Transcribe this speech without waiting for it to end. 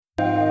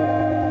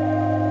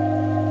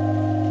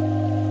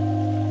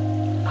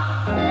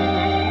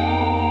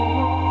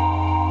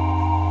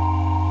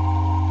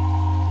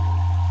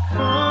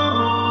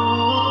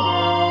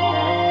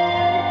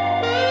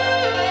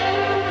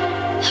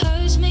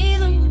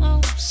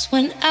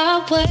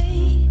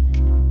wake,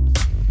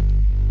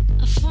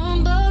 I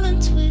fumble and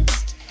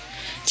twist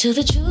till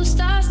the truth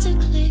starts to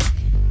click.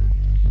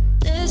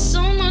 There's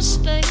so much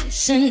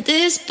space in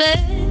this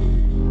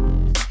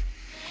bed.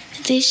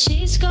 These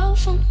sheets go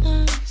for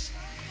miles.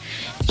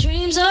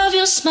 Dreams of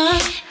your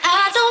smile.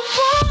 I don't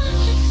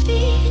wanna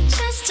be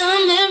just a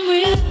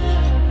memory,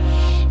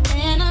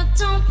 and I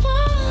don't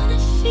wanna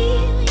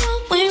feel your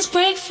wings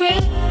break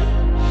free.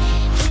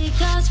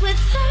 Because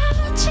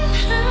without you,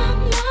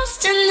 I'm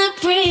lost in the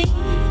breeze.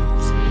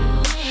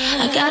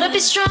 I gotta be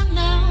strong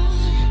now.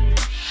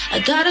 I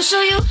gotta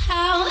show you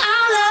how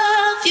I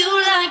love you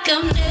like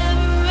I've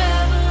never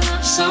ever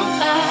loved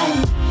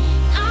somebody.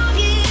 I'll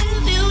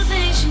give you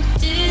things you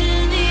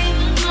didn't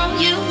even know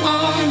you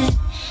wanted.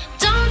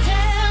 Don't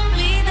tell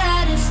me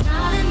that it's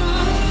not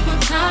enough. My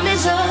time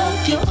is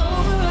up, you're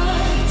over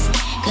us.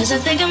 Cause I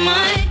think I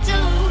might do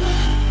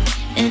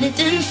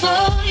anything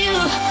for you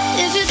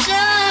if you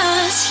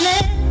just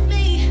let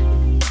me.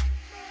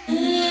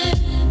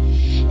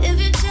 If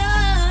you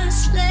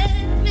just let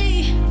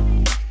me.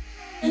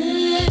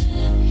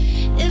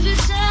 If you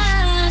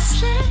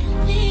just let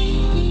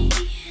me.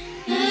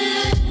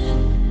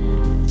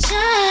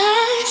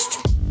 Just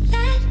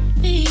let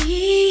me.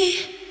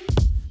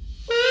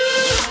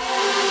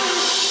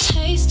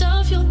 Taste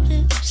of your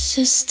lips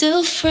is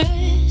still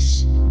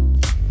fresh,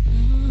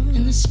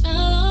 and the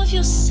smell of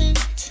your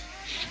scent.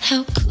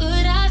 How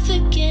could I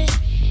forget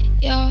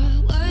your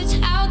words,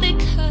 how they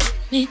cut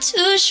me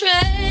to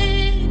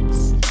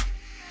shreds?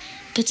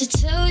 But to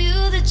tell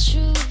you the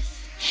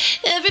truth,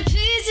 every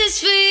piece is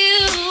for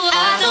you.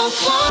 I don't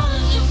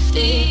wanna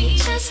be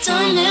just a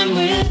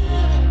memory,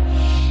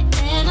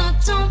 and I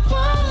don't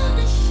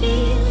wanna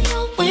feel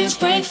your wings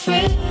break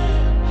free.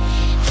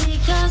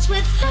 Because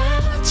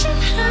without you,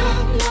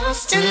 I'm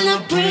lost in the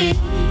breeze.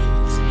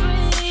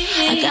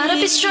 I gotta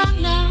be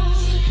strong now.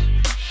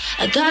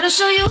 I gotta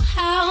show you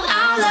how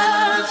I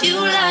love you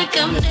like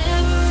I've never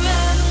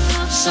ever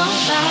loved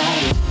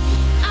somebody.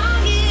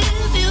 I'll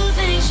give you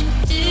things you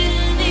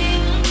didn't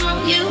even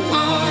know you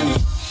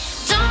wanted.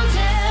 Don't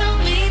tell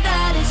me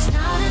that it's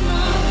not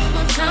enough.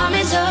 My time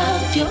is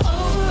up, you're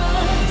over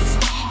us.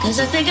 Cause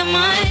I think I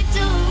might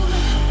do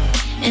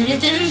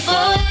anything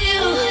for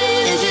you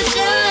if you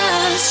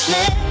just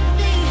let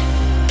me.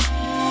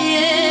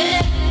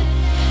 Yeah.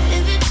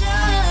 If you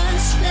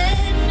just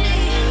let me.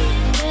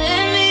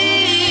 Let me.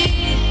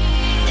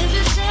 If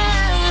you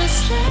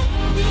just let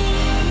me.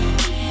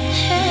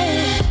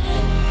 Yeah.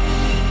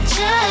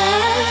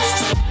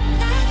 Just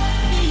let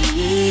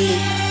me.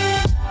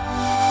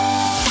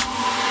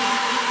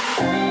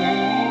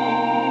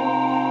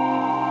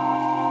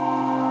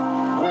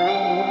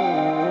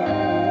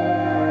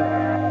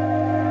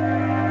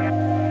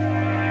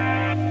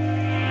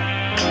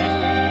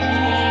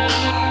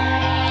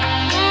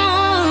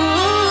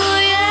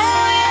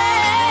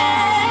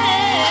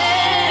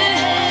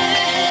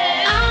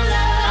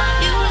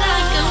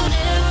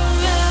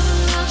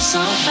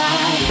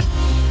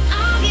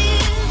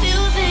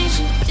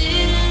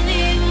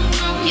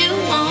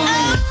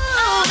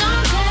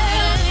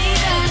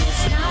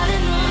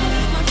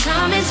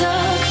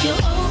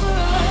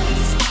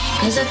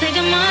 Cause I think I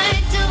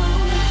might do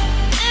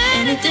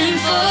anything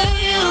for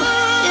you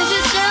if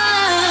you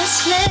just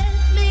let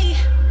me.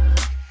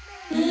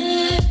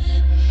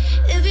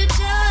 If you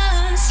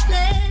just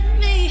let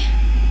me.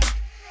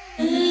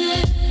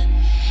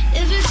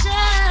 If you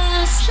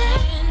just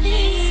let me.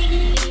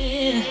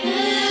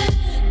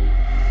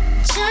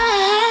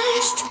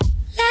 Just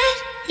let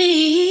me.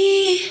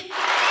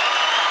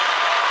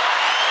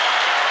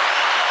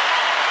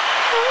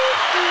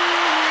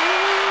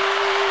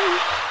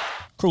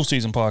 Cruise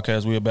Season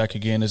Podcast, we are back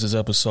again. This is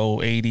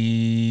episode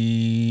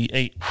 88.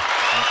 88.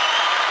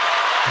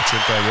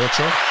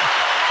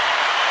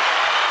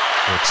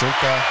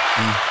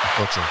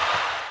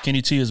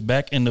 Kenny T is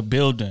back in the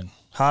building.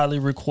 Highly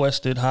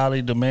requested,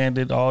 highly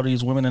demanded. All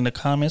these women in the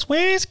comments,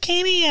 where's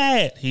Kenny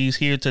at? He's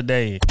here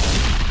today.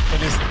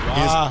 But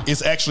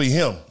it's actually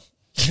him.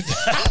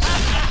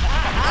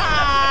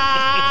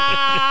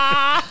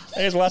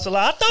 I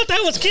thought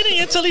that was Kenny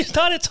until he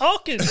started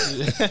talking.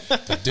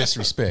 The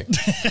disrespect.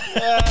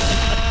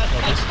 No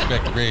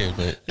disrespect to Red,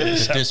 but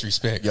the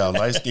disrespect. Y'all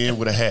light skin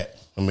with a hat.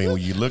 I mean,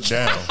 when you look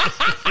down,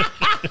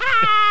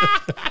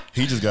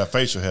 he just got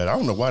facial hair. I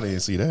don't know why they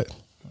didn't see that.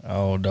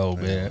 Oh no,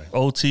 man.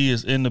 OT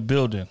is in the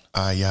building.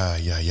 Ay.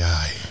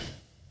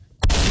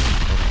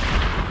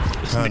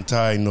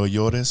 Cantai no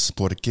llores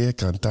porque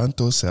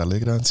cantando se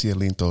alegran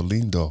cielito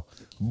lindo.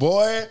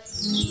 Boy,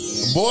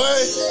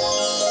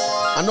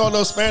 I know a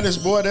little Spanish,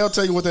 boy. They'll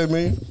tell you what that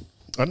mean.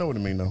 I know what it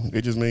mean, though.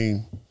 It just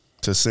mean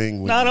to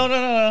sing. No.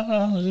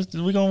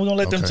 We're gonna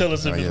let them tell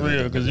us if it's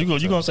real, because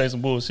you're gonna say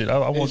some bullshit. I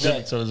want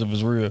them to tell us if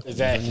it's real.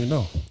 Exactly. You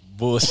know.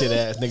 Bullshit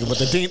ass nigga, but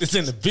the thing that's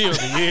in the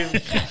building, yeah.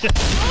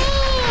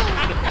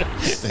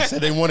 They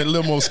said they wanted a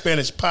little more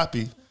Spanish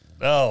poppy.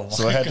 Oh,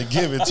 so I had to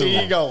give it to Here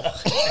him. you go.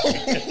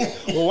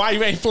 Well, why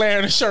you ain't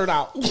flaring the shirt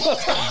out?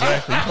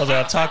 Exactly. Because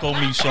our taco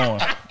meat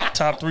showing.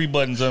 Top 3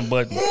 buttons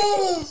unbuttoned.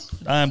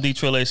 I am D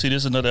Trill AC.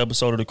 This is another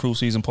episode of the Crew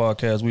Season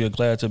Podcast. We are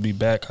glad to be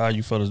back. How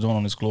you fellas doing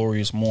on this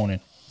glorious morning?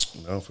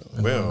 I'm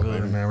feeling well,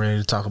 good, baby. man. Ready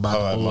to talk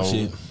about the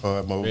bullshit.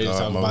 Hard mode, Ready to God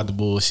talk mode. about the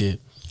bullshit.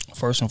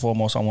 First and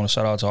foremost, I want to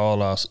shout out to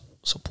all our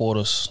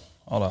supporters,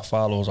 all our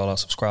followers, all our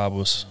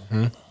subscribers.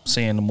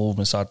 Seeing the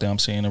movements out there. I'm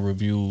seeing the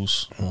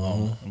reviews.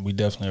 And we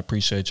definitely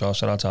appreciate y'all.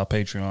 Shout out to our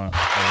Patreon.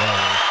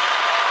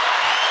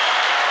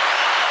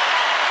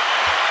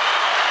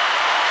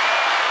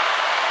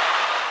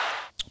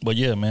 But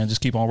yeah, man,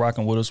 just keep on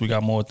rocking with us. We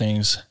got more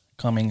things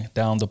coming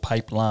down the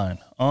pipeline.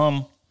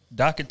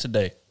 Docket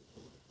today.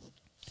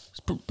 It's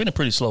been a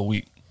pretty slow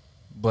week,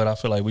 but I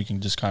feel like we can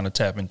just kind of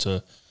tap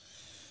into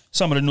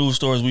some of the news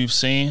stories we've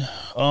seen.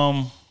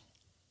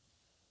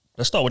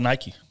 Let's start with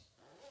Nike.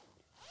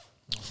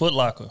 Foot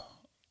Locker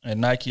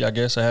and Nike, I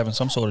guess, are having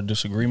some sort of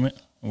disagreement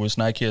in which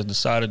Nike has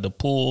decided to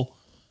pull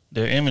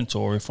their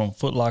inventory from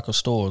Foot Locker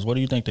stores. What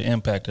do you think the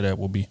impact of that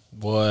will be?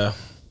 Boy,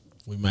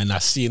 we might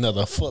not see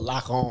another Foot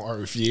Locker on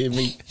Earth, you hear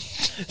me?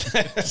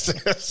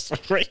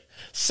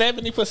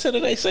 70%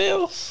 of their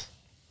sales?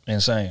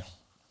 Insane.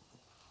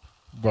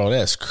 Bro,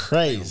 that's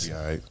crazy. Be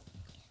all right.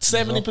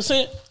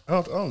 70%? I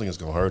don't think it's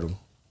gonna hurt them.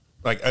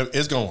 Like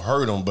it's gonna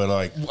hurt them, but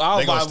like I was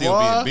they gonna like, still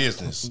what? be in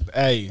business.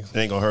 Hey, It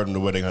ain't gonna hurt them the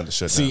way they gonna have to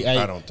shut see, down.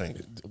 hey, I don't think.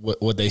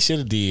 what they should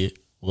have did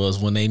was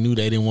when they knew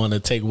they didn't want to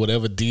take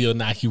whatever deal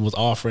Nike was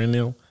offering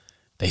them,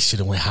 they should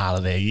have went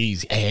Holiday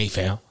Easy. Hey,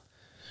 fam,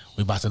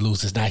 we about to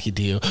lose this Nike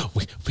deal.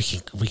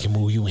 We can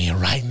move you in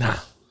right now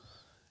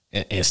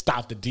and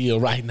stop the deal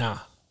right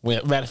now.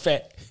 Matter of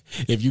fact,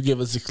 if you give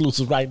us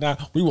exclusive right now,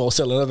 we won't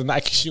sell another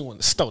Nike shoe in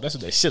the store. That's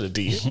what they should have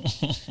did.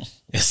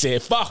 And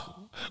said, fuck.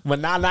 But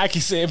now Nike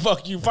said,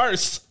 fuck you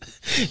first.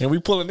 And we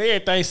pulling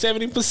everything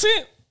 70%.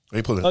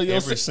 They pulling Oh, you know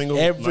every what I'm single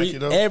saying? Nike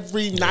though?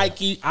 Every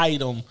Nike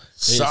item. they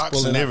is Socks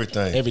pulling and out.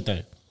 everything.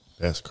 Everything.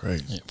 That's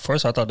crazy.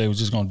 First, I thought they was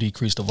just going to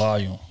decrease the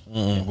volume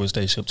in which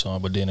they shipped to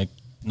them, but then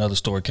another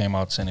story came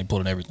out saying they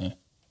pulling everything.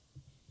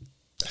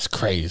 That's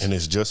crazy. And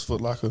it's just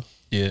Foot Locker.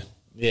 Yeah.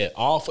 Yeah,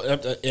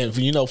 and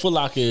you know, Foot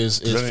Locker is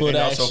And foot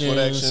also action, Foot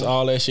Action.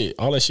 all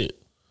that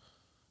shit.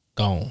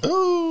 Gone.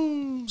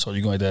 Ooh, So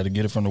you're going to have to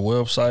get it from the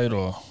website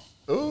or,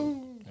 ooh.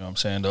 you know what I'm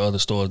saying, the other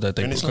stores that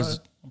they... Finish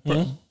Because,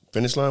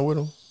 Finish line with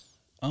them.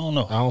 I don't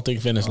know. I don't think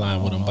Finish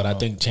Line with them, but I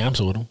think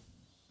Champs with them.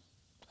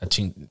 I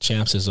think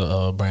Champs is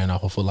a brand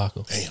off of Foot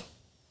Locker. Damn.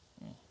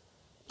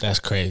 That's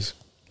crazy.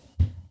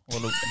 Well,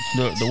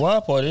 the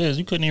wild part is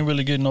you couldn't even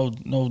really get no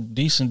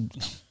decent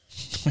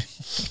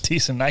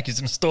Nikes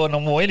in the store no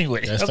more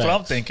anyway. That's what I'm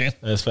facts. thinking.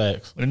 That's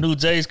facts. When the new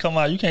J's come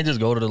out, you can't just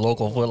go to the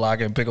local Foot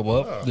Locker and pick them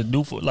up. The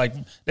new Foot, like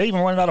they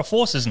even running out of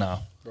forces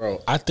now.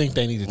 Bro, I think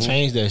they need to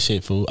change that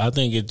shit, fool. I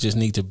think it just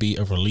need to be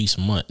a release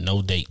month,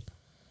 no date.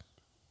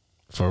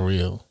 For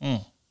real.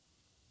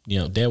 You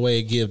know, that way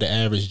it give the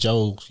average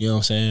Joe, you know what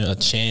I'm saying, a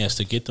chance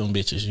to get them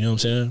bitches, you know what I'm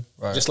saying?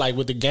 Right. Just like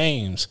with the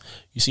games.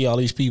 You see all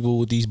these people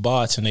with these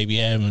bots and they be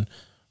having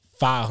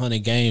 500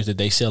 games that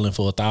they selling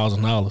for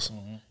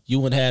 $1,000. You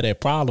wouldn't have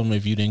that problem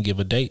if you didn't give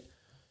a date.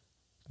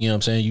 You know what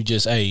I'm saying? You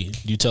just,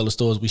 you tell the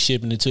stores we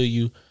shipping it to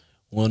you.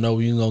 We'll know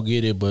you gonna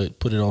get it, but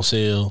put it on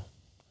sale.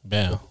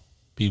 Bam.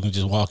 People can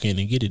just walk in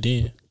and get it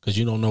then because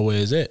you don't know where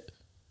it's at.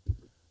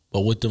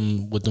 But with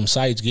them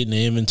sites getting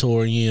the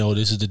inventory, you know,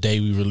 this is the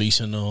day we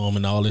releasing them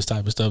and all this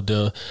type of stuff.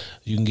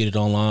 You can get it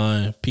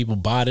online. People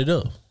bought it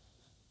up.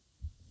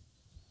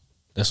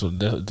 That's what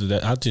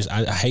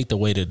I hate the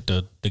way that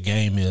the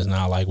game is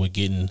now. Like we're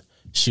getting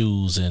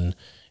shoes and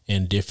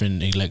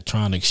different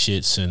electronic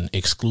shits and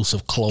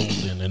exclusive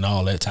clothing and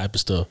all that type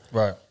of stuff.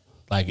 Right.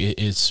 Like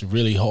it's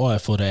really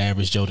hard for the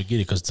average Joe to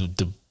get it because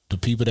the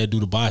people that do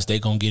the bots, they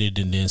gonna get it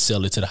and then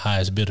sell it to the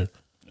highest bidder.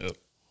 Yep.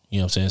 You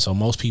know what I'm saying? So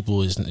most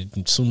people, as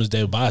soon as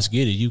their bots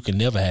get it, you can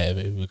never have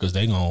it because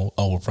they going to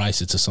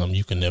overprice it to something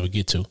you can never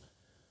get to.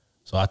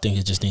 So I think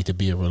it just needs to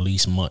be a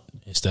release month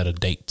instead of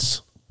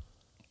dates.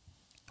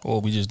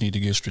 Or we just need to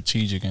get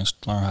strategic and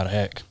learn how to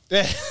hack.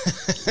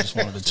 Just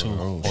one of the two.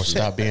 Or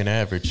stop being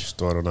average.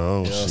 Start on our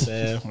own. You know what I'm shit.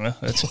 saying? Well,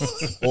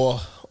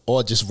 that's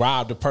Or just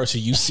rob the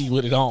person you see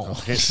with it on.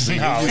 See,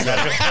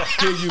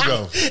 here you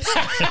go.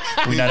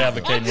 we not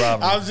advocating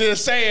robbery. I'm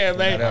just saying,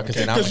 man. Because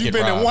then I'ma Because you've get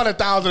been in robbed.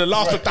 1,000 and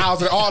lost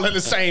 1,000 all in the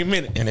same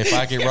minute. And if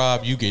I get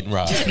robbed, you getting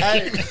robbed.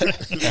 Hey,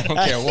 I don't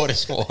care what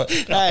it's for.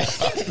 hey.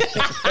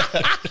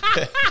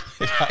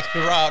 If I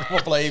get robbed, I'm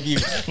gonna blame you.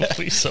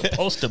 we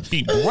supposed to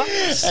be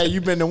brothers. Hey,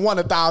 you've been in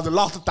 1,000,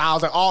 lost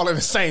 1,000 all in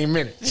the same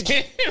minute.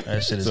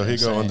 That shit is So here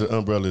insane. go under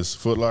umbrellas: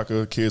 Foot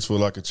Locker, Kids Foot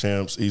Locker,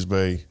 Champs, East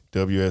Bay,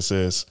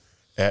 WSS,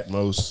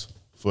 Atmos,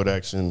 Foot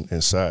Action,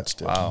 and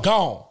Sidestep. Wow.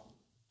 Gone.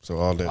 So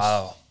all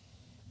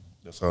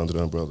that's under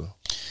the umbrella.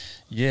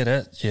 Yeah,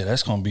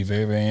 that's gonna be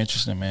very, very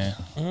interesting, man.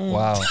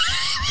 Wow.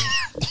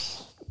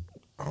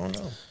 I don't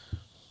know.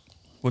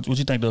 What you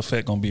think the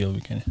effect gonna be of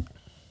it, Kenny?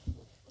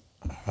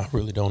 I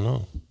really don't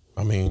know.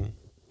 I mean,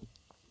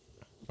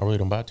 I really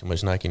don't buy too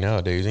much Nike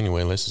nowadays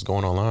anyway, unless it's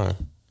going online.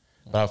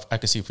 But I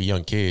can see for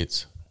young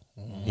kids,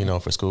 you know,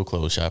 for school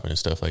clothes shopping and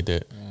stuff like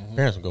that.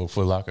 Parents will go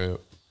Foot Locker,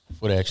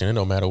 Foot Action. It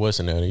don't matter what's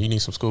in there. You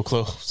need some school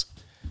clothes.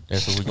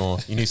 That's what we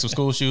going. You need some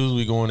school shoes,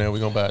 we going there, we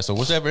gonna buy it. So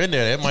whatever in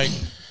there, it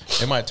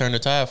might turn the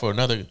tide for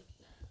another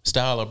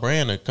style or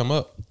brand to come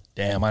up.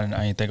 Damn, I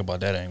didn't think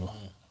about that angle.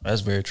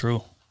 That's very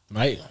true.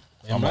 Right.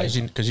 Because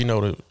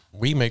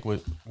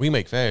we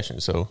make fashion.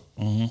 So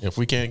if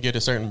we can't get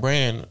a certain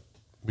brand,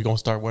 we gonna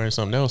start wearing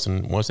something else.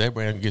 And once that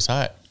brand gets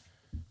hot,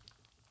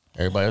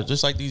 everybody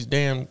just like these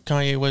damn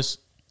Kanye West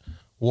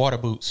water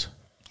boots.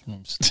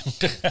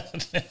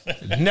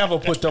 Never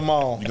put them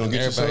on. You gonna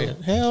get Everybody,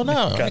 yourself? hell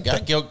no. I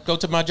go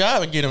to my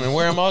job and get them and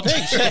wear them all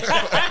day. Shit.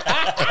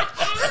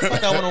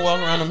 Like I want to walk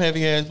around them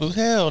heavy ass boots.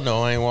 Hell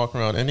no, I ain't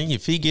walking around. And then your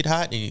feet get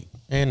hot.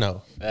 And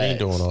no, we ain't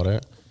doing all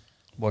that.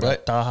 Boy,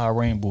 that thigh-high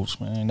rain boots,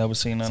 man. I ain't never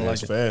seen nothing like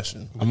That's it.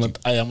 fashion. I'm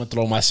gonna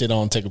throw my shit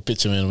on and take a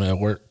picture of them at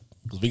work.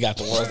 Because we got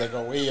the ones that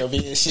go way up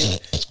here and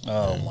shit.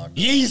 Oh, my God.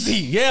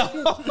 Yeezy, yeah.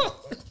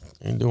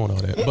 Ain't doing all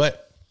that.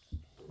 But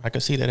I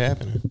can see that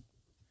happening.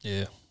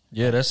 Yeah.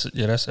 Yeah, that's a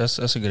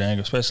good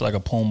angle, especially like a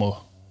Puma.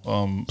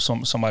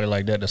 Somebody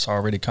like that's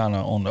already kind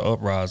of on the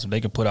uprise. If they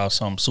can put out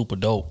something super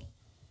dope,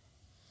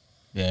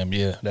 yeah,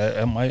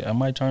 that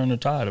might turn the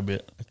tide a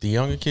bit. If the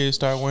younger kids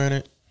start wearing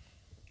it,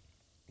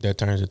 that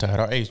turns the tide.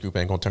 Our age group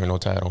ain't gonna turn no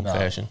tide on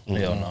fashion.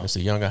 Hell no. It's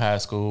the younger high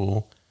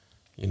school,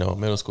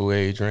 middle school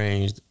age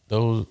range.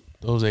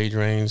 Those age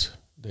ranges,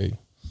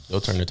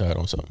 they'll turn the tide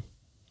on something.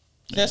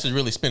 That's just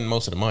really spending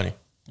most of the money.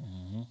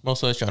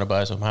 Most of us trying to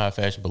buy some high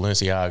fashion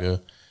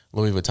Balenciaga,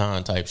 Louis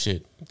Vuitton type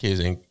shit. Kids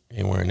ain't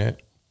wearing that.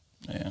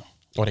 Yeah.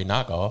 Or they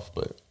knock off,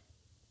 but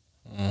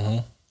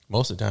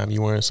most of the time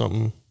you wearing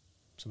some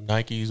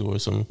Nikes or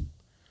some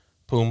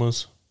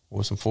Pumas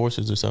or some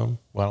Forces or something.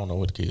 Well, I don't know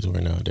what the kids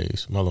wear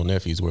nowadays. My little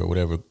nephews wear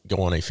whatever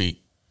go on their feet.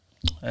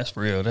 That's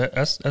real.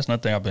 That's another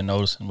thing I've been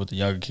noticing with the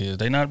younger kids.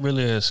 They not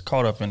really as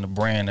caught up in the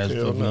brand as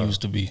we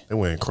used to be. They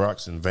wearing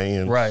Crocs and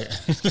Vans. Right.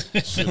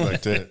 Shit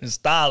like that. And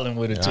styling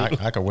with it, too.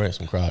 I could wear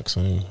some Crocs.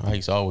 I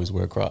used to always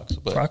wear Crocs.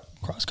 But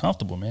Crocs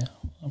comfortable, man.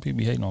 Some people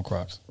be hating on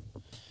Crocs.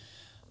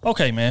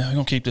 Okay, man. We're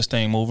going to keep this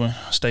thing moving.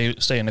 Stay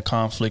in the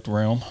conflict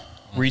realm.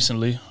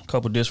 Recently, a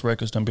couple of diss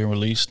records done been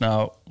released.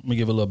 Now, let me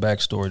give a little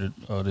backstory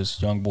to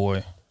this Young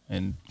Boy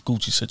and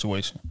Gucci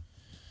situation.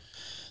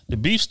 The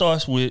beef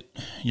starts with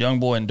Young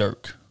Boy and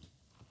Dirk,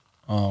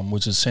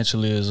 which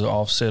essentially is an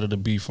offset of the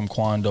beef from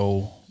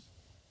Quando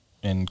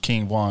and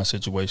King Von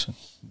situation.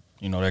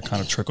 That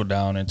kind of trickled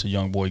down into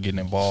Young Boy getting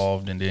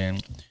involved, and then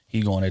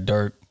he going at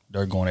Dirk,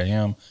 Dirk going at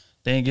him.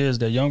 Thing is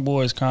that Young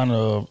Boy is kind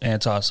of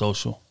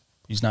antisocial.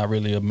 He's not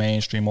really a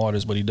mainstream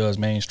artist, but he does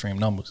mainstream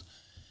numbers.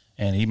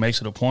 And he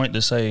makes it a point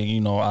to say,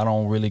 I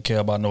don't really care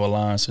about no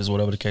alliances,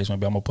 whatever the case may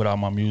be. I'm going to put out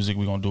my music.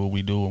 We're going to do what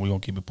we do, and we're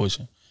going to keep it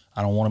pushing.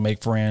 I don't want to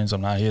make friends.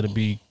 I'm not here to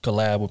be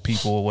collab with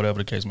people or whatever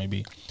the case may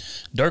be.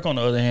 Dirk, on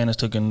the other hand, has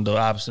taken the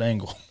opposite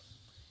angle.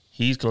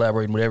 He's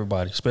collaborating with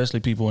everybody,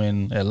 especially people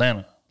in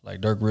Atlanta. Like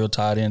Dirk real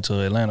tied into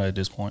Atlanta at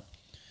this point.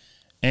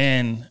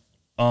 And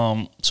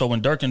so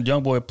when Dirk and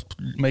Young Boy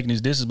making these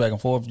disses back and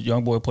forth,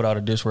 Young Boy put out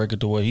a diss record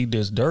to where he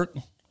dissed Dirk,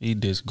 he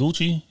dissed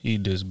Gucci, he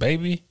dissed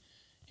Baby,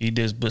 he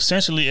dissed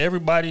essentially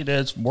everybody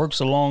that works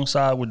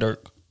alongside with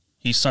Dirk.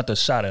 He sent a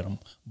shot at him.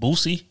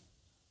 Boosie,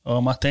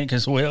 I think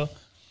as well.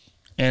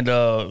 And,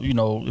 there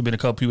been a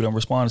couple people that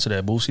responded to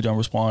that. Boosie done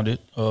responded,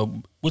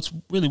 which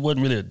really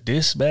wasn't really a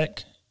diss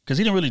back. Because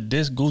he didn't really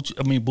diss Gucci.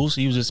 I mean, Boosie,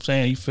 he was just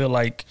saying he feel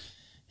like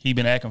he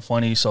been acting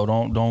funny, so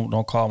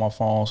don't call my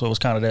phone. So it was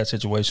kind of that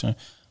situation.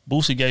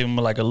 Boosie gave him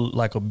like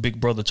a big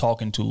brother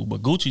talking to,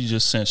 but Gucci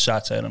just sent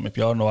shots at him. If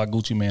y'all know how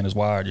Gucci Man is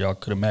wired, y'all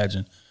could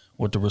imagine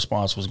what the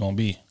response was going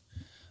to be.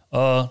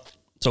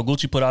 So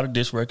Gucci put out a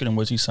diss record in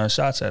which he sent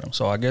shots at him.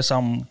 So I guess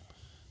I'm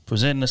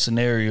presenting a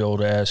scenario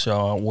to ask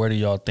y'all, where do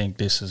y'all think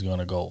this is going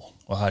to go?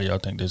 Or how do y'all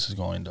think this is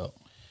going to end up?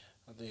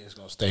 I think it's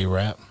going to stay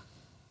rap.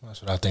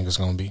 That's what I think it's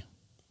going to be.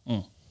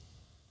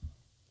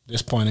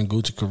 This point in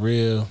Gucci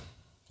career,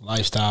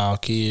 lifestyle,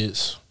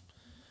 kids,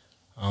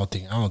 I don't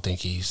think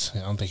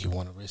he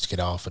want to risk it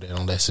all for that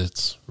unless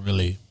it's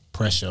really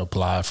pressure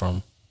applied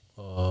from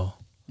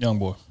Young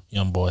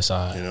Boy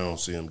side. And I don't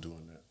see him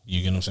doing that.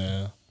 You get what I'm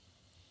saying?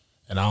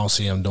 And I don't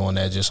see him doing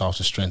that just off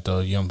the strength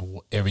of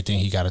everything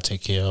he got to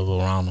take care of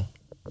around him.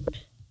 You know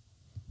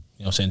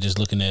what I'm saying? Just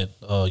looking at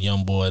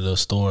Young Boy, the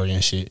story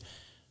and shit,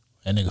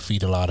 that nigga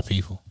feed a lot of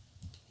people.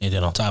 And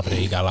then on top of that,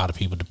 he got a lot of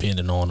people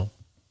depending on him.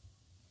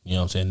 You know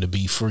what I'm saying? To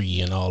be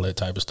free and all that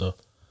type of stuff.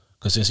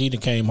 Because since he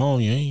done came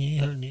home, you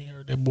ain't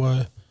heard that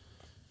boy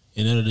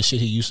and none of the shit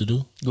he used to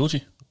do.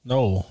 Gucci?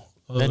 No.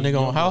 That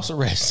nigga on house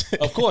arrest.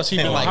 Of course, he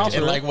been on house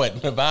arrest. Like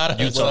what, Nevada?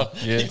 Utah.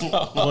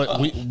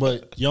 Yeah.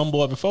 But Young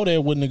Boy before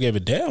that wouldn't have gave a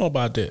damn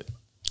about that.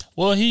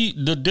 Well,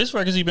 the disc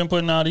records he been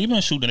putting out, he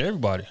been shooting at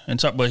everybody.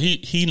 But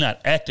he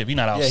not active. He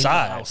not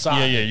outside.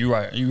 Yeah, you're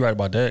right. You're right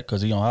about that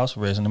because he on house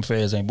arrest and them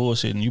feds ain't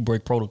bullshitting. You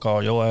break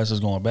protocol, your ass is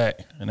going back.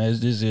 And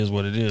this is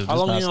what it is. How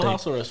long are you on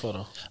house arrest for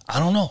though? I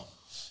don't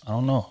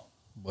know.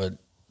 But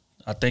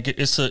I think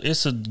it's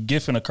a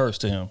gift and a curse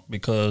to him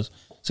because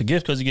it's a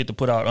gift because he get to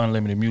put out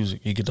unlimited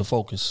music. He get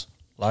to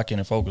lock in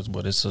and focus.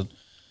 But it's a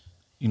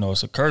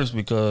curse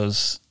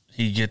because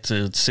he get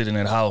to sit in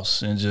that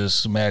house and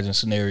just imagine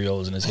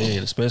scenarios in his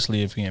head,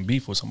 especially if he in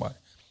beef with somebody.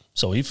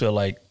 So he feel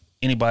like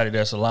anybody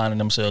that's aligning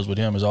themselves with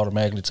him is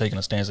automatically taking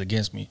a stance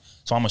against me.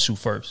 So I'm gonna shoot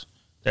first,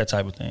 that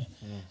type of thing.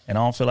 And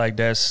I don't feel like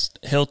that's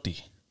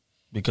healthy,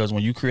 because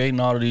when you creating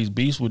all of these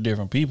beefs with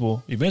different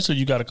people, eventually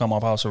you got to come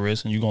off house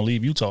arrest and you're gonna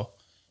leave Utah.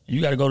 And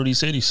you got to go to these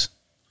cities.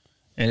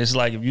 And it's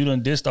like, if you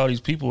done dissed all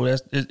these people,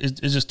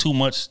 it's just too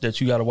much that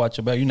you got to watch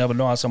your back. You never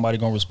know how somebody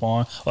gonna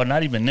respond, or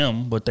not even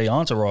them, but they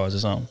entourage or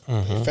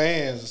something.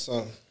 Fans or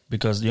something.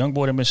 Because the young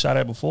boy that been shot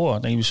at before, I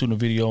think he was shooting a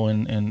video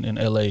in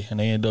L.A. and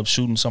they ended up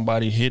shooting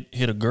somebody, hit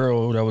a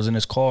girl that was in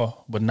his car,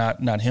 but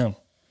not him.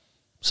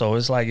 So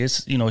it's like,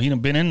 it's, he done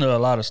been into a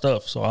lot of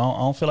stuff. So I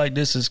don't feel like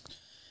this is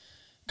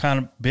kind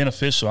of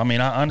beneficial. I mean,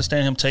 I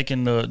understand him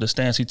taking the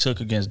stance he took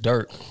against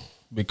Dirk,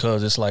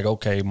 because it's like,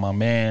 okay, my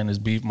man is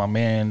beef, my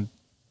man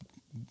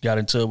got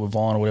into it with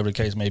Vaughn or whatever the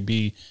case may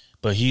be,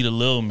 but he the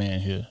little man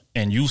here,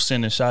 and you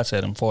sending shots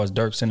at him, as far as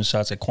Dirk sending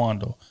shots at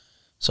Quando.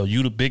 So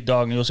you the big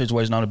dog in your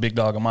situation, I'm the big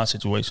dog in my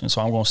situation.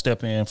 So I'm gonna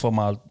step in for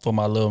my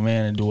little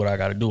man and do what I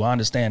gotta do. I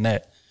understand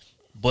that.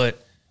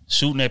 But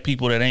shooting at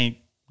people that ain't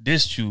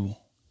dissed you,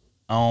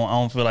 I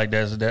don't feel like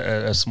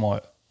that's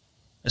smart.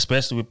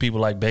 Especially with people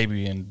like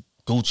Baby and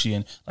Gucci,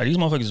 and like these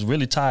motherfuckers is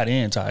really tied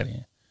in.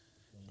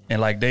 And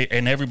like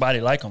and everybody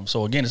like them.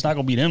 So again, it's not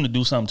gonna be them to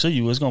do something to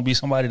you. It's gonna be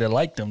somebody that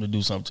like them to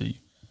do something to you,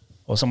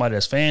 or somebody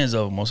that's fans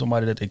of them, or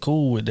somebody that they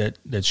cool with,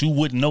 that you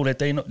wouldn't know that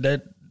they know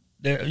that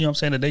you know what I'm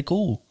saying, that they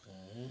cool.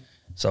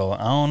 So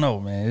I don't know,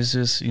 man. It's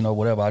just,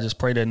 whatever. I just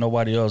pray that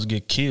nobody else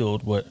get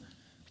killed, but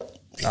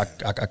I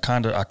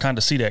kind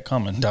of see that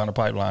coming down the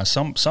pipeline.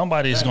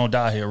 Somebody is gonna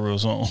die here real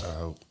soon.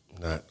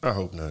 I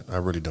hope not. I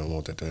really don't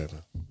want that to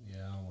happen.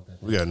 Yeah, I don't want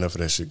that. We got enough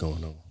of that shit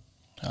going on.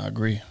 I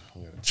agree.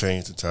 We gotta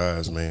change the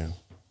ties, man.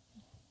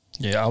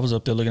 Yeah, I was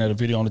up there looking at a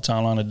video on the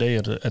timeline today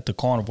at the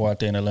carnival out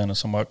there in Atlanta.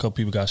 A couple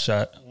people got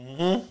shot.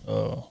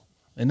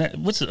 And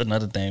what's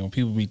another thing when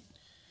people be,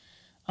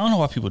 I don't know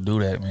why people do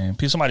that, man.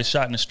 Somebody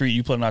shot in the street,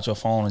 you putting out your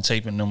phone and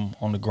taping them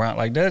on the ground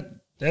like that.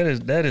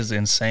 That is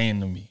insane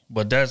to me.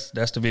 But that's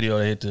the video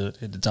that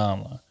hit the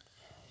timeline,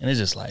 and it's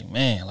just like,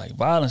 man, like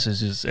violence is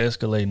just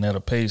escalating at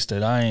a pace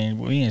that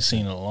we ain't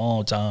seen in a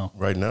long time.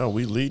 Right now,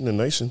 we leading the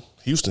nation.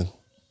 Houston.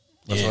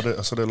 I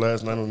saw that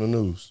last night on the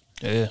news.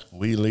 Yeah,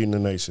 we leading the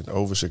nation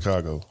over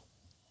Chicago,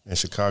 and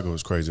Chicago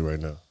is crazy right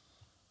now.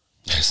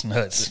 That's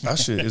nuts. That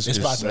shit is It's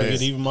about to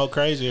get even more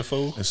crazier,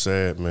 fool. It's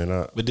sad,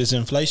 man. With this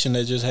inflation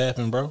that just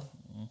happened, bro,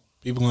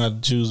 people gonna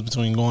have to choose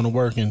between going to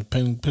work and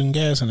putting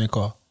gas in their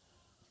car.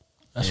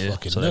 That's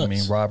fucking so nuts. that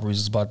means robberies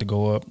is about to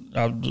go up.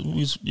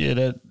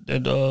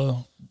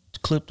 That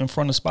clip in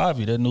front of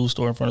Spivey, that news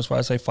story in front of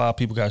Spivey, say 5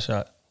 people got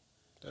shot.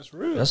 That's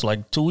real. That's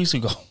like 2 weeks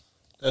ago.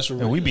 That's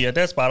real. And we be at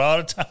that spot all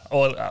the time,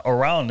 or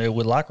around there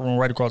with locker room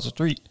right across the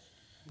street.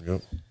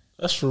 Yep.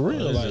 That's for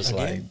real. It's just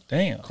like,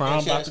 damn.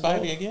 Crime about to go.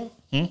 Spivey again?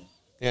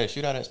 Yeah,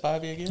 shootout at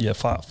Spivey again? Yeah,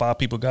 five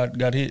people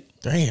got hit.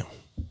 Damn.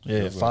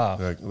 Yeah,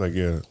 5.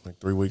 Like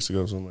 3 weeks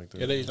ago, something like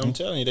that. Yeah, I'm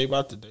telling you,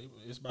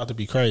 it's about to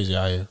be crazy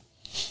out here.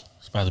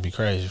 It's about to be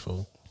crazy,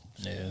 fool.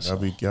 Yeah,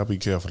 Y'all be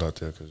careful out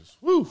there, cause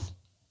woo.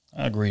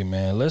 I agree,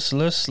 man. Let's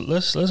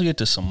get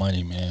to some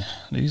money, man.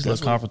 These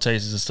little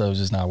confrontations and stuff is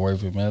just not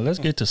worth it, man. Let's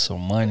get to some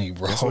money,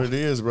 bro. That's what it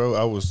is, bro.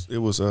 I was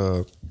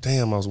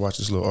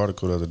watching this little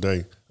article the other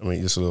day. I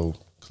mean, just a little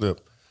clip,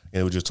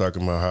 and it was just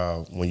talking about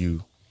how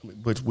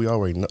which we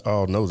already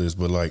all know this,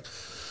 but like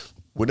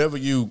whenever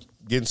you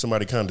getting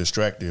somebody kind of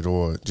distracted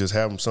or just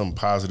having something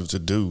positive to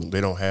do,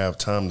 they don't have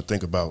time to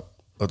think about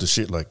other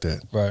shit like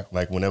that. Right.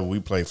 Like whenever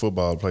we play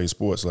football, play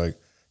sports, like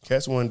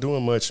cats weren't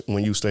doing much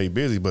when you stay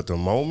busy, but the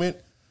moment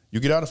you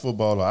get out of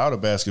football or out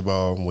of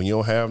basketball, when you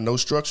don't have no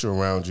structure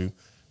around you,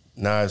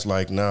 now it's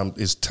like,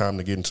 it's time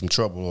to get in some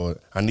trouble, or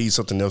I need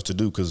something else to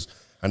do because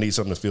I need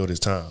something to fill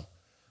this time.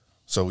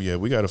 So, yeah,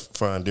 we got to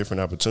find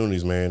different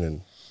opportunities, man,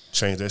 and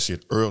change that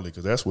shit early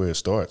because that's where it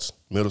starts.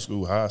 Middle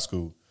school, high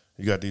school.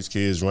 You got these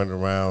kids running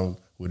around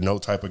with no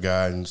type of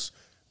guidance.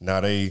 Now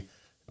they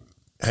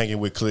hanging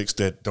with cliques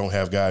that don't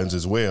have guidance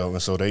as well,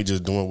 and so they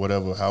just doing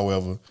whatever,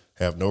 however,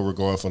 have no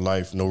regard for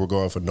life, no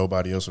regard for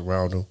nobody else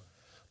around them.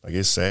 Like,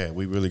 it's sad.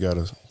 We really got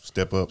to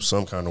step up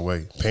some kind of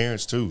way.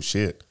 Parents, too.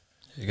 Shit.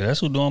 Yeah,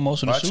 that's who doing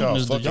most of the shooting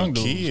is the young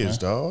dudes, kids,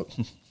 dog.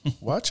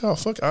 Watch y'all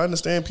fuck. I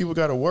understand people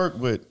got to work,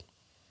 but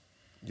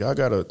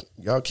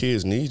y'all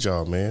kids need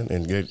y'all, man.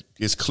 And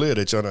it's clear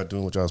that y'all not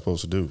doing what y'all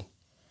supposed to do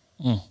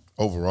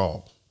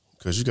overall,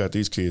 because you got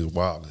these kids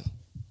wilding.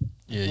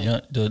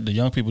 Yeah, the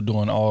young people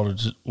doing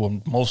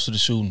most of the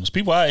shootings.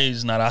 People our age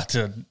is not out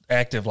there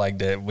active like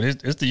that, but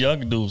it's the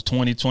young dudes,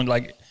 20.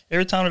 Like,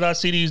 every time that I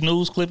see these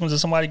news clippings of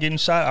somebody getting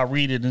shot, I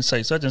read it and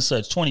say such and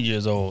such 20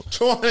 years old,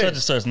 20. such and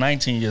such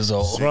 19 years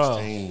old.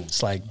 16.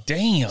 It's like,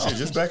 damn. Shit,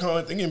 just back home,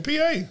 I think in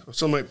PA or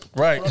something like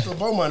Right. After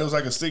Beaumont, it was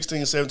like a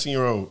 16,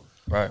 17-year-old.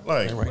 Right.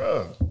 Like, Right.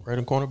 bruh, Right in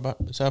the corner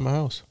beside my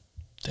house.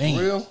 Damn.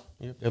 real?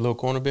 Yep, that little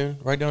corner bin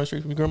right down the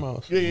street from your grandma's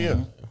house. Yeah.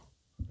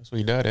 That's what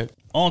he died at.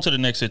 On to the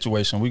next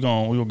situation. We're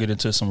gonna get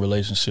into some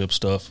relationship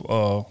stuff.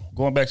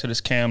 Going back to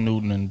this Cam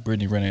Newton and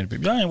Brittany Renner.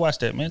 If y'all ain't watched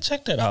that, man,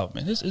 check that out,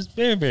 man. It's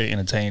very, very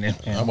entertaining.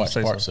 Man. I watched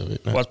parts of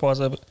it. Watch parts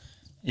of it?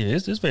 Yeah,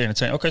 it's very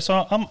entertaining. Okay, so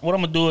what I'm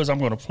going to do is I'm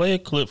going to play a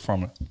clip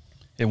from it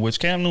in which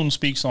Cam Newton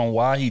speaks on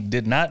why he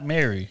did not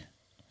marry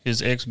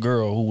his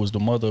ex-girl who was the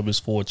mother of his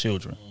 4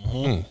 children.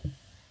 Mm-hmm.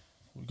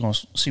 We're going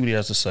to see what he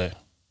has to say.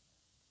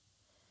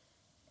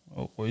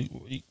 Oh, wait.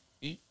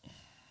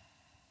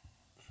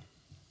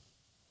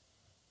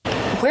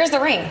 Where's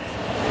the ring?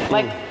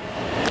 Like,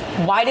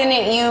 why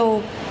didn't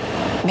you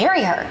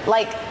marry her?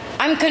 Like,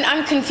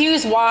 I'm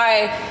confused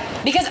why.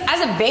 Because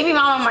as a baby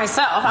mama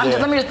myself,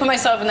 let me just put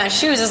myself in that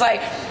shoes. It's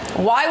like,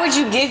 why would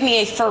you give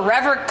me a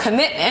forever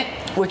commitment,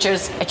 which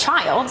is a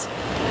child,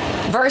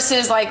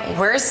 versus like,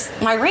 where's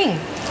my ring?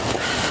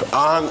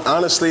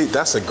 Honestly,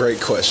 that's a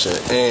great question.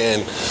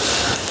 And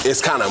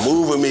it's kind of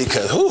moving me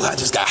because, I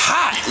just got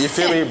hot. You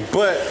feel me?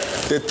 But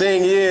the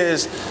thing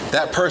is,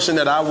 that person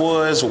that I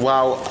was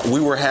while we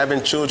were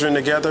having children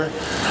together,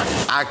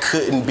 I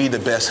couldn't be the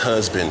best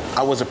husband.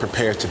 I wasn't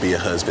prepared to be a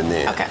husband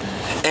then. Okay.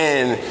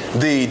 And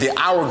the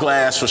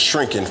hourglass was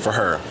shrinking for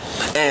her.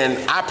 And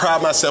I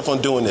pride myself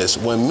on doing this.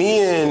 When me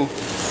and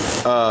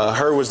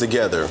her was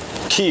together,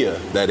 Kia,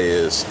 that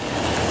is,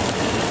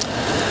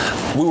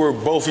 we were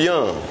both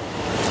young.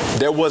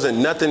 There wasn't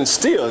nothing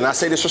still, and I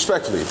say this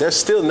respectfully, there's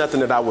still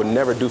nothing that I would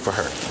never do for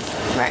her.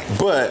 Right.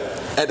 But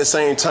at the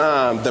same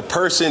time, the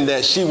person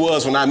that she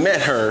was when I met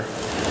her,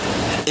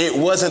 it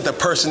wasn't the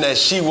person that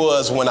she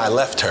was when I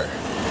left her.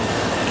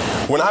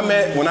 When I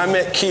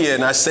met Kia,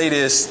 and I say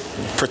this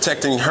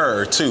protecting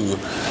her too,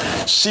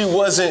 she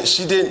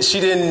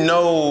didn't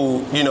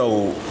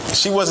know,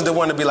 she wasn't the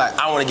one to be like,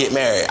 I want to get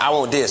married, I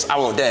want this, I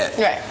want that.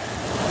 Right.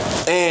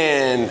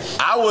 And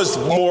I was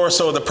more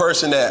so the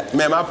person that,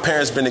 man, my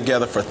parents been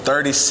together for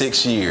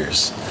 36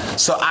 years.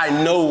 So I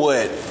know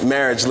what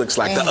marriage looks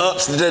like. The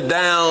ups, the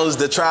downs,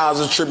 the trials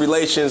and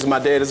tribulations. My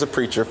dad is a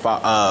preacher.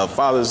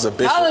 Father's a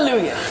bishop.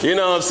 Hallelujah. You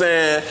know what I'm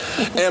saying?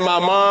 And my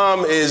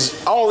mom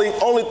is,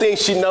 only thing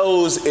she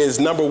knows is,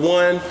 number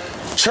one,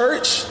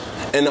 church.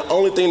 And the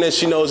only thing that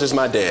she knows is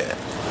my dad.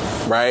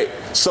 Right?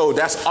 So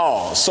that's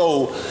all.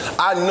 So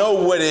I know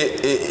what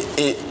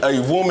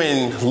a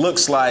woman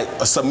looks like,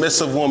 a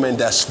submissive woman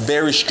that's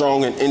very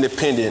strong and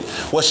independent,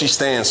 what she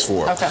stands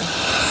for. Okay.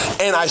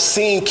 And I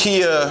seen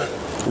Kia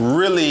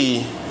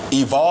really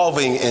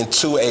evolving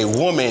into a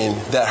woman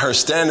that her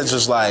standards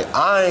was like,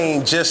 I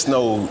ain't just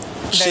no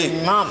chick.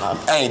 Baby mama.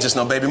 I ain't just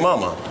no baby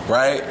mama,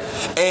 right?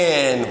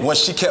 And when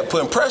she kept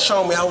putting pressure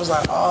on me, I was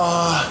like,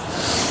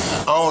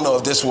 I don't know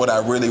if this is what I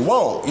really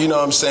want. You know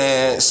what I'm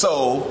saying?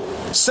 So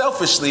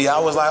selfishly, I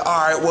was like,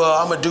 all right, well,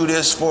 I'm going to do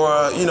this for,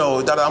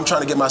 that I'm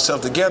trying to get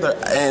myself together.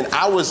 And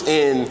I was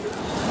in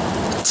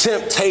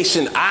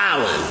Temptation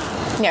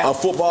Island. Yeah. A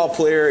football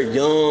player,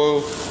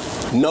 young.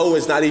 No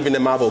is not even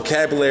in my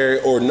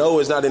vocabulary, or no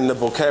is not in the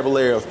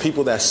vocabulary of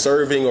people that's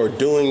serving or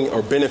doing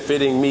or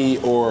benefiting me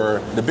or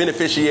the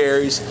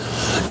beneficiaries.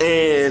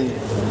 And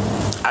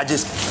I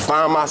just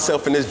found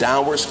myself in this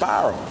downward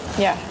spiral.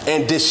 Yeah.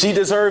 And did she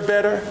deserve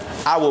better?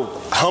 I will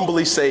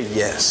humbly say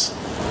yes,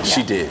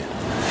 she did.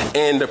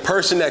 And the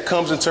person that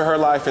comes into her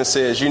life and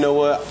says, you know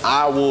what,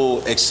 I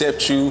will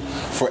accept you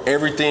for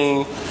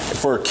everything,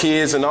 for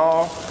kids and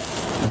all,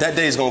 that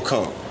day's gonna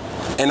come.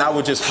 And I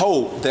would just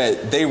hope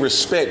that they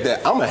respect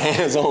that I'm a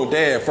hands-on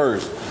dad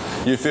first.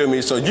 You feel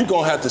me? So you're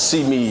gonna have to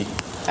see me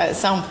at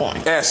some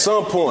point. At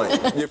some point.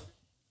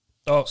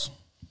 Thoughts?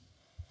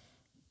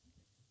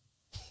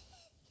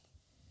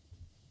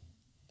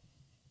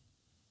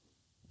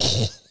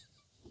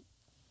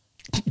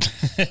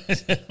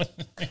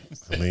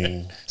 I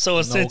mean, so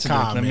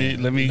essentially,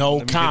 let me no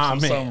get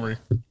comment. some summary.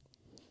 Let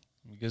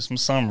me get some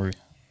summary.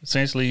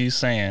 Essentially, he's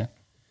saying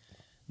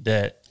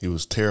that he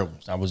was terrible.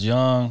 I was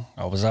young.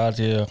 I was out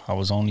there. I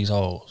was on these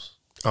hoes.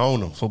 I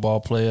own them. Football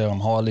player. I'm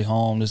hardly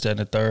home. This, that, and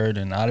the third.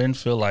 And I didn't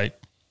feel like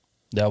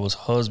that was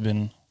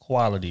husband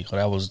quality, or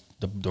that was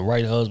the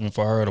right husband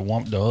for her,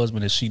 the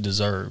husband that she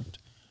deserved,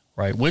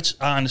 right? Which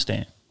I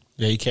understand.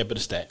 Yeah, he kept it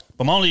a stack.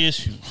 But my only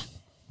issue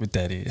with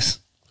that is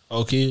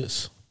 4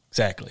 kids.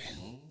 Exactly.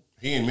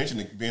 He didn't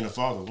mention being a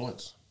father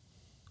once.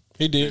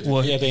 He did. Well,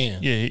 at the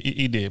end. Yeah,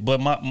 he did. But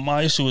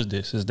my issue is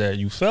this: is that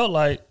you felt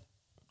like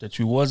that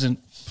you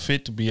wasn't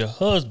fit to be a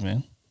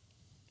husband,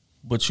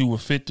 but you were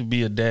fit to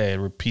be a dad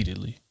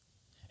repeatedly.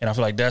 And I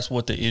feel like that's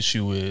what the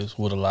issue is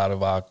with a lot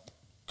of our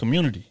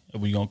community, if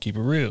we're going to keep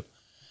it real.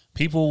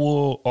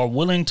 People are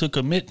willing to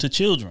commit to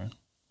children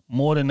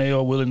more than they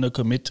are willing to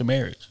commit to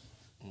marriage.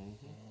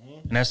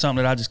 Mm-hmm. And that's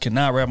something that I just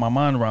cannot wrap my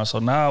mind around. So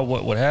now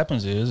what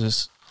happens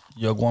is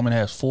your woman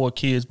has 4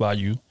 kids by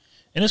you,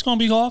 and it's going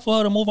to be hard for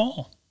her to move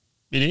on.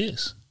 It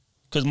is.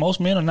 Because most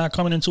men are not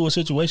coming into a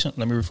situation,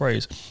 let me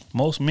rephrase,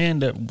 most men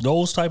that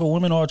those type of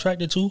women are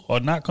attracted to are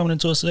not coming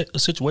into a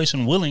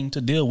situation willing to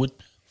deal with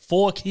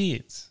 4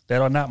 kids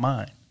that are not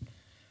mine.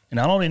 And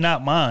not only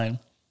not mine,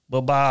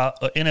 but by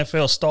an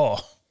NFL star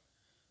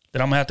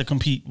that I'm gonna have to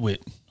compete with.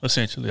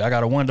 Essentially, I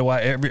gotta wonder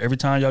why every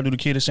time y'all do the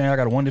kid exchange, I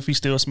gotta wonder if he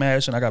still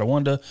smashing. I gotta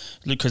wonder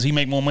because he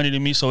make more money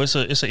than me, so it's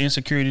an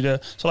insecurity there.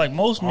 So like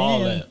most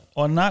men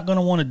are not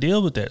gonna want to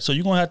deal with that. So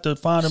you're gonna have to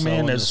find a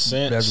man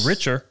that's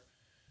richer,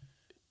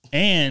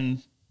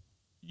 and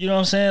you know what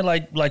I'm saying,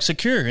 like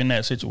secure in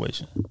that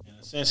situation. In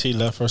a sense, he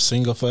left her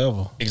single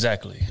forever.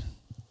 Exactly.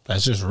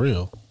 That's just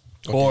real.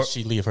 Or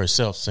she leave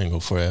herself single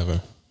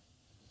forever.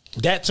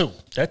 That too.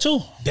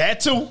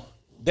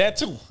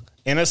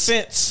 In a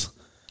sense,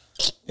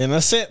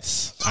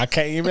 I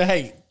can't even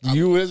hate.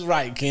 You is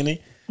right, Kenny.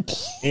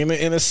 In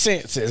a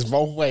sense, it's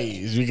both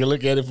ways. You can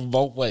look at it from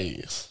both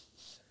ways.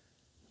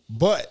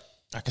 But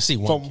I can see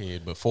one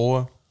kid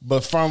before.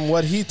 But from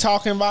what he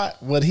talking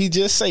about, what he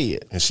just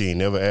said, and she ain't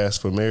never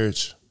asked for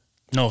marriage.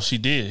 No, she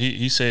did.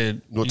 He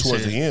said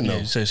towards the end though.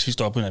 He said she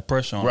started putting that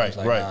pressure on. Right,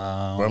 like,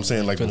 right. But I'm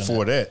saying like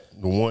before that,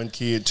 the 1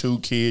 kid, 2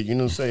 kid, you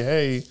know, say,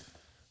 hey,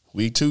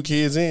 we 2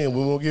 kids in,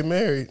 we won't get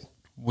married.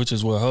 Which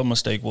is what her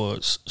mistake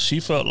was. She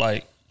felt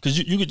like, because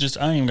you could just,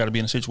 I ain't even got to be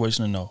in a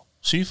situation to know.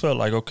 She felt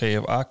like, okay,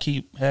 if I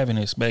keep having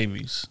his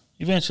babies,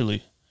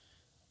 eventually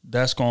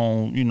that's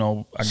going to, you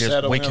know, I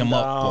guess wake him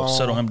up or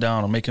settle him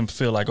down or make him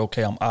feel like,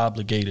 okay, I'm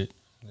obligated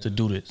to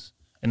do this.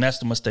 And that's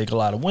the mistake a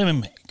lot of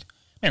women make.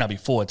 May not be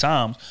 4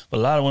 times, but a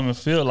lot of women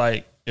feel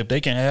like if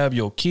they can have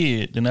your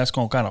kid, then that's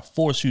going to kind of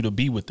force you to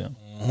be with them.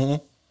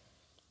 Mm-hmm.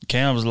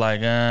 Cam was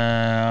like, you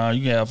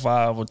can have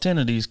 5 or 10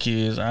 of these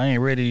kids. I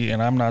ain't ready,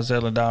 and I'm not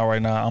settling down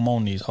right now. I'm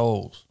on these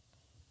hoes.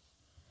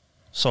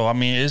 So I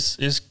mean,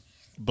 it's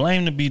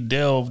blame to be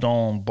delved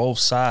on both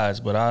sides,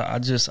 but I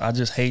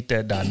just hate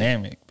that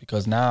dynamic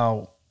because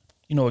now,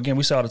 you know, again,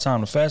 we say all the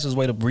time, the fastest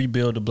way to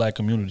rebuild the black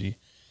community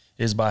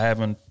is by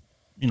having,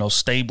 you know,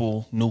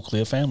 stable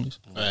nuclear families.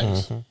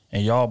 Mm-hmm.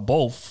 And y'all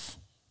both,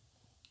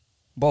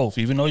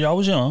 even though y'all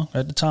was young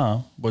at the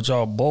time, but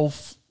y'all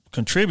both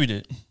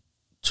contributed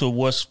to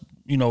what's,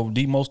 you know,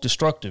 the most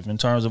destructive in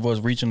terms of us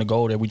reaching the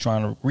goal that we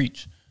trying to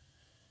reach.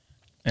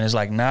 And it's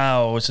like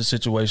now it's a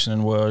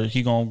situation where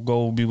he gonna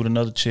go be with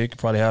another chick,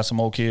 probably have some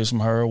old kids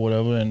from her or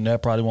whatever, and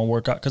that probably won't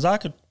work out. Because I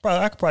could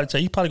probably tell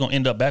you, he probably gonna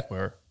end up back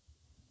with her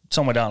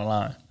somewhere down the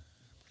line.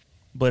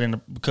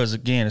 But because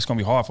again, it's gonna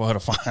be hard for her to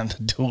find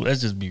a dude.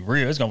 Let's just be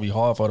real. It's gonna be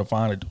hard for her to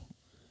find a dude.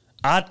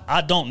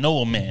 I don't know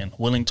a man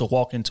willing to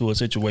walk into a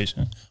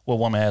situation where a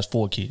woman has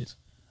 4 kids.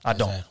 I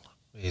don't.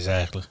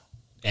 Exactly.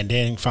 And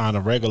then find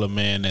a regular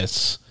man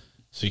that's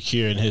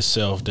secure in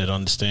himself that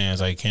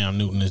understands like Cam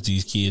Newton is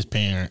these kids'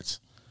 parents.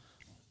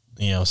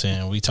 You know what I'm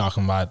saying? We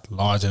talking about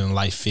larger than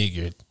life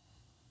figure.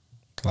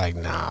 Like,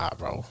 nah,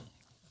 bro.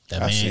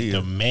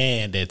 The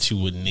man that you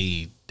would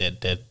need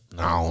that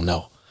I don't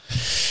know.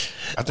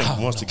 I think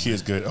once the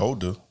kids get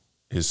older,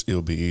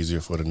 it'll be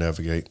easier for her to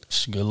navigate.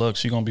 Good luck.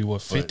 She gonna be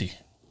 50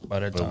 by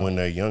that time. But when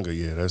they're younger,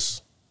 yeah,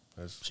 that's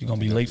she gonna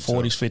be late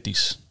 40s,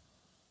 50s.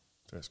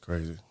 That's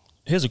crazy.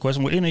 Here's a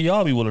question: would any of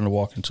y'all be willing to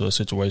walk into a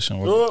situation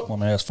where a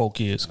woman has 4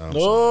 kids?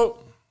 No.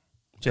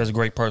 She has a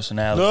great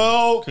personality.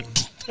 No.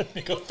 If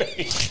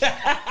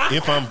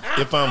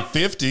I'm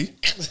 50,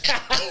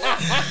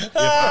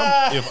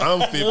 if I'm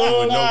 50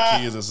 with no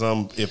kids or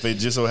something, if it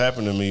just so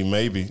happened to me,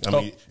 maybe. I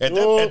mean,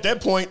 at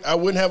that point, I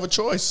wouldn't have a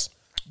choice.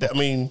 I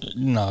mean,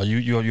 no,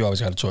 you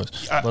always got a choice.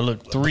 But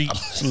look, 3.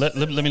 let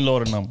me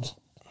lower the number.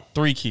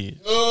 3 kids.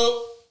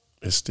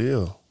 It's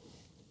still.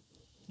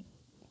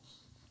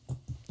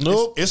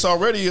 Nope.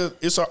 I'm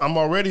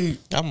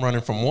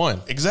running from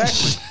 1.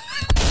 Exactly.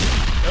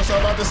 That's all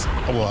about this.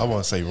 Well, I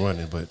want to say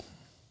running, but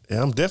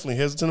yeah, I'm definitely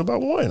hesitant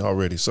about 1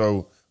 already.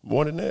 So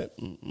more than that,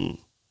 I'm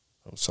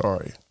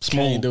sorry.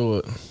 Can't do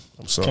it.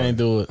 I'm sorry. Can't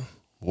do it.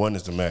 1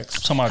 is the max.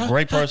 I'm talking about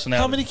great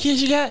personality. How many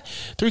kids you got?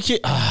 3 kids.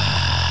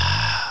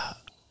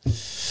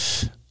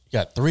 You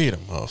got 3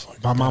 of them,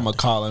 motherfuckers. My mama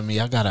calling me.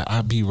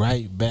 I'll be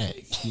right back.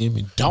 You hear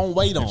me? Don't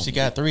wait on me. She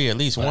got 3, at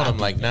least one of them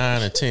like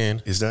 9 or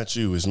 10. It's not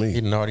you, it's me.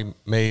 She done already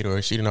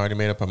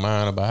made up her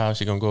mind about how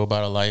she gonna go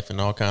about her life and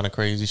all kind of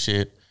crazy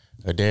shit.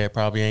 Her dad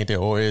probably ain't there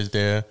or is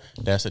there.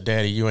 That's a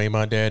daddy. You ain't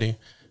my daddy.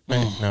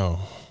 Man, no.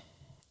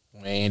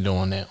 We ain't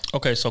doing that.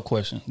 Okay, so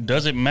question.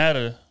 Does it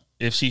matter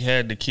if she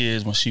had the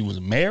kids when she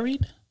was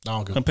married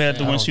compared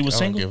to when she was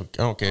single? I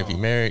don't care if you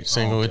married,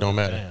 single, it don't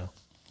matter.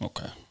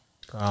 Okay.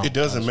 It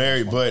doesn't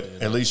marry, but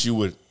at least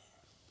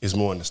it's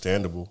more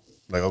understandable.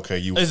 Like, okay,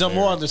 it's a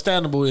more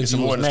understandable if it's a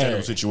more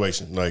understandable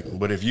situation. Like,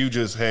 but if you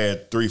just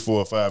had 3, 4,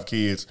 or 5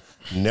 kids,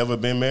 never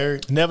been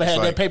married, never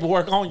had that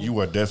paperwork on you, you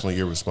are definitely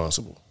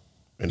irresponsible.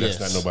 And that's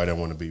not nobody I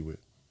want to be with.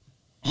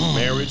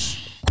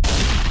 Marriage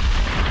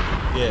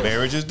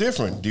is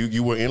different.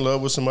 You were in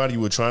love with somebody, you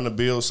were trying to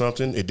build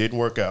something, it didn't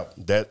work out.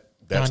 That's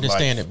I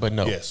understand life. it, but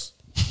no. Yes.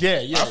 Yeah.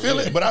 I feel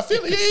it, but I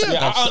feel it.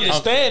 Yeah. I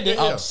understand it.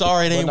 I'm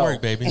sorry it ain't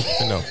work, baby.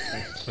 But no.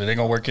 It ain't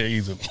gonna work here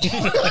either.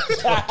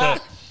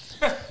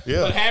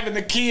 Yeah. But having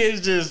the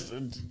kids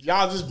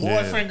y'all just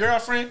boyfriend,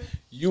 girlfriend,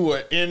 you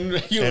were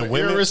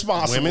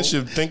irresponsible. Women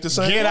should think the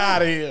same way. Get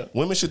out of here.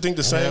 Women should think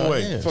the same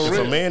way. Yeah. If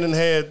a man done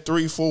had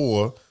 3,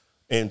 4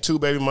 and 2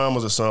 baby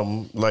mamas or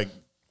something, like,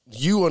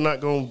 you are not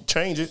gonna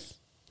change it.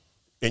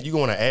 and you're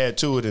going to add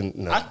to it. And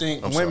no, I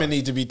think I'm women sorry.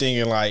 need to be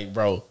thinking like,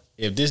 bro,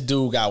 if this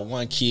dude got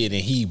one kid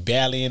and he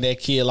barely in that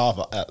kid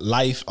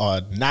life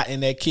or not in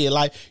that kid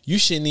life, you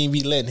shouldn't even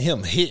be letting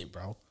him hit,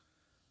 bro.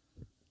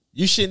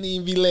 You shouldn't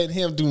even be letting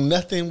him do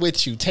nothing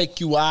with you, take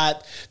you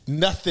out,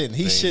 nothing.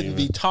 He shouldn't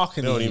be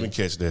talking They to don't you. even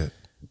catch that.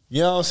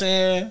 You know what I'm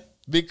saying?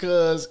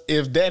 Because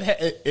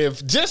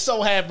if just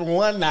so happened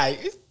one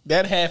night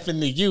that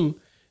happened to you,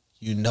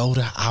 you know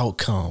the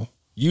outcome.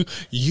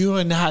 You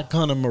are not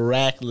gonna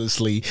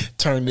miraculously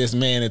turn this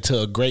man into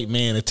a great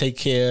man and take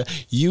care of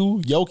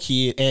you, your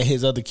kid, and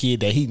his other kid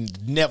that he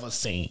never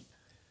seen.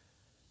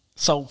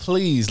 So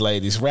please,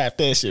 ladies, wrap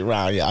that shit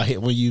around y'all.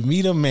 When you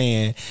meet a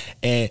man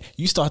and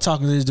you start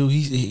talking to this dude,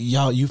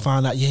 you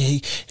find out,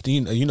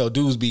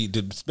 dudes be,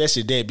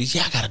 especially deadbeats.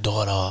 Yeah, I got a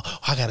daughter. Or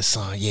I got a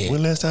son. Yeah.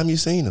 When last time you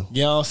seen him?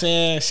 You know what I'm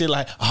saying? Shit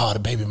like, oh, the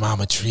baby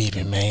mama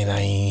tripping,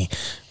 man.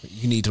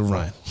 You need to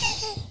run.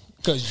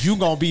 Because you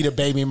going to be the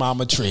baby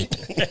mama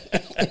tripping.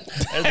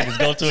 That niggas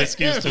go to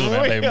excuse too,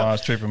 man. Baby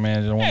mom's tripping,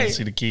 man. They don't want to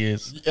see the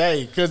kids.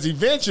 Hey, because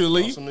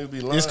eventually Also need to be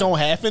lying. it's going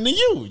to happen to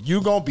you.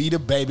 You going to be the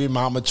baby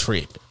mama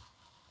tripping.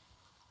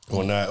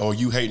 Or not? Or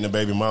you hating the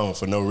baby mama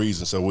for no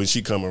reason. So when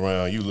she come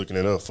around, you looking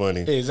at her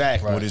funny.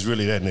 Exactly. But it's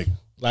really that nigga.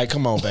 Like,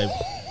 come on, baby.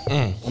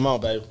 Come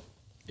on, baby.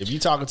 If you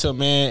talking to a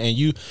man and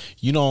you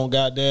don't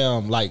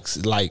goddamn like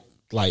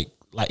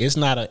it's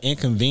not an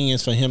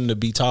inconvenience for him to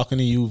be talking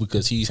to you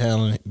because he's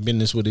handling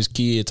business with his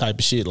kid type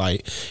of shit.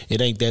 Like, it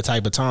ain't that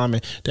type of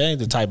timing. That ain't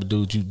the type of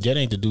dude that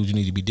ain't the dude you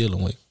need to be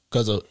dealing with.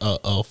 Because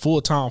a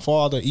full-time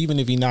father, even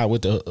if he not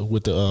with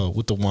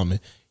the woman,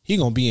 he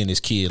gonna be in his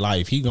kid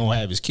life. He gonna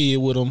have his kid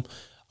with him,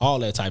 all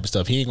that type of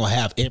stuff. He ain't gonna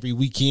have every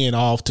weekend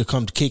off to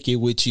come to kick it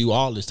with you,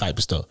 all this type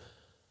of stuff.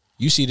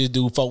 You see this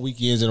dude 4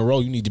 weekends in a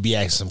row, you need to be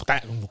asking some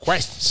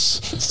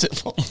questions.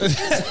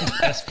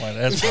 That's funny.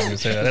 That's funny to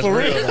say that. That's For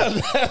real. real.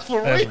 though.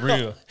 For That's real.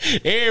 real.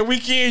 Every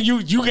weekend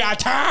you got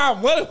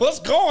time. What's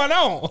going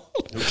on?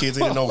 Your kids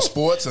ain't no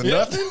sports or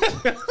nothing.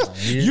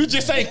 You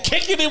just ain't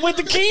kicking it with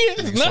the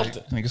kids?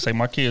 Nothing. Nigga say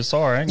my kid's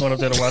sorry. I ain't going up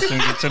there to watch them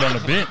get sit on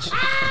the bench.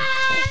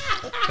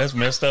 That's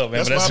messed up,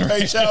 man. That's but why I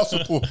pay child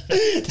support.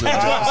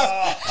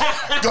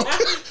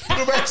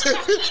 Go back to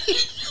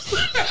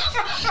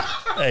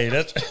Hey,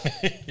 that's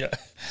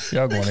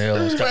y'all going to hell.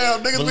 on Scott. Fam,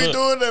 niggas But be look-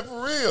 doing that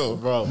for real,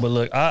 bro. But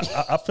look,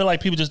 I feel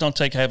like people just don't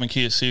take having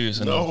kids serious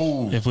enough.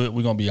 No. If we're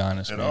gonna be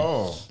honest, At man.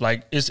 all.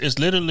 Like it's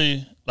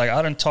literally like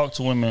I done talked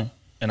to women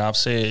and I've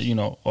said,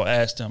 or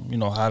asked them,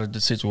 how did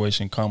the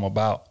situation come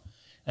about?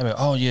 I mean,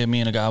 oh yeah, me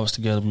and a guy was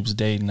together, we was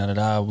dating,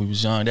 we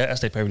was young.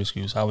 That's their favorite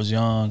excuse. I was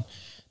young,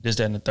 this,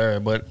 that, and the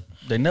third. But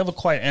they never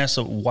quite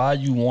answer why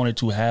you wanted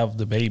to have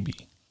the baby.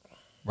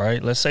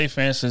 Right? Let's say,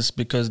 for instance,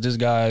 because this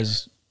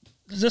guy's,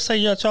 just say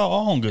y'all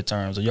are on good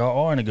terms or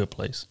y'all are in a good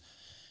place.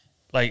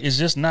 Like, it's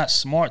just not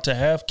smart to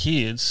have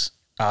kids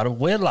out of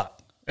wedlock.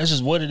 That's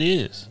just what it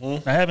is. Now,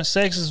 having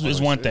sex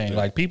is one thing.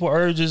 Like, people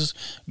urges,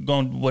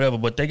 going whatever,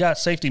 but they got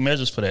safety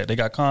measures for that. They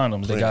got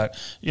condoms. They got,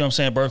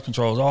 birth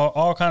controls,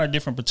 all kind of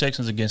different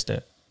protections against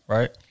that,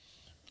 right?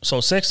 So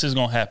sex is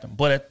going to happen.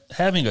 But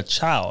having a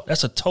child,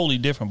 that's a totally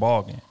different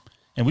ballgame.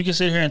 And we can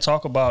sit here and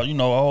talk about,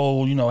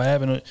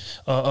 having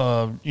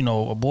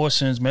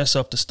abortions mess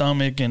up the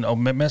stomach and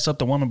mess up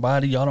the woman's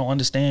body. Y'all don't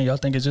understand. Y'all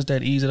think it's just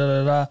that easy.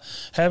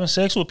 Having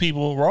sex with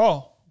people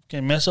raw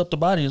can mess up the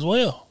body as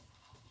well,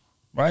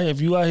 right?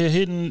 If you out here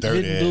hitting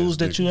dudes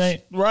that you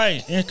ain't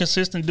right,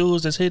 inconsistent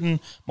dudes that's hitting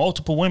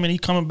multiple women, he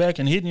coming back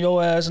and hitting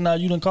your ass, and now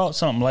you done caught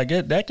something like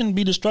that can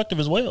be destructive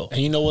as well.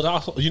 And you know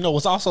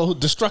what's also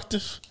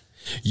destructive?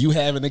 You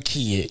having a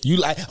kid. You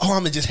like, I'm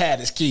gonna just have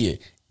this kid.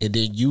 And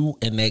then you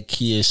and that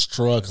kid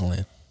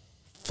struggling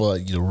for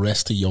the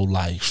rest of your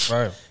life.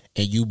 Right.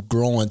 And you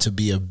growing to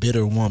be a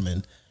bitter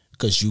woman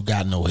because you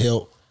got no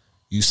help.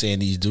 You saying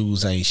these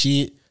dudes ain't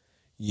shit.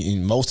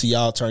 And most of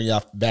y'all turn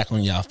y'all back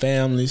on y'all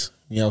families.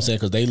 You know what I'm saying?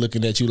 Because they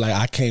looking at you like,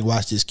 I can't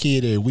watch this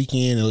kid every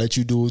weekend and let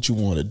you do what you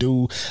want to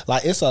do.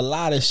 Like, it's a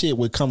lot of shit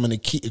with having a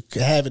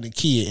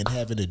kid and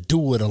having to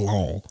do it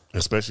alone.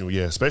 Especially when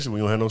you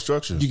don't have no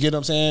structure. You get what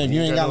I'm saying?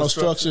 You ain't got no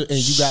structure and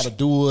you got to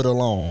do it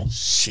alone.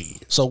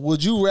 Shit. So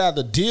would you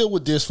rather deal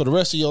with this for the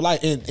rest of your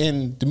life?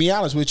 And to be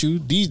honest with you,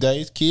 these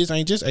days, kids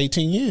ain't just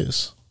 18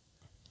 years.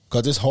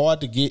 Because it's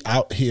hard to get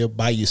out here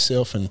by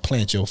yourself and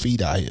plant your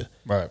feet out here.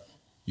 Right.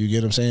 You get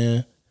what I'm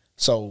saying?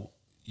 So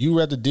you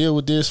rather deal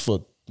with this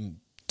for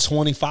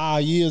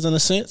 25 years in a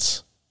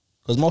sense?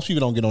 Because most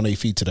people don't get on their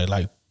feet till they're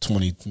like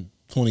 20,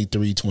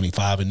 23,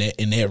 25.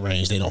 In that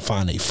range, they don't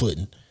find their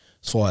footing.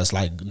 As far as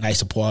like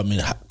nice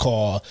apartment,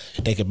 car,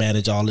 they can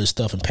manage all this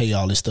stuff and pay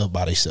all this stuff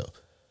by themselves.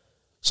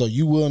 So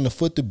you willing to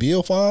foot the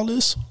bill for all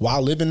this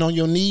while living on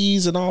your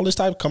knees and all this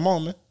type? Come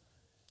on, man.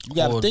 You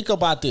got to think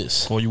about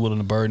this. Or you willing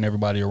to burden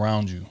everybody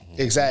around you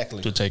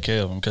Exactly. to take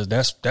care of them? Because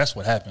that's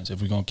what happens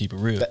if we're going to keep it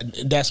real.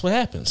 That's what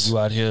happens. You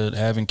out here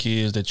having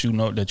kids that you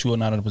know that you are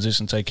not in a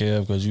position to take care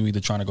of because you either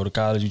trying to go to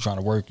college, you trying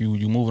to work,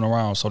 you moving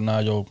around. So now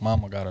your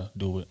mama got to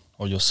do it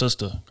or your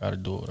sister got to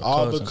do it. Or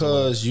All cousins,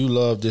 because you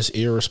love this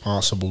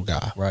irresponsible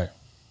guy. right.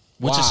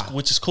 Why?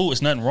 Which is cool.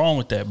 It's nothing wrong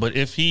with that. But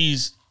if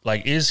he's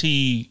Like, is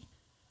he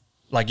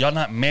like y'all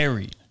not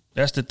married?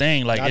 That's the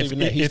thing. Like, Not even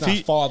that. He's not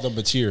father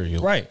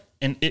material. right?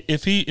 And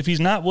if he's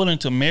not willing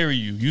to marry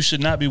you, you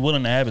should not be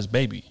willing to have his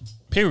baby.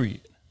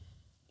 Period.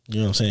 You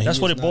know what I'm saying? That's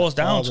He what is it boils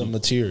not down father to.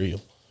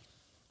 material.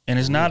 And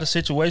it's not a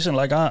situation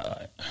like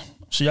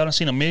so y'all done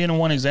seen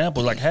 1,000,001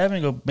 examples. Like,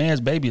 having a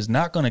man's baby is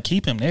not going to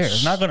keep him there.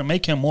 It's not going to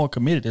make him more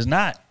committed. It's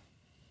not.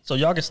 So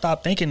y'all can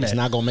stop thinking that. It's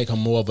not gonna make him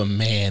more of a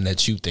man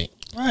that you think.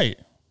 Right.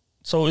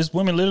 So it's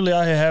women literally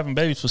out here having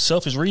babies for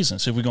selfish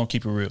reasons. If we're gonna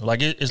keep it real,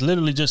 like it's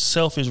literally just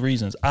selfish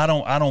reasons. I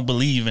don't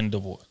believe in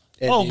divorce.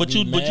 And but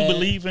you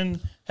believe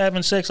in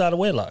having sex out of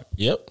wedlock.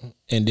 Yep.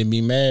 And then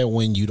be mad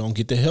when you don't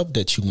get the help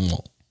that you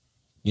want.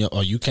 You know,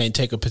 or you can't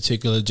take a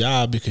particular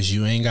job because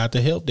you ain't got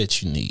the help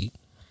that you need.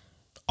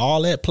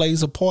 All that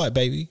plays a part,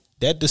 baby.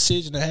 That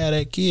decision to have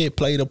that kid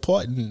played a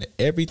part in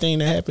everything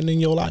that happened in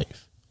your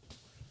life.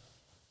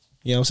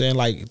 You know what I'm saying?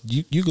 Like,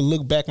 you can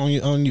look back on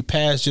your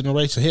past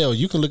generation. Hell,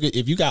 you can look at,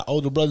 if you got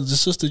older brothers and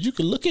sisters, you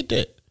can look at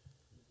that.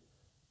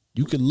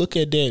 You can look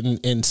at that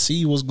and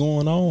see what's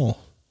going on.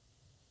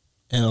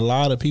 And a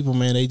lot of people,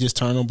 man, they just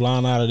turn a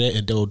blind eye to that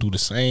and they'll do the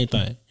same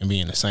thing and be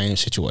in the same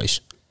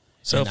situation.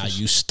 Selfish. And now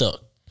you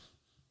stuck.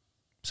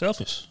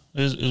 Selfish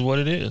is what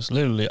it is.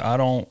 Literally, I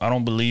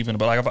don't believe in it.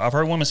 But like I've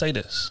heard women say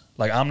this.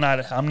 Like, I'm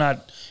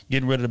not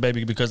getting rid of the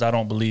baby because I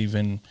don't believe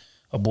in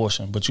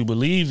abortion, but you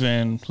believe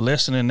in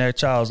lessening that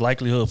child's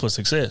likelihood for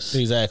success.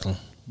 Exactly.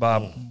 By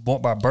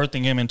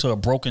birthing him into a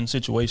broken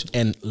situation.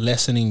 And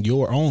lessening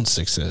your own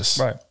success.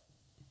 Right.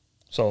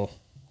 So.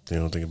 They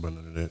don't think about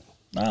none of that.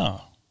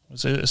 No.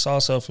 It's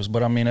all selfish.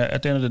 But I mean,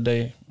 at the end of the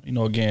day, you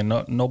know, again,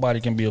 nobody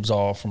can be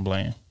absolved from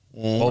blame.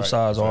 Both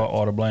sides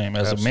are to blame.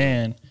 As a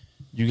man,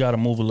 you got to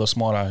move a little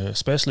smart out here,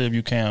 especially if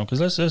you Cam. Because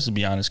let's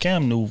be honest,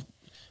 Cam knew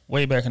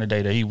way back in the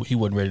day that he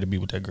wasn't ready to be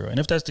with that girl. And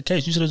if that's the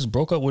case, you should have just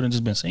broke up with her and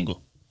just been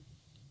single.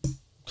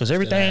 Because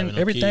everything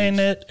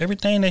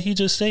that he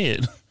just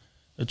said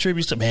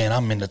attributes to, man,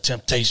 I'm in the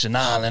temptation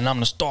island, I'm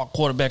the star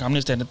quarterback, I'm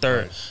this, that, and the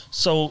third. Right.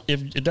 So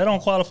if that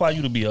don't qualify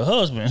you to be a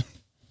husband,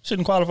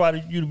 shouldn't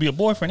qualify you to be a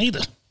boyfriend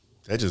either.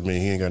 That just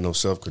means he ain't got no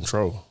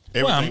self-control.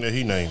 Everything that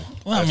he named.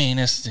 Well, I mean,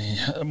 that's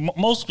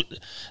most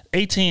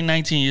 18,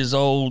 19 years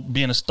old,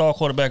 being a star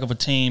quarterback of a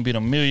team, being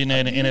a millionaire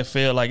in the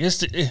NFL. Like,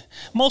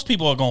 most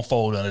people are going to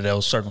fold under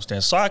those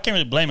circumstances. So I can't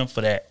really blame him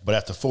for that. But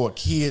after 4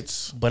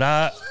 kids. But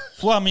yeah.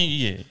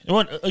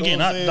 Again,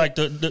 like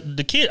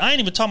the kid, I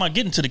ain't even talking about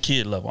getting to the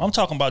kid level. I'm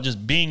talking about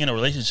just being in a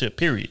relationship,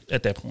 period,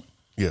 at that point.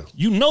 Yeah.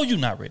 You know you're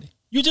not ready.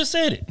 You just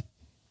said it.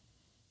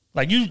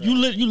 Like, you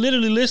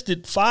literally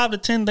listed 5 to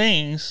 10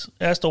 things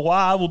as to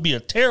why I would be a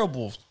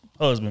terrible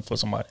husband for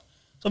somebody.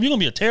 So if you're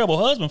gonna be a terrible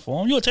husband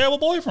for him, you're a terrible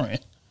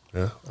boyfriend.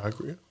 Yeah, I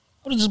agree. I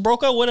would have just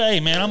broke up with her. Hey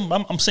man,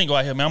 I'm single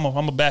out here, man.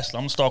 I'm a bachelor.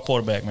 I'm a star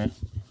quarterback, man.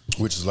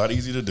 Which is a lot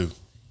easier to do.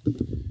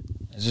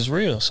 It's just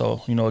real.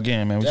 So, you know,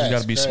 again, man, we just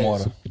gotta be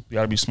smarter. We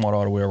gotta be smart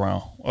all the way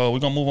around. We're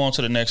gonna move on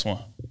to the next one.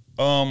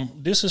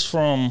 This is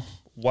from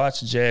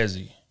Watch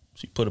Jazzy.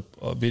 She put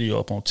a video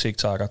up on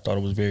TikTok. I thought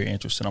it was very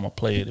interesting. I'm gonna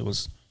play it. It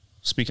was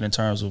speaking in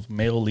terms of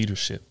male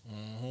leadership.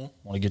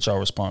 Want to get y'all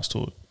response to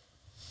it.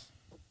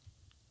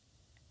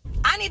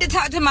 I need to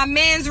talk to my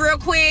mans real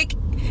quick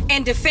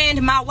and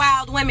defend my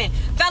wild women.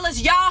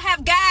 Fellas, y'all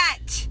have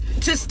got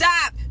to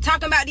stop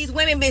talking about these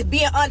women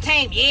being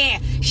untamed. Yeah,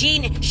 she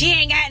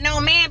ain't got no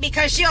man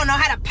because she don't know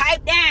how to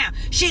pipe down.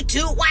 She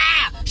too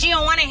wild. She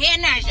don't want to hear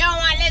nothing. She don't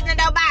want to listen to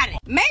nobody.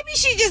 Maybe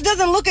she just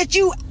doesn't look at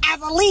you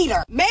as a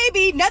leader.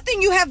 Maybe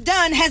nothing you have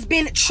done has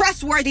been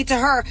trustworthy to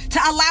her to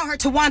allow her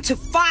to want to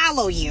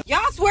follow you.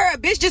 Y'all swear a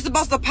bitch just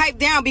supposed to pipe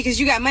down because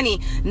you got money.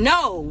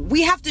 No,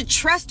 we have to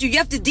trust you. You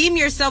have to deem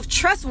yourself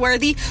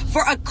trustworthy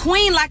for a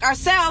queen like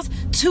ourselves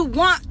to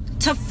want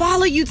to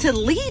follow you to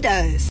lead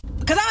us.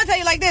 Because I'm going to tell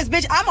you like this,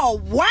 bitch, I'm a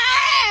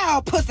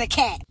wild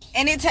pussycat.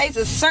 And it takes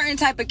a certain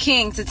type of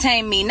king to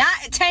tame me. Not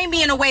tame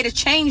me in a way to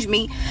change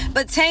me,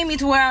 but tame me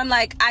to where I'm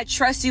like, I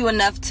trust you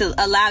enough to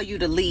allow you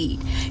to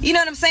lead. You know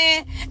what I'm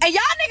saying? And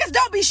y'all niggas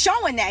don't be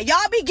showing that. Y'all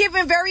be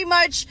giving very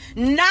much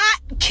not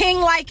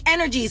king-like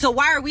energy. So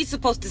why are we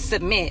supposed to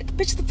submit?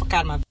 Bitch, the fuck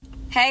out of my...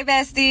 Hey,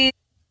 bestie.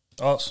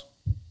 Us.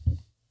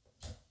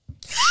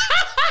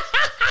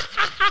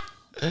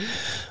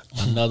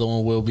 Another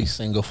one will be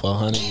single for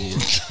 100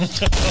 years.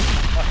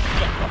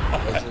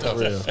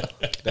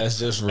 That's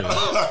just real.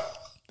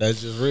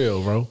 That's just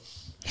real, bro.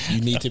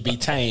 You need to be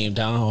tamed,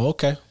 huh?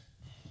 Okay.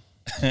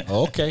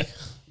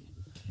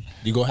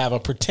 You gonna have a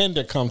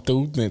pretender come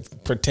through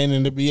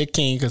pretending to be a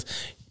king because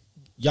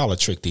y'all are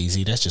tricked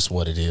easy. That's just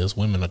what it is.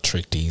 Women are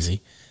tricked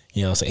easy.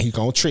 You know what I'm saying? He's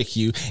gonna trick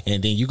you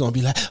and then you're gonna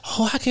be like,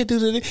 oh, I can't do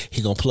that.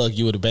 He gonna plug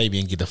you with a baby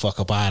and get the fuck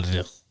up out of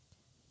there.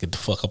 Get the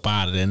fuck up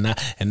out of there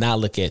and now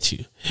look at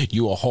you.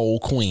 You a whole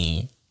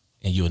queen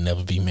and you'll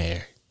never be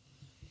married.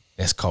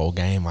 That's cold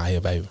game out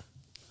here, baby.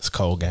 It's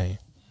cold game.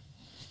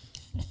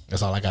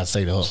 That's all I got to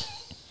say to her.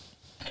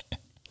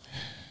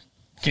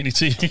 Can you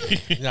see?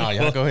 No,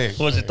 y'all go ahead.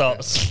 What's your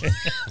thoughts?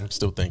 I'm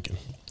still thinking.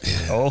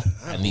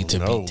 I need to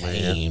be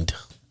tamed. Man.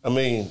 I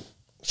mean,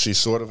 she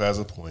sort of has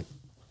a point.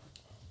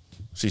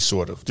 She's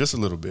sort of, just a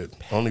little bit.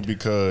 Only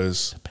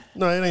because,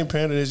 no, it ain't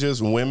pandering. It's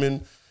just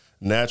women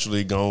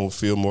naturally gonna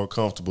feel more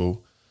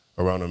comfortable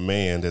around a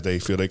man that they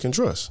feel they can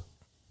trust.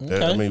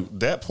 That, I mean,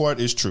 that part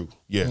is true,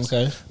 yes.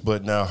 Okay.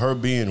 But now her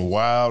being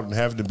wild and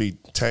having to be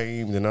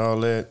tamed and all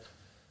that,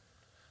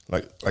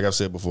 like I've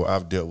said before,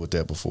 I've dealt with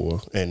that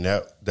before. And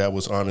that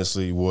was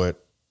honestly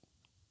what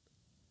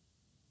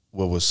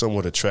was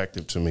somewhat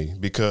attractive to me,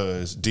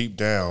 because deep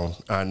down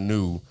I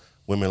knew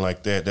women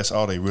like that, that's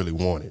all they really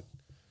wanted.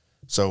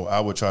 So I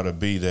would try to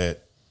be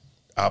that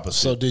opposite.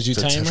 So did you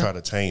tame her? Try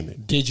to tame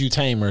it. Did you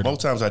tame her?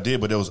 Most times I did,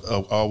 but it was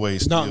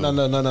always still, No.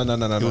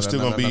 It was still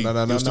gonna be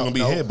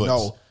headbutts.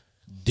 No.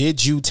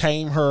 Did you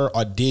tame her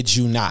or did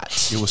you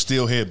not? It was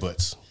still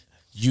headbutts.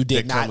 You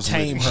did That not comes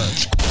tame with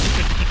it. her.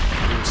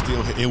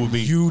 It would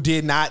be. You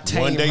did not tame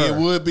her. One day it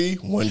would be.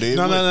 One day it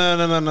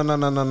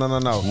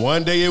would. No.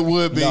 One day it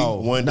would be.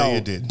 One day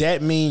it didn't.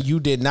 That means you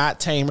did not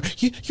tame her.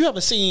 You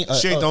ever seen?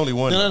 She ain't the only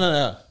one.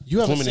 No.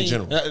 You ever Women seen? in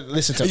general.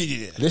 Listen to me.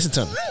 Yeah. Listen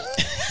to me.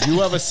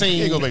 You ever You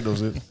seen ain't gonna make no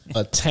sense.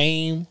 a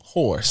tame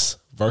horse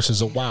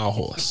versus a wild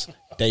horse?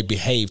 They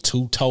behave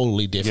two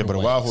totally Yeah, different but a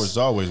ways. wild horse is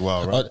always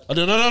wild, right?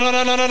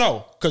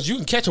 No. Because you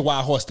can catch a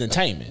wild horse then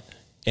tame it,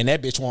 and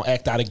that bitch won't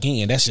act out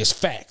again. That's just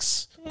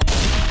facts.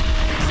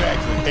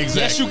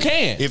 Exactly. Yes, you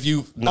can. If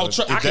you,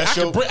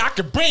 I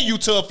can bring you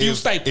to a few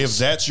staples. If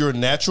that's your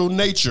natural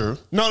nature,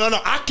 No.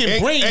 I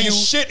can bring ain't you.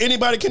 shit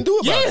anybody can do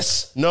about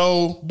Yes. it.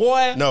 No,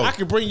 Boy, no. I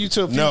can bring you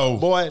to a few. No.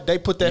 Boy, they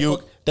put that.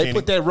 You- They Kenny.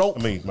 put that rope.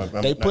 I mean,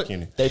 they put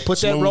that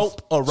Smooth,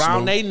 rope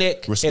around smooth, their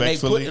neck.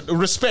 respectfully. And they put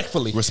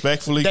respectfully.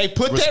 Respectfully. They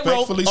put that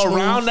rope Respectfully smooth.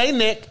 around their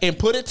neck and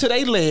put it to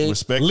their leg.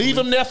 Respectfully. Leave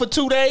them there for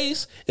 2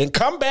 days and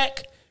come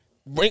back.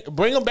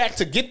 Bring them back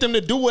to get them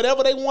to do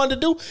whatever they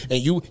wanted to do, and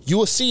you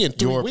will see in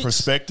 3 Your weeks.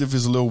 perspective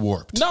is a little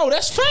warped. No,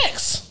 that's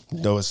facts.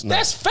 No, it's not.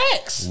 That's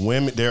facts.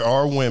 Women. There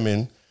are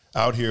women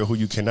out here who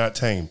you cannot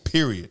tame.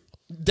 Period.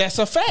 That's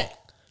a fact.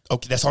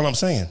 Okay, that's all I'm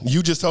saying.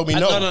 You just told me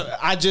no.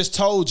 I just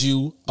told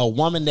you a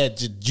woman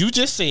that you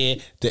just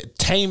said that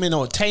taming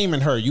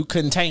her, you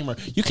couldn't tame her.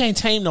 You can't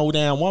tame no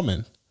damn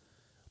woman,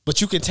 but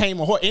you can tame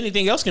a horse.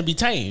 Anything else can be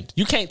tamed.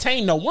 You can't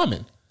tame no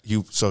woman.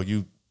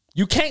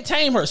 You can't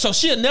tame her, so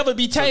she'll never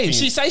be tamed.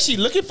 She say she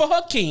looking for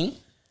her king.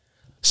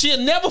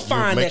 She'll never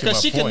find that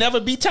because she can never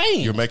be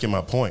tamed. You're making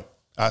my point.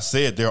 I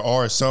said there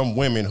are some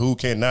women who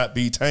cannot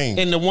be tamed.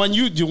 And the ones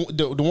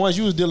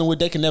you was dealing with,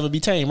 they can never be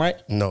tamed, right?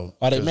 No.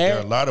 Are they married? There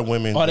are a lot of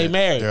women. Are they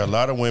married? There are a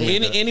lot of women.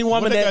 Any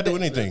woman what they that got to do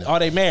anything? Are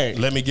they married?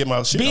 Let me get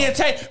my shit Being off.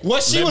 tamed.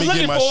 What she Let was me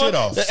looking get my for. shit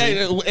off. Is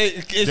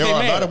There they are a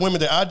married? lot of women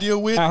that I deal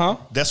with. Uh-huh.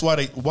 That's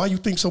why why you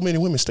think so many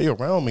women stay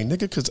around me, nigga?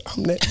 Because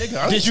I'm that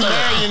nigga. Did you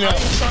marry any of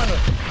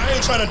them? I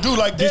ain't trying to do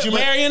like that. Did you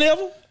marry any of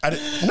them?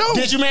 No.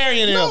 Did you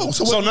marry any of them? No.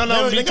 So none of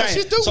them They be got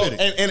tamed. shit to do So with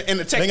it. and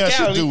the They got shit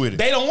to technicality, do with it.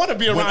 they don't want to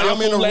be When around I'm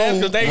your in the fool ass room,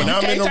 because they when you I'm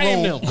in can't the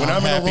tame room, them. when I'm I'm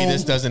in the happy room,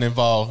 this doesn't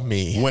involve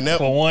me. whenever,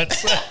 For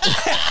once.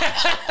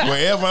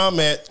 wherever I'm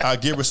at, I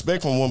get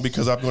respect from one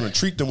because I'm going to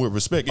treat them with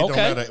respect. It Okay.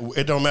 don't matter.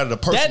 It don't matter the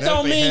personality. That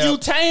don't they mean have. you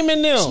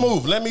taming them.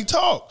 Smooth. Let me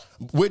talk.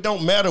 It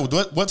don't matter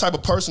what type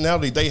of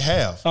personality they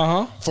have.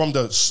 From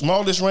the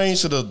smallest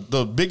range to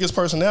the biggest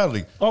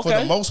personality. For Okay.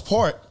 the most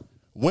part,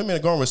 women are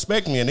gonna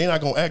respect me and they're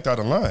not gonna act out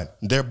of line.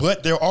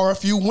 But there are a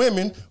few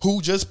women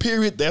who just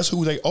period. That's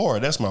who they are.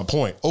 That's my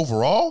point.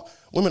 Overall,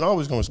 women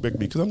always gonna respect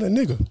me because I'm that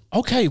nigga.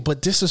 Okay,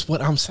 but this is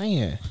what I'm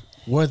saying.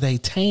 Were they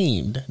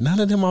tamed? None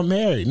of them are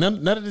married.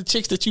 None of the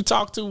chicks that you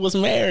talked to was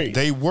married.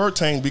 They were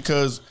tamed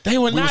because They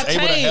were we not was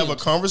able to have tamed.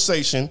 a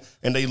conversation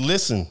and they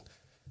listened.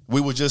 We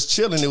were just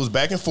chilling. It was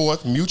back and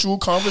forth, mutual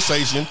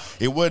conversation.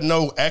 It wasn't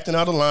no acting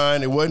out of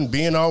line. It wasn't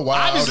being all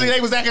wild. Obviously, they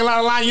was acting out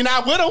of line. You're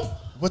not with them.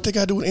 What they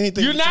got to do with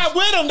anything? You're not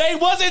with them. They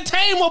wasn't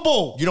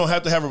tameable. You don't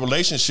have to have a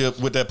relationship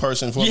with that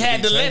person for You them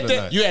had be to let tamed or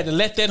that. not. You had to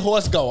let that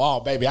horse go. Oh,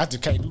 baby, I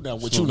just can't do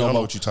nothing with you I no don't know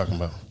more. what you're talking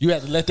about. You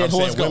had to let that I'm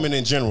horse saying go. women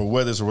in general,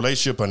 whether it's a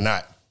relationship or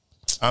not,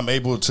 I'm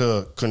able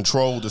to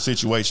control the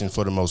situation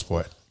for the most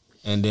part.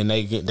 And then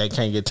they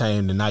can't get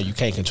tamed, and now you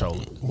can't control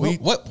it.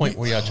 What point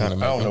were y'all trying to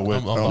make? I don't know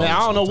what-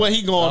 Now, I don't know where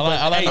he going, All but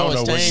I know hey, is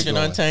know where tamed she's and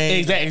going.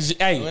 untamed. exactly.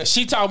 Hey,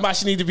 she talking about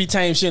she need to be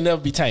tamed. She'll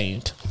never be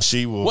tamed.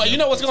 She will. Well, you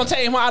know what's gonna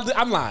tame her?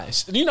 I'm lying.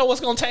 You know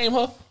what's gonna tame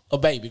her? A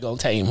baby gonna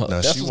tame her.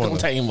 Nah, That's she what's want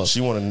gonna tame her. She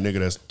want a nigga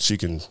that she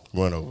can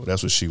run over.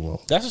 That's what she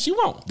want. That's what she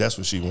want. That's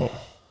what she want.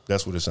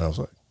 That's what it sounds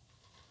like.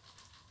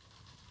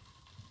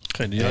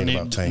 Okay, do Ain't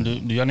about tame.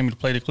 y'all need me to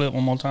play the clip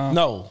one more time?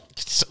 No,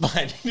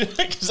 Somebody,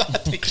 because I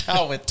think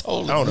y'all went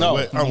totally. I don't know No.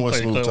 what I'm what Play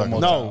the Smooth clip talking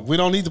one about. more no, we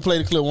don't need to play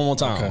the clip one more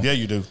time. Yeah,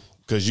 you do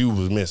because you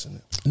was missing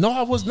it. No,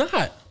 I was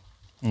not.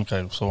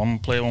 Okay, so I'm gonna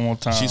play it one more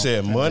time. She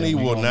said And money then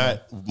we will gonna-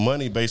 not.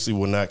 Money basically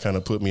will not kind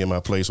of put me in my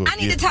place. Or I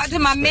need to give talk to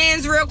my respect.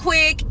 mans real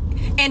quick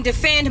and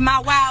defend my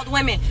wild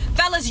women.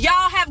 Fellas, y'all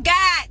have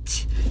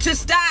got to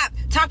stop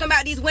talking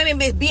about these women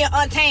being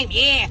untamed.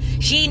 Yeah,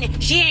 she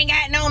ain't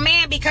got no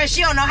man because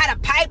she don't know how to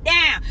pipe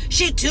down.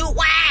 She too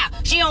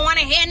wild. She don't want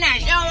to hear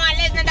nothing. She don't want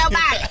to listen to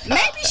nobody.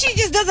 Maybe she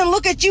just doesn't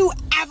look at you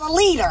as a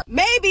leader.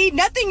 Maybe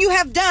nothing you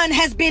have done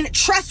has been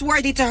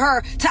trustworthy to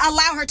her to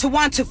allow her to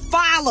want to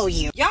follow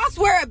you. Y'all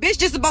swear a bitch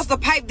just supposed to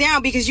pipe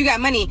down because you got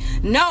money.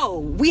 No,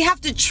 we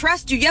have to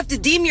trust you. You have to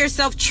deem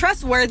yourself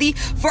trustworthy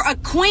for a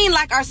queen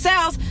like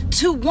ourselves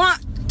to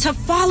want to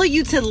follow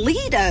you to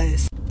lead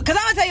us. Because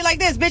I'm going to tell you like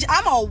this, bitch,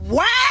 I'm a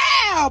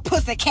wild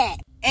pussycat.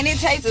 And it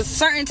takes a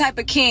certain type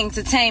of king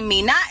to tame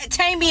me. Not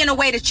tame me in a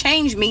way to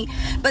change me,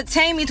 but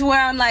tame me to where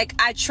I'm like,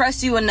 I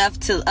trust you enough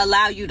to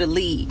allow you to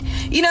lead.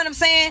 You know what I'm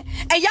saying?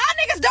 And y'all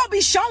niggas don't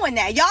be showing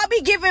that. Y'all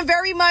be giving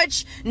very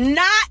much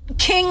not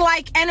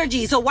king-like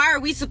energy. So why are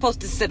we supposed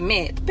to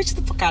submit? Bitch,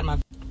 the fuck out of my...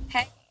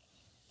 Hey.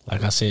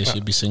 Like I said,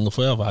 she'd be single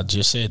forever. I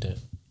just said that.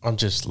 I'm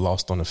just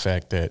lost on the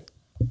fact that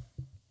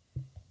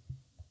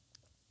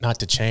not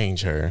to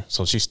change her,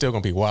 so she's still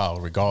gonna be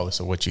wild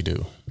regardless of what you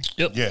do.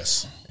 Yep.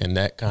 Yes. And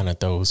that kind of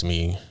throws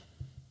me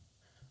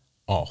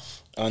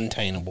off.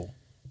 Untainable.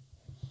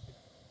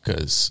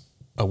 Because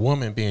your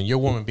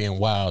woman being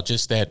wild,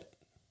 just that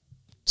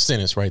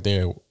sentence right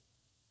there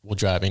will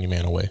drive any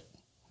man away.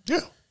 Yeah.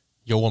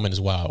 Your woman is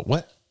wild.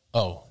 What?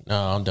 Oh, no,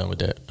 I'm done with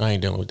that. I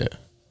ain't dealing with that.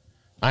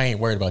 I ain't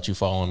worried about you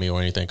following me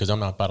or anything because I'm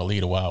not about to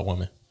lead a wild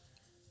woman.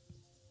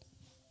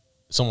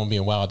 Someone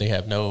being wild, they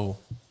have no...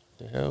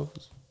 The hell?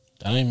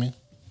 That ain't me.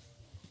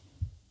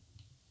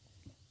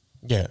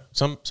 Yeah,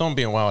 some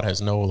being wild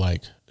has no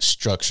like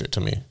structure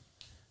to me.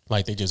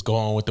 Like they just go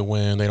on with the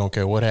wind. They don't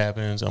care what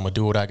happens. I'm gonna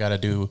do what I gotta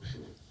do.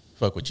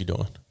 Fuck what you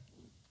doing.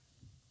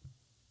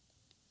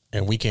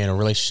 And a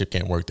relationship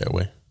can't work that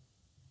way.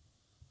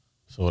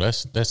 So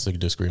that's the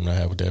disagreement I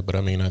have with that. But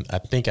I mean, I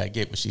think I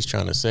get what she's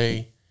trying to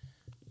say.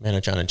 Men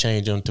are trying to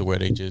change them to where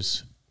they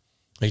just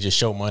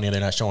show money and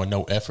they're not showing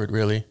no effort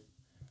really.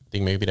 I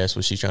think maybe that's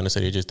what she's trying to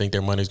say. They just think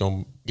their money's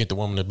gonna get the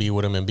woman to be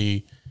with them and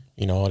be,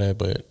 all that.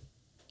 But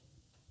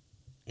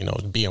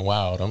being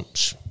wild,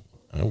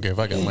 I don't care if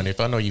I got money.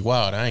 If I know you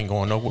wild, I ain't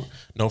going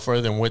no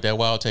further than where that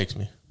wild takes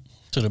me.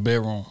 To the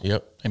bedroom.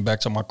 Yep. And back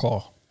to my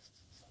car.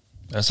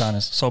 That's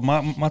honest. So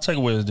my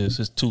takeaway is this: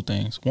 is two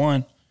things.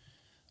 One,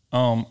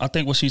 I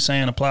think what she's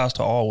saying applies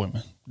to all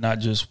women, not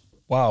just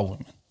wild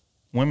women.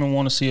 Women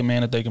want to see a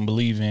man that they can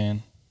believe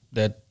in,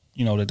 that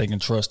that they can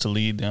trust to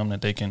lead them,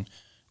 that they can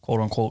quote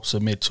unquote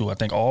submit to. I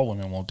think all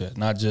women want that,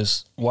 not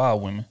just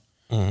wild women.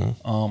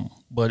 Mm-hmm.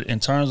 But in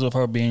terms of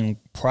her being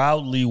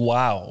proudly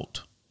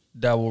wild,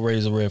 that will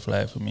raise a red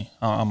flag for me.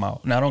 I'm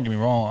out. Now, don't get me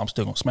wrong, I'm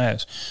still gonna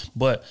smash.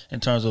 But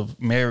in terms of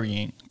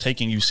marrying,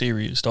 taking you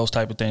serious, those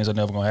type of things are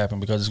never gonna happen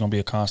because it's gonna be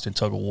a constant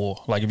tug of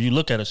war. Like if you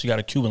look at her, she got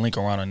a Cuban link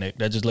around her neck.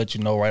 That just lets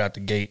you know right out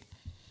the gate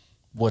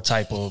what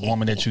type of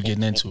woman that you're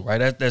getting into. Right?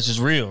 That's just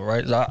real.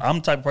 Right? I'm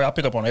the type of person, I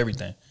pick up on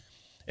everything,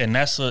 and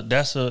that's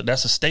a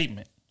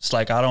statement. It's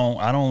like I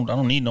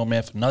don't need no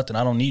man for nothing.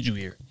 I don't need you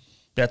here.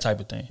 That type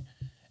of thing.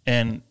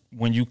 And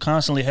when you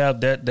constantly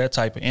have that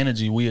type of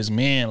energy, we as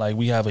men, like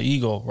we have an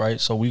ego,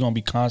 right? So we're gonna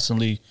be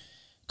constantly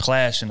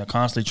clashing or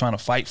constantly trying to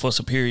fight for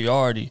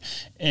superiority.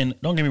 And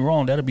don't get me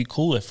wrong, that'll be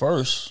cool at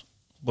first,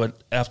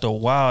 but after a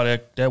while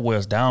that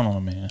wears down on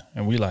a man.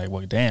 And we like,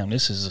 well, damn,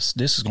 this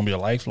is gonna be a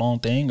lifelong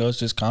thing. Us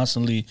just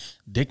constantly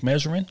dick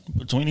measuring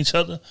between each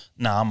other.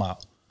 Nah, I'm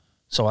out.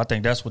 So I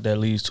think that's what that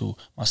leads to.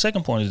 My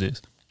second point is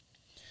this.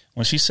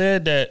 When she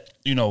said that,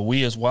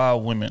 we as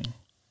wild women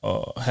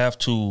have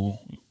to,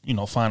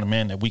 find a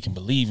man that we can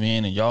believe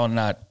in, and y'all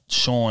not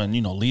showing,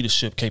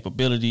 leadership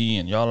capability,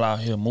 and y'all out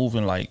here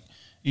moving like,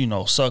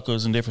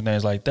 suckers and different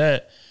things like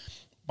that.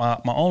 My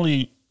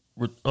only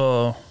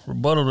rebuttal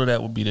to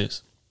that would be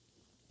this.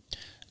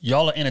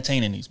 Y'all are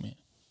entertaining these men,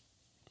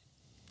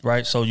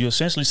 right? So you're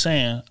essentially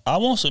saying, I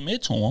won't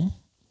submit to them,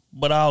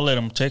 but I'll let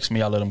them text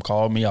me, I'll let them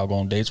call me, I'll go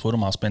on dates with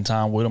them, I'll spend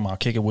time with them, I'll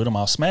kick it with them,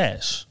 I'll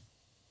smash.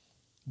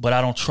 But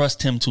I don't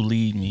trust him to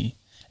lead me.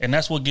 And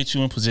that's what gets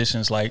you in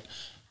positions like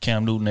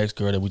Cam Newton,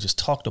 ex-girl that we just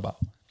talked about.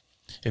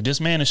 If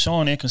this man is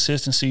showing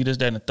inconsistency, this,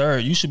 that, and the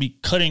third, you should be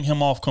cutting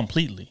him off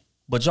completely.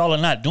 But y'all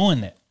are not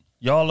doing that.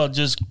 Y'all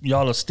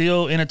are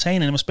still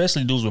entertaining him,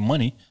 especially dudes with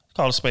money.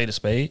 Call a spade,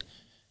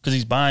 because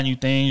he's buying you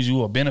things,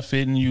 you are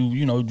benefiting,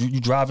 you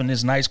driving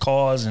his nice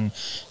cars and,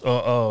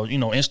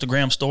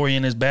 Instagram story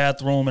in his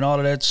bathroom and all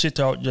of that shit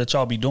that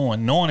y'all be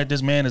doing, knowing that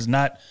this man is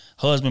not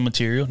husband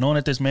material, knowing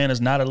that this man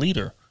is not a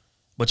leader.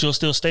 But you'll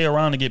still stay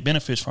around to get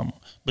benefits from him.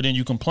 But then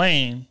you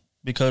complain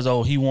because,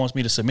 he wants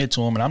me to submit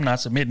to him, and I'm not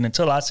submitting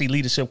until I see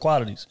leadership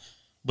qualities.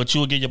 But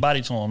you'll get your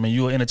body to him, and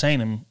you'll entertain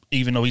him,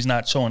 even though he's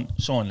not showing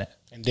that.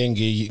 And then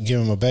give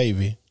him a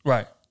baby.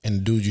 Right.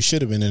 And the dude you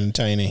should have been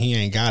entertaining, he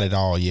ain't got it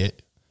all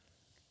yet.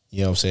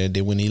 You know what I'm saying?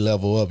 Then when he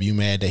level up, you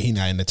mad that he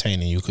not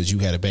entertaining you because you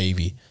had a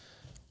baby,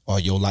 or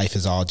your life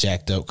is all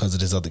jacked up because of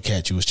this other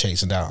cat you was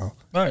chasing down.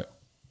 Right.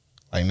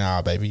 Like,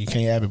 nah, baby, you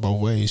can't have it both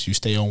ways. You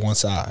stay on one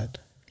side.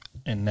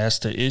 And that's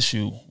the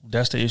issue.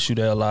 That's the issue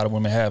that a lot of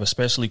women have,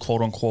 especially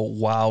quote unquote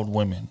wild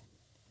women.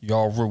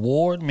 Y'all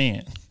reward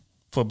men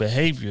for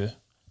behavior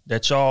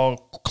that y'all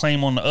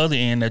claim on the other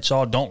end that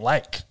y'all don't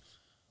like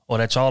or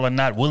that y'all are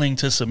not willing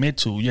to submit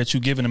to, yet you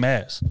giving them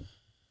ass.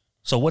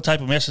 So what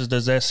type of message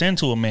does that send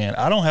to a man?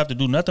 I don't have to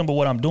do nothing but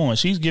what I'm doing.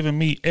 She's giving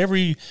me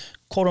every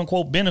quote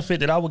unquote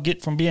benefit that I would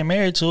get from being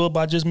married to her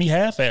by just me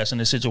half-assing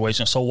the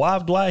situation. So why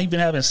do I even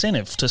have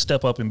incentive to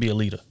step up and be a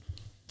leader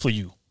for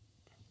you?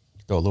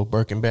 Throw a little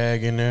Birkin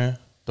bag in there,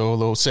 throw a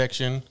little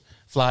section,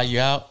 fly you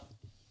out.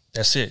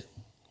 That's it.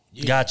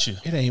 Got you.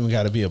 It ain't even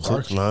got to be a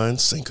Hook, Birkin. line,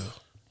 sinker.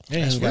 It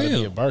ain't got to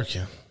be a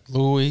Birkin.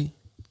 Louis,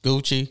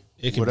 Gucci,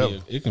 It can Whatever.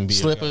 be. It can be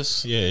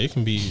slippers. It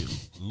can be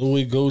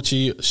Louis,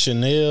 Gucci,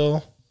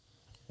 Chanel.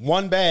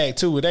 One bag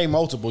too. It ain't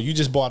multiple. You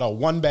just bought her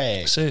one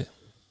bag. That's it.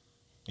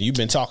 You've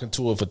been talking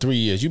to her for 3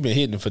 years. You've been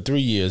hitting her for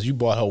 3 years. You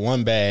bought her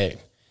one bag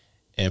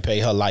and pay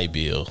her light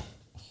bill,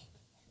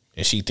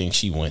 and she thinks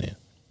she winning.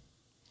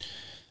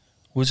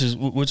 Which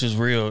is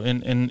real.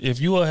 And if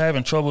you are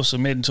having trouble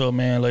submitting to a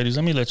man, ladies,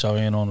 let me let y'all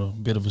in on a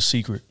bit of a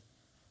secret.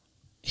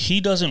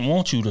 He doesn't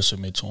want you to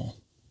submit to him.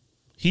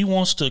 He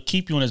wants to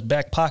keep you in his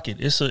back pocket.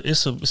 It's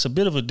a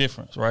bit of a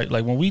difference, right?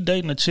 Like when we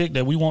dating a chick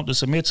that we want to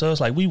submit to us,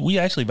 like we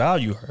actually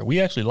value her. We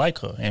actually like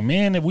her. And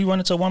man, if we run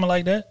into a woman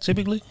like that,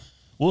 typically,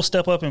 we'll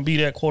step up and be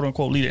that quote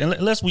unquote leader.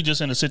 Unless we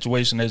just in a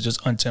situation that's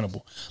just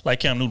untenable. Like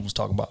Cam Newton was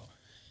talking about.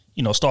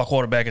 You know, star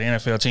quarterback of the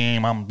NFL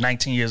team. I'm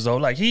 19 years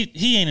old. Like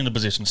he ain't in a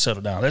position to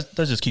settle down. Let's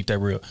just keep that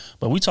real.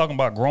 But we talking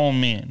about grown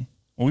men.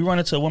 When we run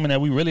into a woman that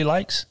we really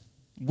likes,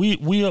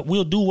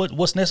 we'll do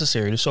what's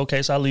necessary to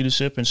showcase our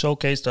leadership and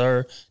showcase to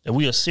her that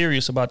we are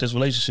serious about this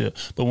relationship.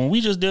 But when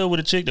we just deal with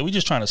a chick that we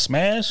just trying to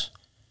smash,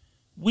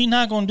 we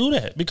not gonna do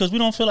that because we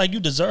don't feel like you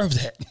deserve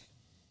that.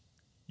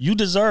 You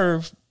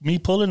deserve me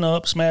pulling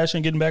up,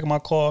 smashing, getting back in my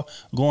car,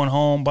 going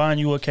home, buying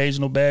you an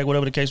occasional bag,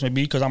 whatever the case may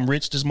be, because I'm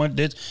rich this month.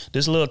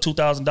 This little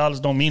 $2,000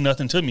 don't mean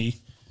nothing to me.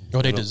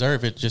 No, they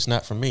deserve it, just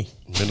not from me.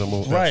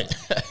 Minimal Right.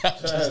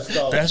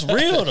 That's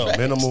real though.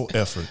 Minimal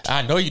effort.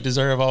 I know you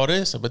deserve all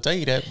this. I'm gonna tell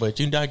you that, but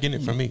you're not getting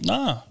it from me.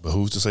 Nah. But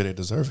who's to say they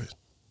deserve it?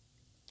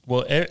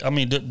 Well, I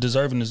mean,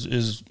 deserving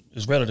is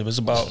relative. It's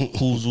about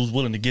who's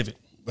willing to give it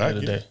at the end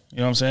of the day. You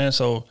know what I'm saying?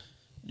 So,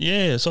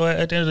 yeah. So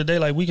at the end of the day,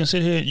 like you can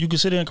sit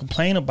here and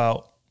complain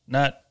about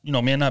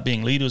men not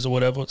being leaders or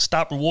whatever.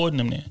 Stop rewarding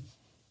them then.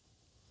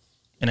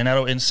 And then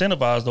that'll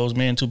incentivize those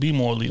men to be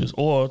more leaders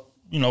or,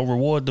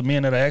 reward the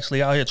men that are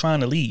actually out here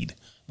trying to lead.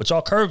 But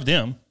y'all curve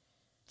them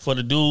for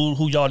the dude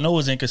who y'all know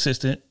is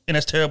inconsistent and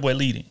that's terrible at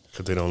leading.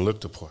 Because they don't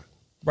look the part.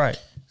 Right.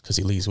 Because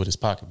he leads with his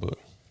pocketbook.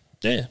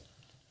 Yeah.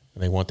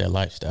 And they want that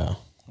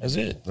lifestyle. That's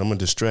it. I'm going to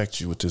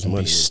distract you with this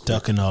money. Be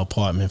stuck in an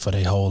apartment for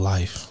their whole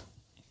life.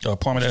 An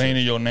apartment that ain't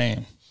in your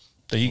name.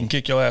 That he can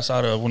kick your ass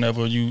out of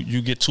whenever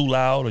you get too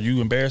loud or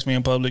you embarrass me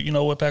in public. You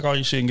know what? Pack all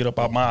your shit and get up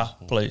out my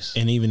place.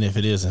 And even if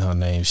it is in her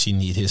name, she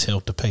need his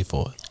help to pay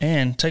for it.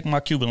 And take my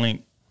Cuban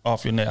link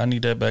off your neck. I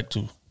need that back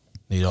too.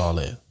 Need all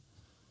that.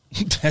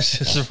 That's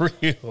just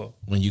real.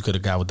 When you could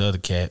have got with the other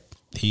cat,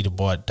 he'd have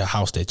bought the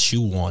house that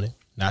you wanted.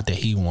 Not that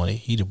he wanted.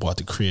 He'd have bought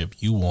the crib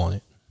you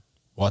wanted.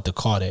 Bought the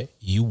car that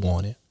you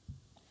wanted.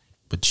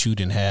 But you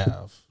didn't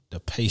have the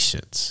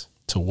patience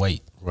to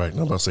wait. Right. I'm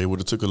about to say it would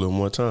have took a little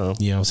more time.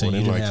 You know what I'm saying? More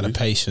You than didn't have the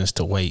likely. patience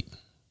to wait.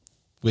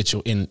 Which,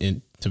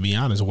 and to be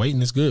honest,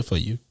 waiting is good for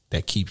you.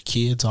 That keeps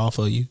kids off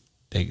of you.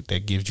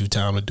 That gives you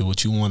time to do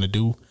what you want to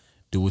do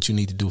what you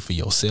need to do for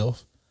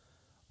yourself.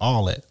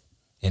 All that.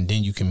 And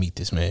then you can meet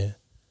this man.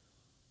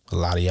 A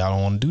lot of y'all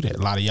don't want to do that.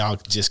 A lot of y'all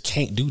just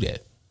can't do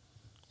that.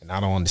 And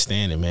I don't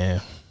understand it, man.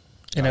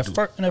 And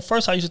at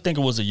first, I used to think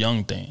it was a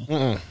young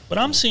thing. But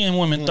I'm seeing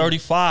women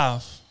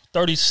 35,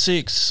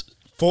 36,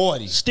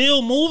 40.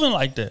 still moving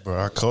like that. Bro,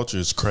 our culture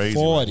is crazy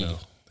 40. right now.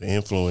 The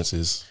influence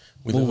is...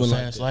 We live a Moving like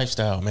fast that.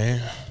 lifestyle,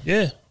 man.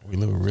 Yeah. We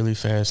live a really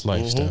fast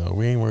lifestyle.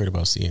 We ain't worried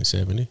about seeing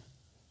 70.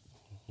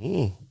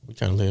 We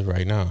trying to live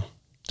right now.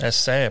 That's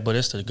sad, but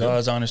it's the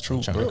God's honest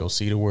truth, Trying to bro. go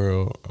see the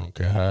world. I don't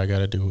care how I got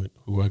to do it,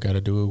 who I got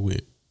to do it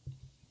with.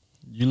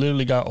 You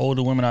literally got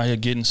older women out here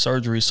getting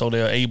surgery so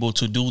they're able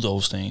to do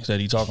those things that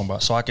he's talking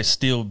about. So I could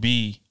still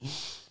be,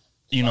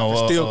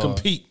 Still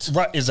compete.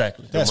 Right,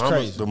 exactly. That's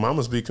crazy. The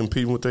mamas be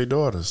competing with their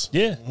daughters.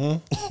 Yeah.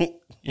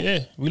 Yeah.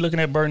 We looking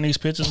at Bernice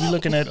pictures. We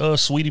looking at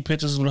Sweetie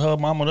pictures with her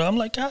mama. I'm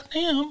like, God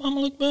damn, I'm gonna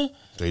look bad.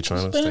 They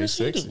trying to stay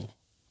sexy.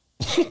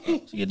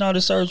 She getting all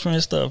this surgery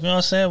and stuff. You know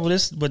what I'm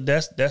saying? But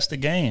that's the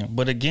game.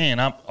 But again,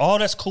 all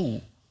that's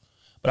cool.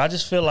 But I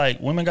just feel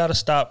like women got to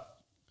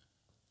stop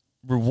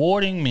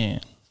rewarding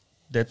men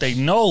that they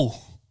know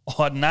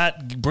are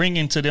not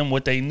bringing to them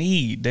what they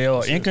need. They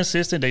are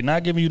inconsistent. They're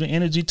not giving you the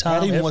energy,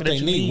 time, Not even effort what that they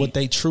you need, what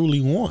they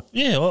truly want.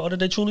 Yeah, what do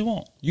they truly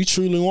want? You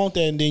truly want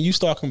that, and then you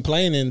start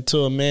complaining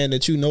to a man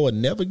that you know will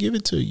never give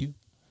it to you.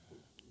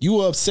 You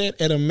were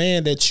upset at a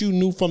man that you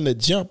knew from the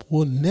jump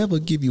will never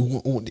give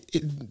you.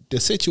 The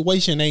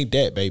situation ain't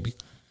that, baby.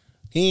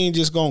 He ain't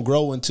just gonna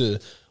grow into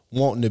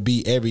wanting to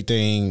be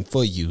everything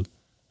for you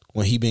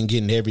when he been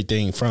getting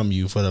everything from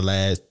you for the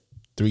last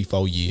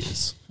 3-4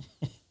 years.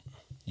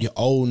 You're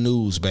old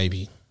news,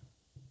 baby.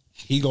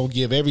 He gonna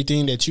give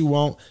everything that you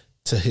want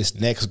to his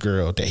next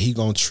girl that he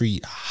gonna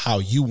treat how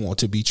you want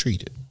to be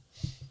treated.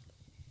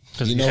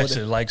 Because You he know what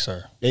actually likes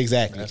her.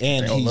 Exactly. That's-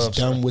 And they don't he's love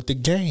done her. with the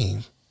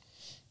game.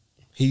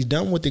 He's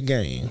done with the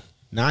game.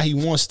 Now he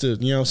wants to,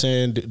 you know what I'm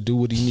saying, do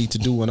what he needs to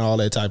do and all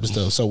that type of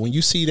stuff. So when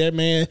you see that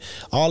man,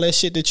 all that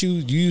shit that you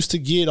used to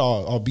get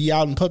or be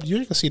out in public, you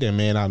ain't gonna see that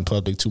man out in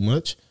public too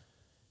much.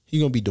 He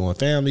gonna be doing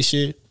family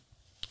shit.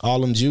 All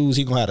them Jews,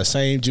 he gonna have the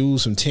same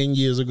Jews from 10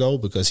 years ago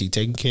because he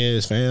taking care of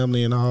his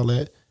family and all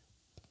that.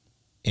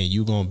 And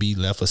you gonna be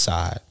left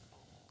aside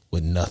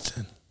with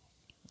nothing.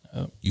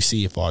 Yep. You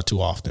see it far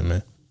too often,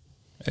 man.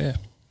 Yeah.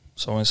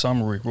 So in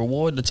summary,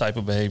 reward the type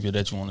of behavior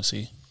that you want to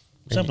see.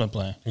 Simple and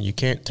plain. And you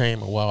can't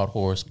tame a wild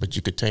horse, but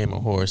you could tame a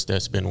horse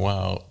that's been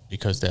wild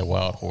because that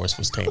wild horse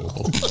was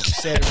tameable. You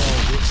said it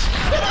wrong,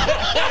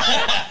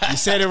 bitch. You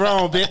said it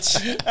wrong, bitch.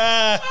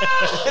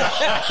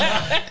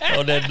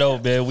 On that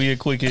note, man, we a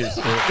quick hits.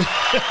 Man.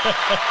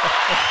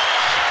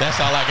 That's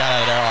all I got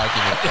out of that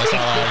argument. That's all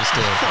I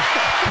understood.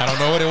 I don't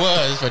know what it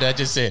was, but I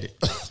just said it.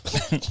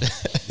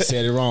 You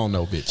said it wrong,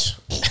 though, bitch.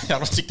 I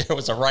don't think there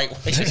was a right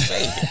way to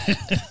say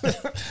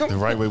it. The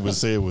right way to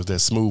say it was that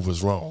Smooth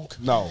was wrong.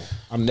 No,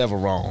 I'm never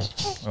wrong.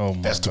 Oh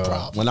my That's the God.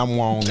 problem. When I'm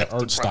wrong, the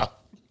earth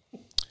stop.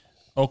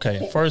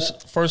 Okay,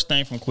 first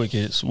thing from quick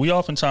hits. We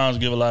oftentimes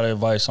give a lot of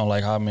advice on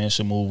like how men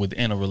should move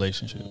within a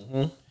relationship.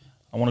 I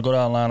want to go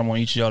down the line. I want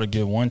each of y'all to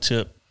give one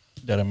tip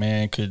that a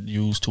man could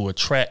use to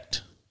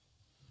attract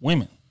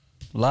women.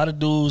 A lot of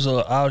dudes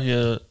are out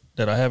here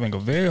that are having a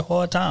very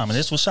hard time, and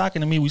this was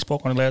shocking to me. We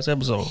spoke on the last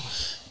episode.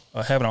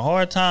 Are having a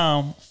hard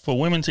time for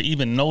women to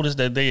even notice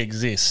that they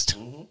exist.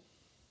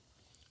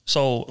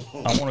 So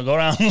I want to go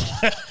down.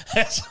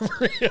 That's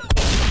real.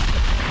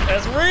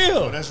 That's real.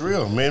 Oh, that's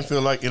real. Men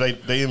feel like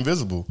they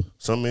invisible.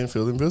 Some men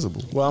feel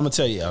invisible. Well, I'm gonna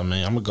tell you,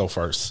 man. I'm gonna go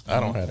first. I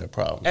don't have that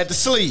problem. At the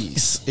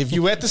sleeves. If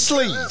you at the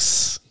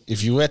sleeves,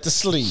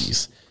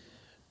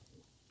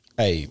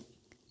 hey,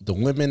 the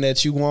women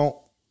that you want,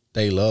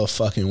 they love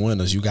fucking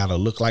winners. You gotta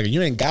look like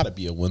you ain't gotta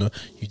be a winner.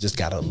 You just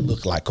gotta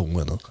look like a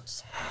winner.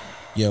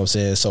 You know what I'm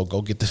saying? So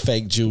go get the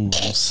fake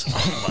jewels.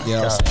 You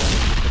know what I'm saying?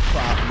 Get the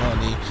prop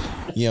money.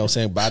 You know what I'm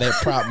saying? Buy that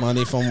prop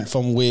money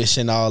from Wish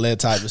and all that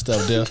type of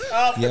stuff there.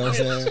 You know what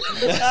I'm saying?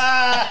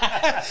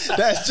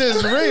 That's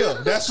just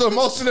real. That's what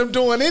most of them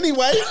doing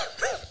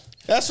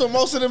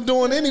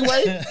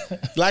anyway.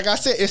 Like I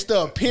said, it's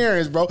the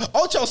appearance, bro.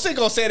 Ocho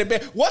Cinco said it,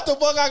 man. What the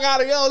fuck I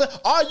gotta go?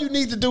 All you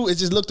need to do is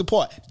just look the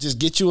part. Just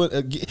get you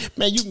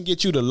man, you can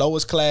get you the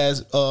lowest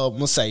class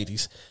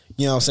Mercedes.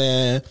 You know what I'm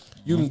saying?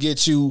 You can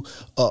get you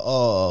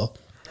a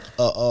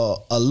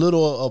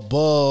little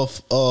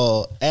above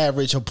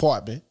average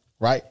apartment,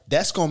 right?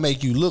 That's gonna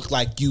make you look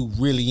like you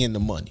really in the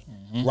money.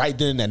 Right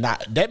then and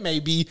not that may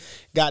be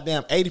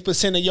goddamn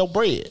 80% of your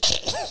bread.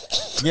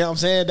 You know what I'm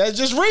saying? That's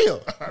just real. You know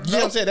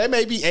what I'm saying? That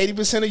may be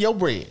 80% of your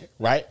bread,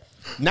 right?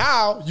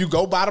 Now you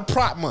go buy the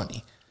prop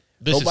money.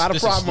 This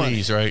is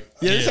sleeves, right?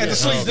 Yeah, this ain't the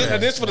sleeves.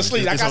 This for the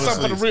sleeves. I got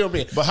something for the real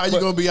men. But how you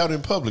gonna be out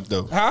in public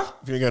though? Huh?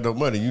 If you ain't got no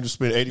money, you just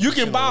spend 80%. You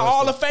can buy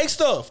all the fake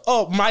stuff.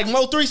 Oh, Mike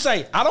Mo 3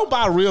 say, I don't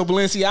buy real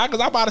Balenciagas.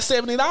 I buy the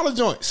 $70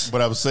 joints.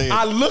 But I was saying,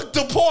 I look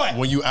the part.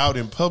 when you out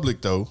in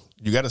public though,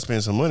 you got to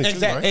spend some money.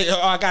 Exactly. Too,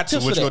 right? I got tips So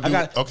for what that. you I gonna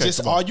got do? Okay, just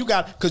come on. all you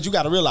got, because you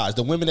got to realize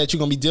the women that you're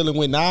gonna be dealing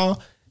with now,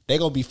 they're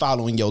gonna be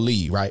following your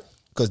lead, right?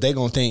 Because they're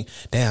gonna think,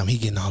 damn, he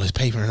getting all this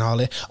paper and all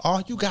that.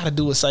 All you got to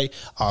do is say,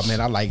 oh man,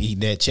 I like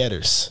eating that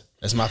Cheddar's.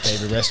 That's my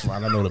favorite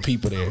restaurant. I know the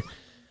people there.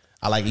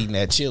 I like eating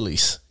at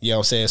Chili's. You know what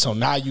I'm saying? So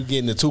now you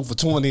getting the 2 for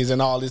 $20s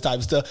and all this type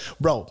of stuff.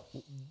 Bro,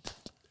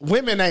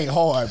 women ain't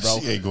hard, bro.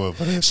 She ain't going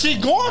for that. She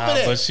going for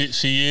that. But she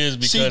is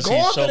because he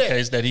going for that.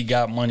 showcased that he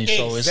got money.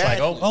 So it's like,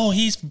 Exactly. oh,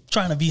 he's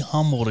trying to be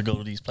humble to go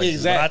to these places.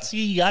 Exactly. But I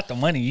see he got the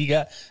money. He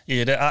got I see what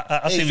you're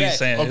Exactly.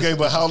 saying. Okay, It's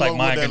but how like long would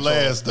mind that control.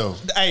 last though?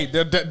 Hey,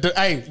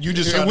 hey, You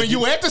just trying when to you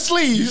get- at the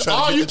sleeves, trying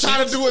to all get you the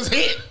trying to chicks? do is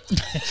hit.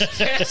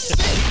 That's it.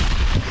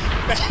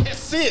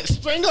 That's it.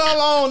 String her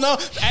along. No.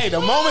 Hey, the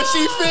moment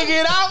she figure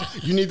it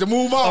out, you need to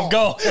move on. I'm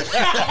going.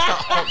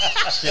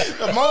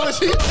 The moment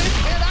she figure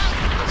it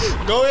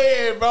out, go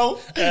ahead, bro.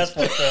 That's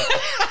what's up.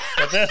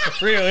 But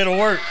that's real. It'll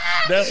work.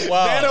 That's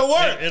wild. That'll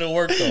work. It'll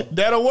work though.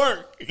 That'll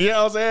work. You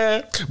know what I'm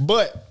saying?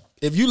 But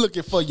if you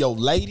looking for your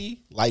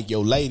lady, like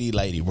your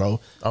lady, bro.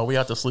 Are we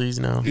out the sleeves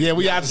now? Yeah,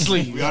 we out to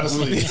sleep. We out of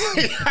sleep.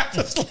 We out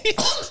to sleep.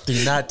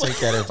 Do not take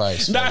that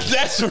advice. Nah,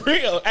 that's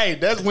real. Hey,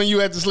 that's when you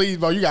at the sleeves,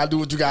 bro. You gotta do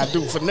what you gotta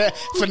do.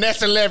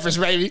 Finesse and leverage,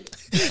 baby.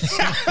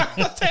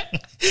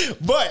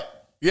 But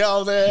you know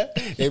what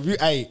I'm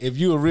saying? If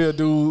you a real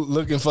dude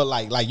looking for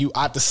like you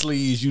out the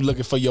sleeves, you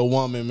looking for your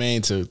woman,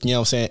 man, to, you know what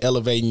I'm saying,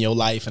 elevating your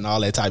life and all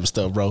that type of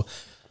stuff, bro.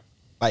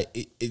 Like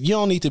you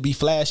don't need to be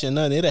flashing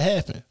nothing. It'll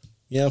happen.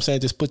 You know what I'm saying?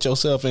 Just put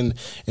yourself in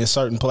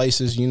certain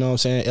places, you know what I'm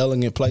saying,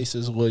 elegant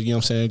places where, you know what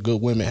I'm saying,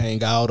 good women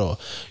hang out, or,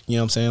 you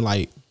know what I'm saying,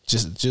 like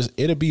just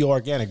it'll be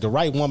organic. The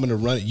right woman to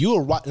run it. You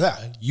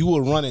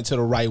will run into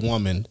the right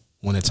woman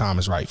when the time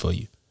is right for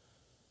you.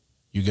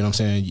 You get what I'm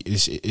saying?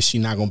 Is she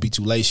not gonna be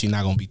too late? She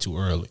not gonna be too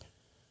early.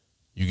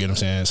 You get what I'm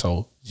saying?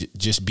 So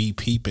just be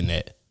peeping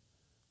that.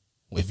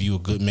 If you a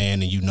good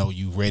man and you know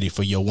you ready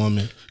for your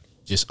woman,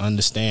 just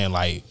understand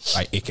like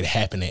it could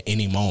happen at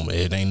any moment.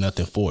 It ain't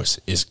nothing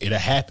forced. It'll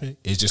happen.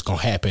 It's just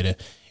gonna happen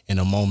in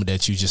a moment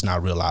that you just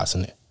not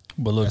realizing it.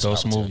 But look, though,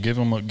 Smooth, give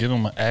them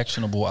an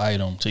actionable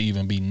item to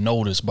even be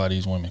noticed by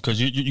these women. Because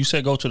you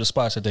said go to the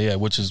spots that they at,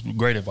 which is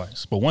great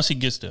advice. But once he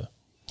gets there,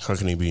 how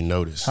can he be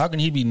noticed? How can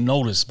he be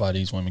noticed by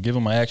these women? Give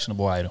him an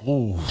actionable item.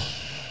 Ooh,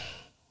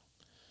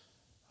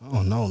 I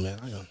don't know, man.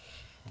 I don't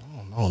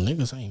know.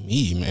 Niggas ain't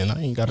me, man.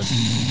 I ain't got to.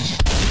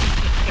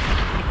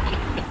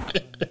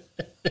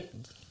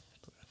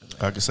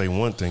 I can say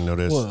one thing though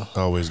that's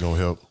always gonna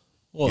help.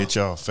 Get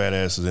y'all fat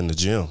asses in the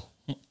gym.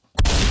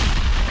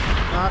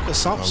 Nah, cause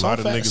some fat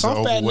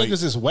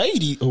niggas is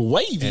wavy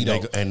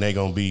though. And they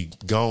gonna be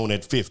gone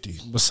at 50.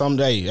 But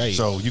someday, hey,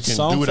 so you can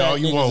do it all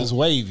you want. Is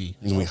wavy.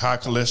 You mean high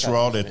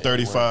cholesterol at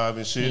 35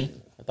 and shit.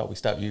 I thought we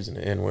stopped using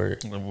the N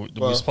word.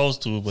 We're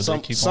supposed to, but they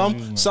keep on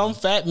using it. Some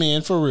fat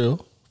men for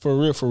real,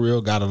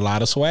 got a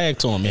lot of swag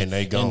to them, and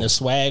they go. And the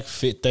swag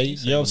fit they.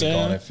 You know what I'm saying?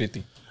 Going at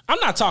 50. I'm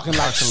not talking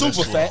like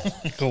super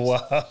fat.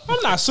 Wow.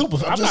 I'm not super.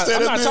 I'm not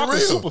talking real.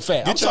 super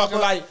fat. I'm talking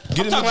like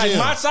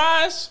my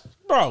size.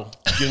 Bro,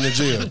 get in the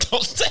gym.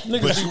 Don't say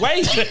niggas be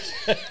wavy.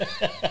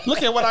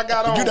 Look at what I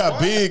got on. You're not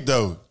big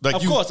though. Like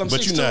of course, I'm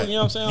 6'2", you know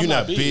what I'm saying? You're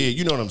not big.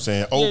 You know what I'm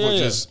saying? Over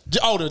just.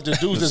 Oh, the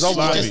dudes that's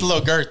over just a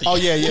little girthy. Oh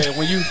yeah.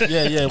 When you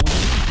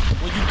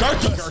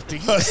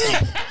girthy.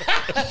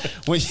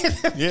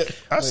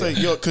 I say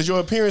because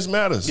your appearance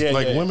matters.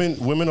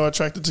 Women are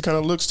attracted to kind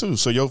of looks too.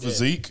 So your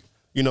physique,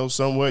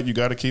 somewhat you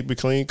got to keep it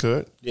clean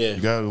cut. Yeah,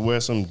 you got to wear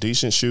some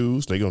decent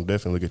shoes. They gonna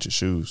definitely look at your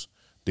shoes.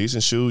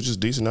 Decent shoes, just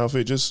decent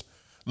outfit, just.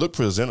 Look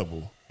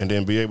presentable, and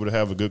then be able to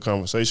have a good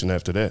conversation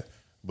after that.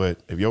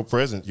 But if your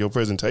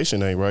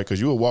presentation ain't right, because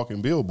you a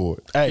walking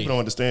billboard, people don't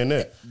understand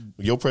that.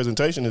 Your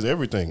presentation is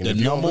everything. And the if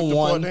you number don't look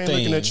one the part, thing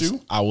looking at you.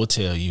 I will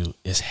tell you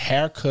is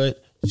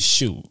haircut,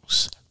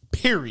 shoes.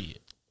 Period.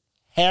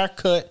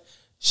 Haircut,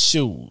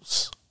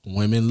 shoes.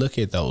 Women look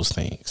at those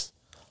things.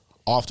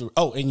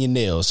 And your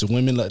nails. The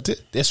women look.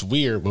 That's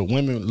weird, but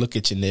women look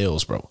at your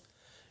nails, bro.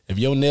 If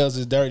your nails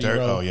is dirty,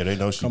 bro. Oh yeah, they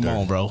know she dirty. Come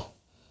on, bro.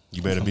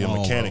 You better be a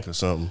mechanic or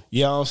something.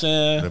 You know what I'm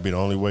saying? That'd be the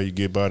only way you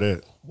get by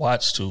that.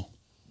 Watch too.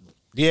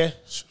 Yeah.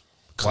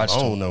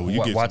 Cologne, no.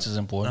 Watch is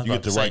important. You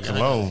get the right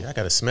cologne. I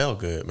gotta smell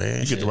good, man.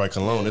 You get the right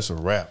cologne, it's a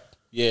wrap.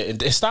 Yeah,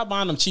 and stop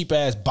buying them cheap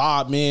ass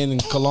Bob men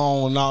and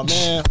cologne and all,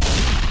 man.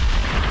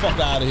 Fuck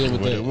out of here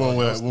with that. We won't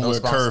wear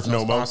Curve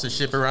no more.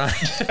 Sponsorship around.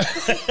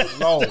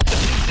 No.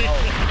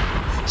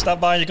 Stop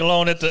buying your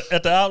cologne at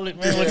the outlet,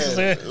 man. What you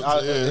saying?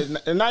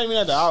 And not even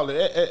at the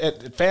outlet,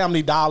 at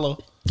Family Dollar.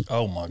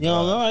 Oh my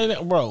God. You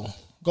know, bro,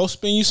 go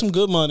spend you some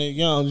good money. $100.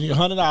 You know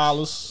what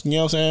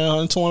I'm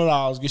saying?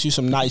 $120. Get you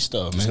some nice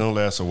stuff, man. It's gonna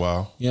last a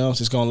while.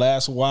 It's gonna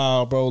last a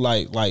while, bro.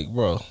 Like,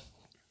 bro.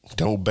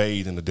 Don't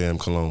bathe in the damn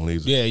cologne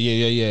either.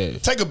 Yeah.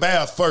 Take a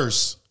bath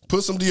first.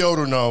 Put some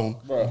deodorant on.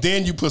 Bro.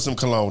 Then you put some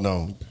cologne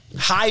on.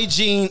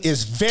 Hygiene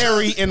is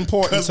very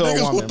important to a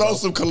woman. Niggas will throw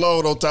some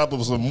cologne on top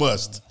of some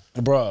must.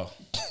 Bro.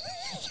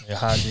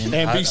 Hygiene.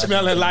 And be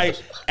smelling like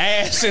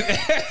ass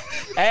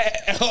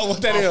and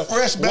what that is?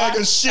 Fresh bag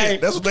of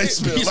shit. That's what they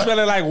smell. Be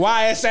smelling like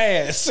YS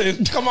ass.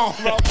 Come on,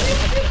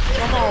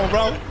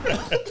 bro.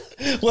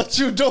 What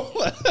you doing?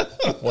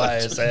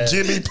 YS ass.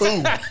 Jimmy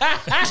Poo.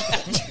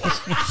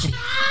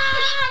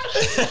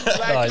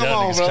 Come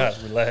on,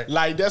 bro.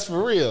 Like, that's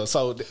for real.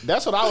 So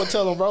that's what I would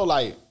tell them, bro.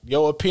 Like,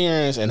 your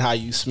appearance and how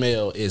you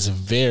smell is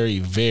very,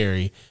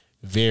 very,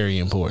 very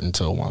important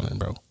to a woman,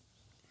 bro.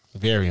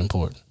 Very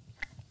important.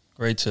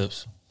 Great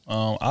tips.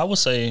 I would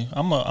say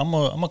I'm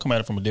gonna come at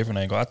it from a different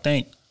angle. I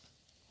think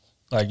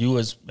like you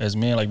as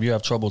men, like if you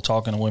have trouble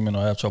talking to women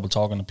or have trouble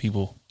talking to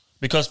people,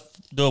 because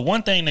the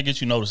one thing that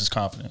gets you noticed is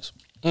confidence.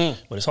 But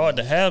it's hard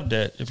to have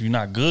that if you're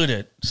not good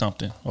at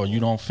something or you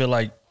don't feel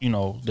like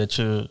that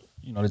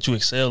you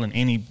excel in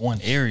any one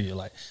area.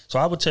 Like, so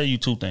I would tell you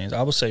two things.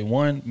 I would say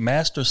one,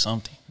 master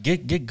something.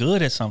 Get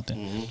good at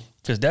something,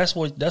 because that's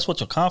what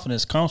your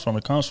confidence comes from.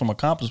 It comes from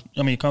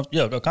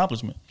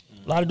accomplishment.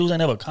 A lot of dudes ain't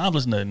never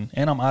accomplished nothing,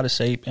 and I'm out of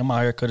shape, and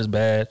my haircut is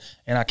bad,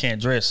 and I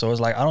can't dress. So it's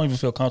like I don't even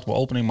feel comfortable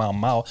opening my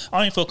mouth. I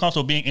don't even feel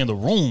comfortable being in the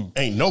room.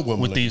 Ain't no woman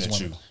with these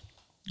women.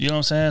 You know what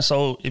I'm saying?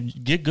 So if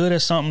you get good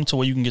at something to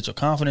where you can get your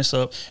confidence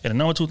up. And the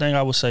number two thing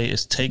I would say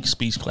is take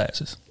speech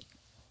classes.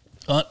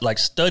 Like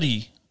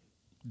study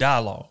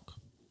dialogue,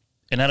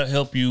 and that'll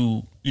help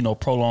you,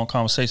 prolong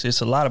conversation.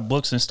 It's a lot of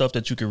books and stuff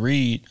that you can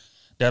read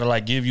that'll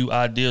like give you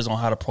ideas on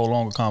how to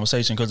prolong a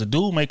conversation. Because a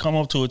dude may come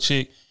up to a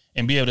chick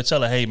and be able to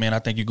tell her, hey, man, I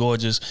think you're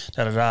gorgeous,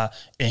 da-da-da.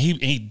 And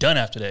he done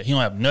after that. He don't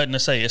have nothing to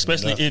say,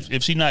 especially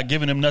if she's not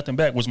giving him nothing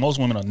back, which most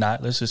women are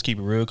not. Let's just keep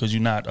it real, because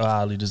you're not a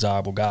highly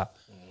desirable guy.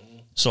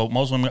 So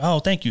most women, oh,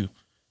 thank you.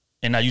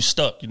 And now you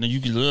stuck.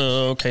 You can,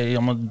 okay,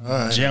 I'm going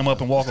to jam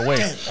up and walk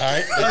away. All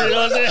right. You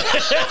know what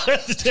I'm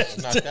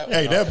saying?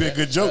 Hey, that'd be a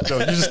good joke, though.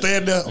 You just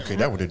stand there. Okay,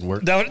 that one didn't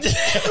work. That's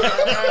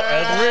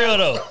real,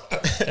 though.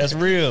 That's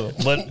real.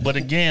 But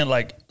again,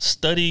 like,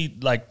 study,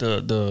 like,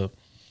 the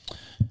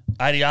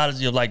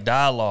ideology of like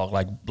dialogue,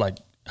 like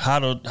how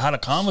to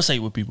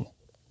conversate with people,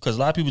 because a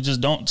lot of people just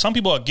don't. Some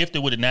people are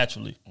gifted with it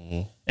naturally.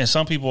 And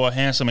some people are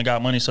handsome and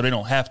got money, so they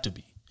don't have to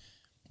be.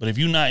 But if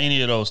you're not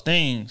any of those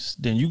things,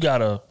 then you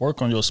gotta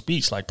work on your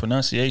speech, like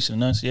pronunciation,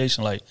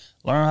 enunciation. Like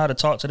learn how to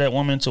talk to that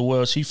woman to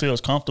where she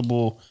feels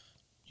comfortable,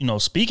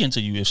 speaking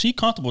to you. If she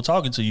comfortable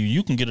talking to you,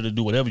 you can get her to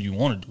do whatever you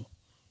want to do.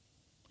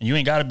 And you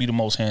ain't got to be the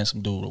most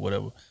handsome dude or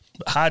whatever.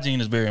 But hygiene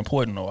is very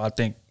important, though. I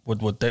think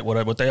what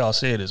they all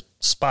said is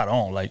spot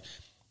on. Like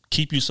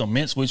keep you some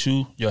mints with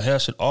you. Your hair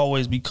should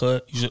always be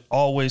cut. You should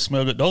always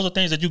smell good. Those are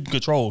things that you can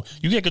control.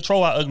 You can't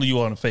control how ugly you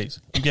are in the face.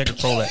 You can't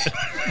control that.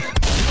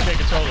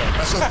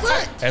 That's a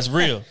fact. That's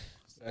real.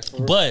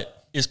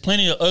 But it's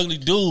plenty of ugly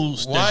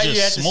dudes. Why that's you have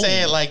just to smooth.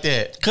 say it like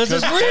that? Because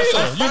it's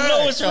real. You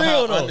know it's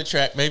real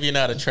though. Maybe you're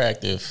not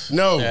attractive.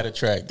 No, not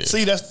attractive. See,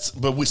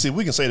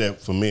 we can say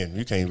that for men.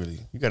 You can't really.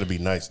 You got to be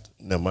nice.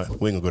 Never mind.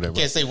 We ain't gonna go that way.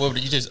 Can't say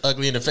women. You just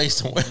ugly in the face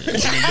to women. You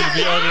can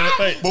be ugly in the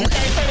face. But we can't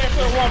say that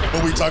to a woman.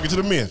 But we talking to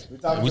the men.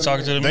 We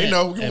talking to the men. They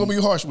know you're gonna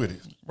be harsh with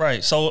it.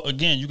 Right. So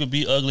again, you can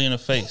be ugly in the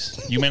face.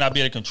 You may not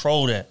be able to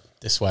control that.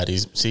 That's why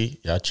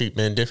y'all treat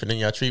men different than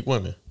y'all treat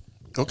women.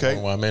 Okay.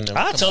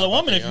 I tell a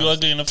woman if you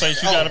ugly in the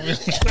face, you gotta be.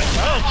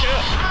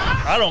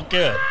 I don't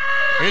care.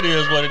 It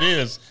is what it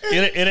is.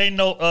 It ain't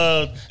no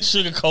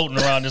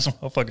sugarcoating around this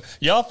motherfucker.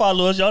 Y'all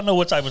follow us. Y'all know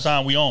what type of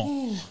time we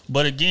on.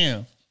 But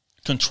again,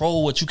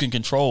 control what you can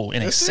control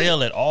and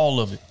excel at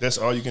all of it. That's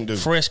all you can do.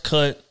 Fresh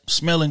cut,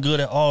 smelling good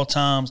at all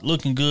times,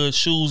 looking good,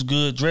 shoes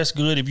good, dress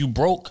good. If you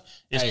broke,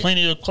 there's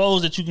plenty of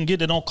clothes that you can get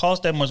that don't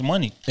cost that much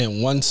money.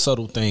 And one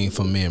subtle thing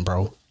for men,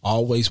 bro,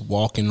 always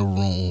walk in the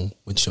room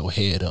with your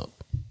head up.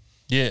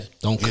 Yeah.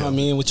 Don't come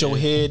in with your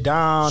head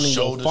down and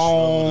your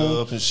phone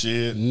up and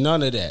shit.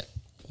 None of that.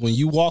 When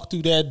you walk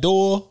through that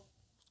door,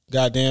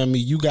 goddamn me,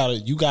 you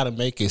gotta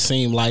make it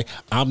seem like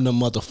I'm the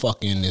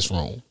motherfucker in this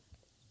room.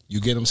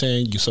 You get what I'm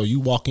saying? So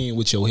you walk in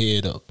with your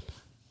head up.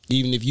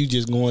 Even if you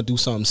just going to do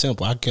something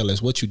simple, I care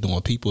less what you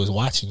doing. People is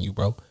watching you,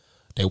 bro.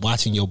 They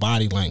watching your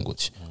body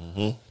language. Mm-hmm.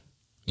 You know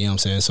what I'm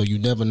saying? So you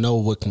never know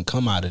what can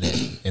come out of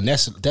that. And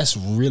that's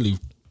really,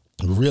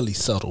 really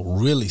subtle.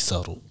 Really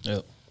subtle.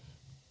 Yep.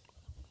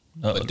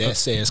 But that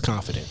says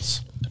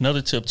confidence.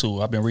 Another tip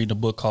too. I've been reading a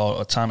book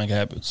called Atomic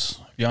Habits.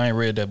 If y'all ain't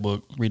read that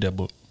book, read that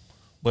book.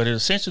 But it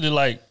essentially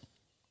like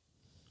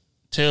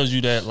tells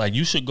you that like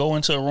you should go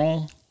into a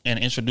room and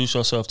introduce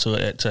yourself to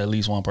at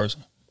least one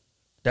person.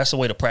 That's the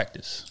way to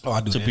practice. Oh,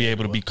 I do to that be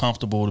able to be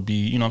comfortable, to be,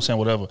 you know what I'm saying,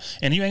 whatever.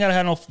 And you ain't gotta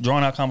have no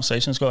drawn out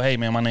conversations. Go, hey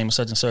man, my name is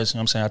such and such, you know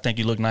what I'm saying? I think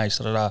you look nice,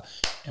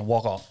 and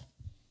walk off.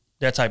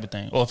 That type of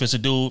thing. Or if it's a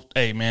dude,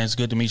 hey man, it's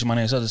good to meet you. My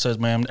name is such and such,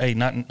 man. Hey,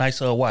 not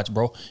nice watch,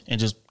 bro. And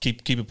just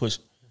keep it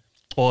pushing.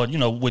 Or, you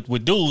know,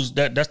 with dudes,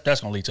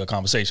 that's gonna lead to a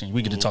conversation.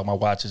 We get to talk about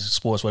watches,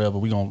 sports, whatever.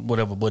 We gonna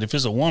whatever. But if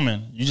it's a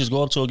woman, you just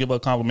go up to her, give her a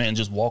compliment, and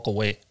just walk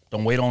away.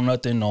 Don't wait on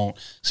nothing. Don't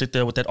sit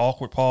there with that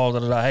awkward pause.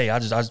 Hey, I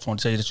just want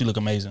to tell you that you look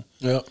amazing.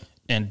 Yep.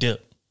 And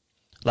dip.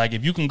 Like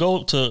if you can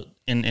go to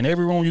in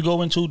every room you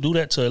go into, do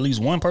that to at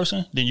least one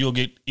person, then you'll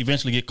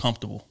eventually get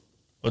comfortable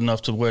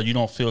enough to where you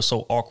don't feel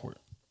so awkward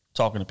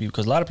talking to people.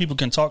 Because a lot of people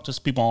can talk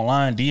to people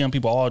online, DM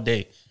people all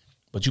day,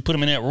 but you put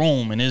them in that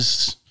room and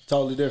it's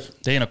totally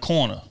different. They in a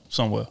corner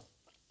somewhere.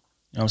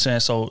 You know what I'm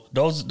saying? So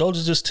those are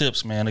just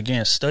tips, man.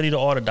 Again, study the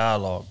art of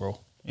dialogue, bro,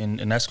 and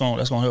that's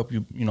gonna help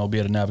you, you know, be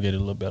able to navigate it a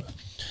little better.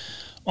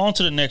 On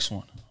to the next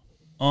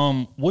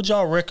one. Would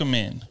y'all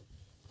recommend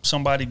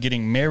somebody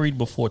getting married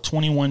before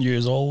 21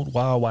 years old?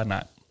 Why or why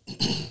not?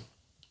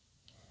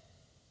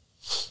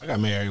 I got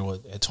married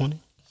at 20?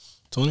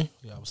 20?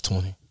 Yeah, I was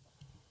 20.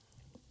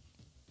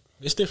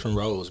 It's different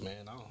roles,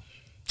 man. I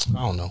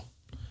don't know.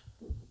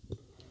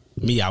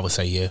 Me, I would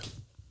say yeah.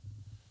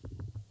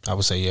 I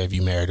would say yeah if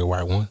you marry the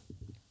right one,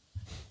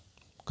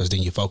 because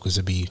then your focus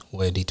would be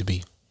where it need to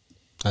be.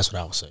 That's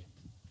what I would say.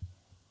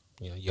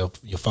 You know,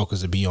 your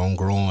focus would be on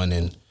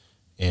growing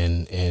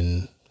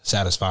and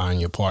satisfying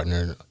your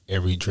partner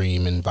every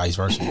dream and vice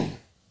versa.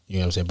 You know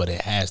what I'm saying? But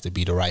it has to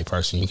be the right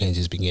person. You can't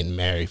just be getting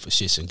married for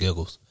shits and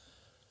giggles.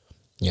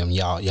 You know,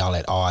 y'all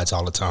at odds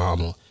all the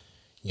time. Or,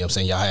 you know what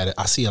I'm saying?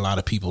 I see a lot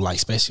of people, like,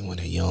 especially when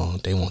they're young,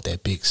 they want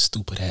that big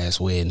stupid ass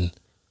wedding,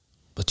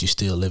 but you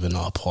still live in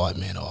an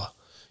apartment, or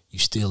you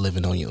still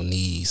living on your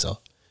knees, or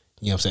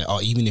you know what I'm saying?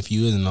 Or even if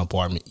you in an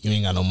apartment, you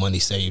ain't got no money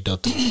saved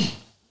up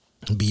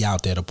to be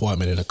out that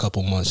apartment in a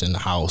couple months in the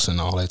house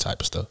and all that type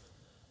of stuff.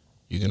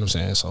 You get what I'm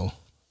saying? So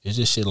it's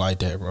just shit like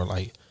that, bro.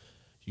 Like,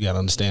 you gotta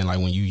understand, like,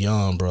 when you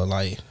young, bro,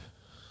 like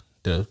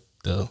the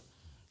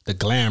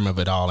glamour of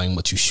it all ain't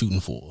what you shooting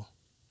for.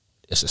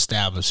 It's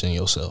establishing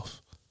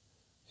yourself.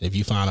 And if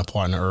you find a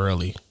partner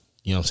early,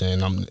 you know what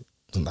I'm saying?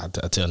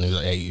 I'm telling you,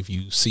 hey, if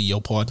you see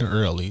your partner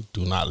early,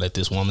 do not let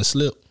this woman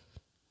slip.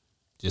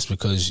 Just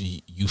because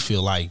you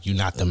feel like you're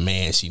not the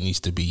man she needs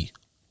to be,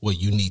 what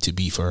you need to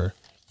be for her.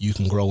 You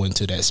can grow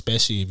into that,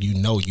 especially if you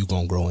know you're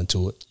going to grow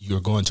into it.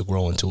 You're going to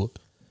grow into it.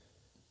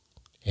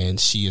 And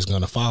she is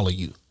going to follow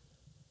you.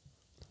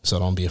 So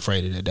don't be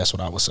afraid of that. That's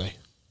what I would say.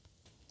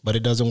 But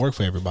it doesn't work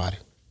for everybody,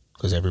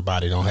 because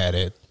everybody don't have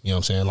that. You know what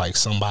I'm saying? Like,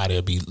 somebody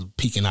will be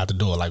peeking out the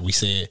door. Like we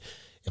said,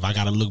 if I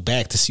got to look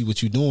back to see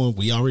what you're doing,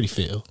 we already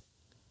failed.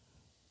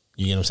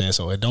 You get what I'm saying?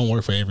 So it don't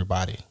work for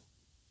everybody.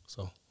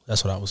 So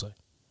that's what I would say.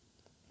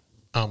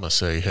 I'm gonna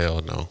say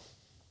hell no.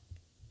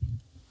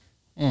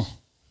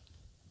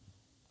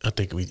 I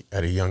think we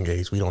at a young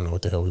age we don't know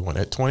what the hell we want.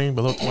 At 20,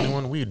 below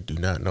 21, we do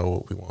not know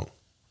what we want.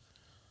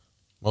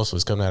 Most of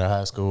us coming out of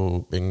high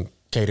school been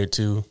catered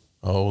to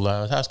a whole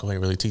lot. High school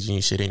ain't really teaching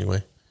you shit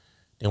anyway.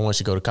 Then once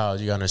you go to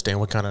college, you gotta understand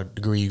what kind of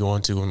degree you're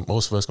going to, and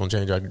most of us gonna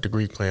change our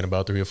degree plan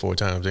about 3 or 4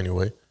 times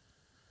anyway.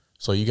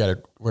 So you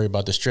gotta worry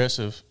about the stress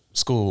of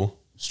school,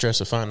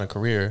 stress of finding a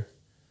career,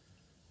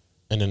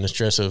 and then the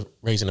stress of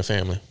raising a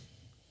family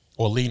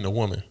or leading a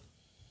woman.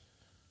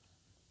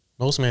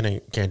 Most men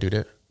can't do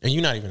that. And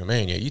you're not even a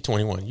man yet. You're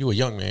 21. You a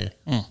young man,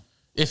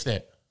 if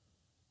that.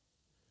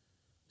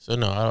 So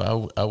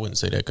no, I wouldn't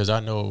say that, because I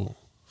know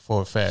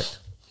for a fact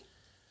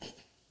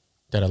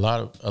that a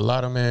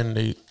lot of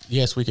men,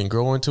 yes, we can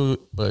grow into it,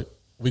 but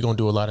we're gonna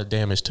do a lot of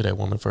damage to that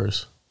woman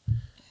first,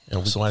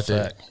 and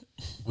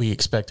we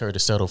expect her to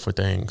settle for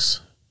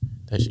things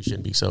that she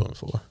shouldn't be settling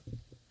for.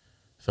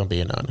 If I'm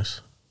being honest.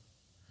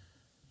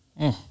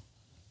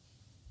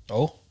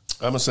 Oh,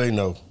 I'm gonna say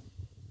no.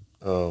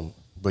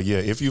 But yeah,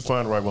 if you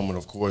find the right woman,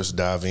 of course,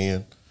 dive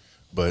in.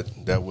 But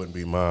that would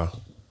be my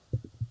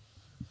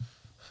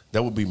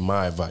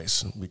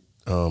advice.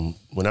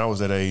 When I was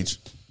that age,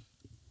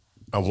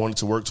 I wanted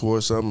to work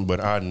towards something,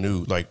 but I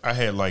knew, like, I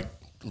had like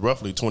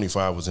roughly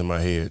 25 was in my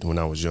head when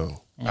I was young.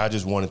 I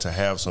just wanted to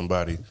have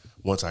somebody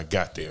once I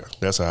got there.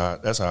 That's how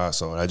I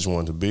saw it. I just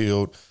wanted to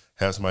build,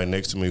 have somebody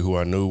next to me who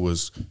I knew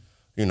was,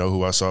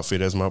 who I saw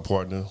fit as my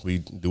partner. We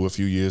do a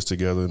few years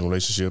together in a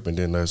relationship, and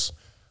then let's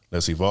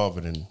evolve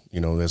it, and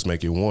let's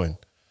make it one.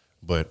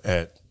 But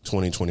at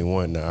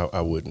 2021, now I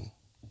wouldn't.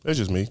 That's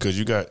just me, because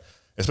you got,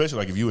 especially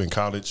like if you in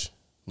college,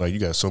 like you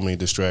got so many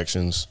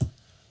distractions.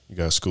 You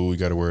got school you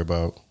got to worry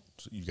about.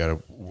 You got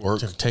to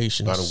work.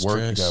 Temptation, you got to work.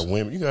 stress. You got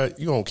women.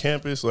 You on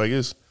campus. Like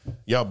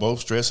y'all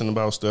both stressing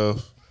about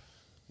stuff.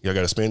 Y'all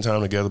got to spend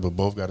time together, but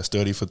both got to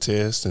study for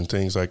tests and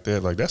things like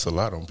that. Like that's a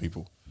lot on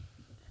people.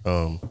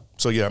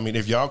 So yeah, I mean,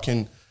 if you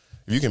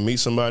can meet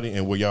somebody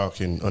and where y'all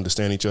can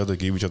understand each other,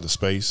 give each other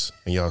space,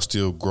 and y'all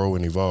still grow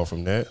and evolve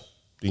from that,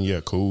 then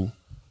yeah, cool.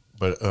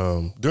 But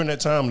during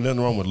that time,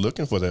 nothing wrong with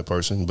looking for that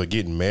person, but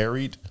getting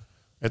married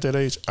at that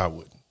age, I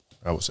wouldn't.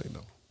 I would say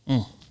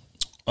no.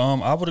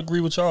 I would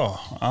agree with y'all.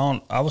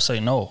 I would say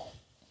no,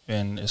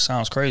 and it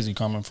sounds crazy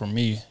coming from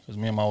me, because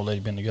me and my old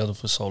lady been together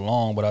for so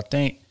long. But I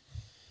think,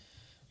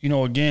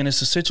 again,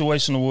 it's a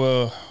situation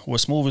where what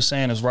Smooth is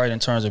saying is right in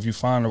terms of if you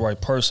find the right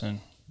person,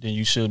 then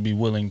you should be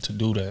willing to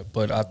do that.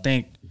 But I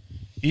think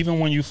even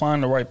when you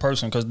find the right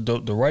person, because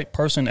the right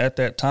person at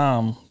that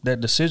time,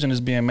 that decision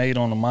is being made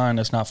on a mind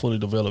that's not fully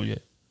developed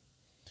yet.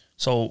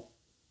 So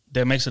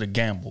that makes it a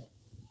gamble.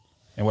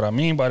 And what I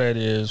mean by that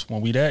is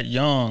when we that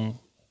young,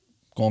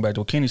 going back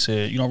to what Kenny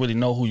said, you don't really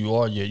know who you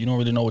are yet. You don't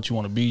really know what you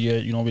want to be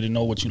yet. You don't really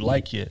know what you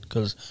like yet,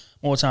 because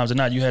more times than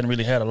not, you hadn't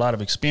really had a lot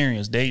of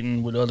experience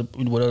dating with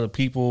other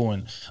people.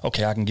 And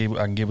okay, I can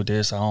give it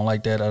this. I don't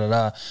like that. Da da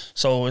da.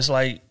 So it's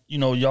like,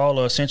 y'all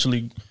are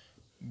essentially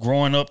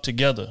growing up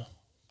together.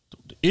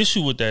 The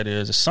issue with that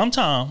is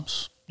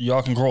sometimes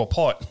y'all can grow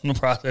apart in the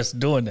process of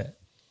doing that,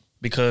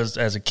 because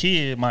as a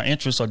kid, my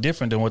interests are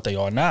different than what they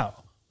are now.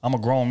 I'm a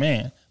grown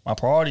man. My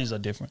priorities are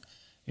different.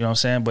 You know what I'm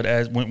saying? But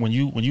as when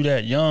you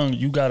that young,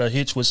 you gotta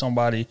hitch with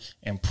somebody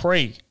and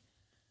pray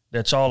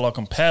that y'all are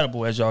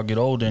compatible as y'all get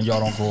older and y'all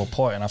don't grow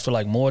apart. And I feel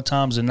like more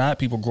times than not,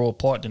 people grow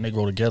apart than they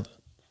grow together.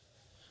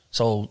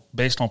 So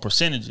based on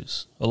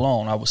percentages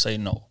alone, I would say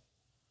no.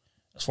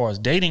 As far as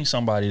dating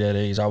somebody that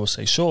age, I would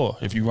say sure.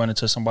 If you run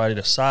into somebody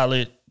that's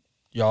solid,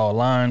 y'all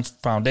align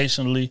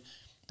foundationally,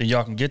 then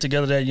y'all can get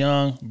together that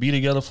young, be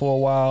together for a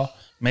while.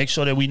 Make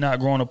sure that we not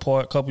growing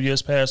apart. A couple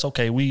years past,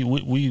 okay,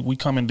 we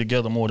coming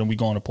together more than we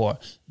going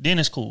apart. Then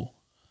it's cool.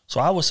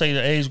 So I would say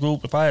the age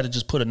group, if I had to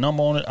just put a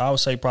number on it, I would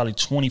say probably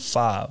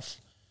 25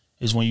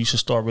 is when you should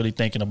start really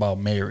thinking about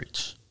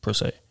marriage per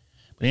se.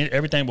 But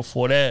everything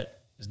before that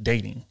is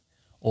dating.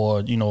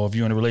 Or, if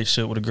you're in a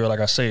relationship with a girl, like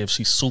I say, if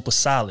she's super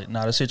solid,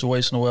 not a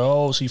situation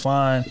where, she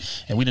fine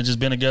and we done just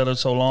been together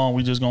so long,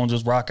 we just gonna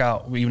just rock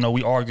out, even though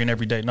we arguing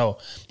every day. No,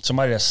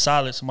 somebody that's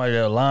solid, somebody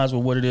that aligns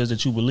with what it is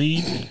that you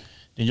believe,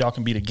 then y'all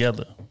can be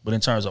together. But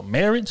in terms of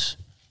marriage,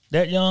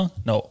 that young,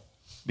 no.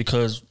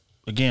 Because,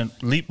 again,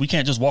 we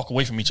can't just walk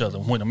away from each other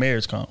when the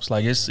marriage comes.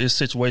 Like, it's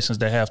situations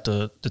that have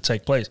to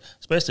take place,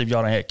 especially if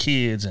y'all done had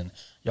kids and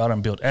y'all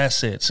done built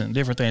assets and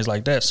different things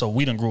like that. So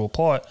we done grew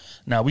apart.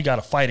 Now we got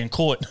to fight in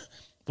court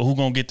for who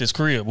going to get this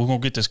crib, who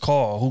going to get this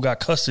car, who got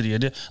custody,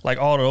 like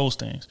all of those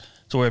things.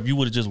 So where if you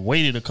would have just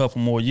waited a couple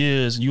more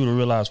years, you would have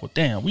realized, well,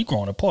 damn, we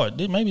growing apart.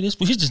 Maybe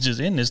we just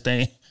in this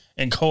thing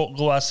and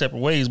go our separate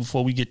ways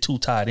before we get too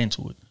tied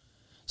into it.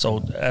 So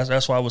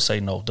that's why I would say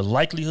no. The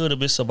likelihood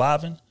of it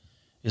surviving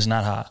is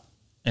not high.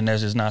 And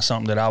that's just not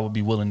something that I would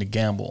be willing to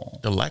gamble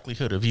on. The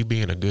likelihood of you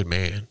being a good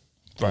man,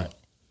 right,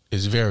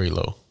 is very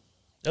low.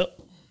 Yep.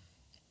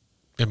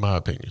 In my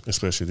opinion.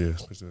 Especially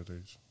at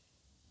age.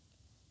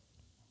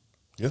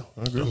 Yeah,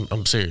 I agree.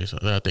 I'm serious.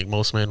 I think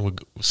most men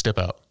would step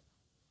out.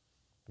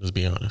 Let's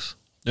be honest.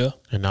 Yeah.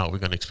 And now we're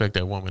going to expect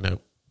that woman that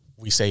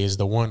we say is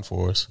the one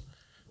for us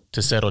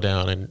to settle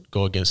down and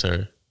go against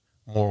her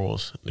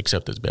morals and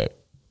accept us back.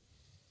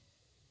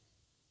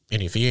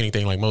 And if he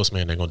anything like most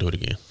men, they're gonna do it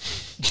again.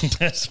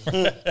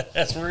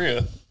 That's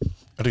real.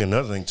 I think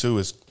another thing too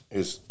is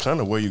kind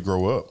of where you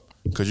grow up,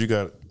 because you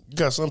got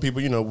some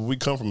people. We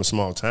come from a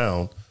small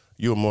town.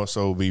 You'll more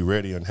so be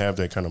ready and have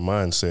that kind of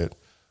mindset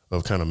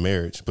of kind of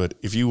marriage. But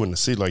if you in the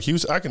city like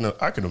Houston,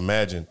 I can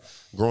imagine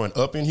growing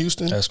up in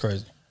Houston. That's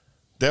crazy.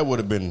 That would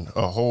have been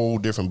a whole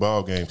different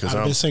ball game. Because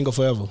I've been single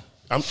forever.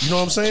 You know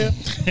what I'm saying?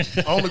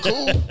 On the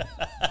cool.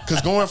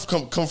 Because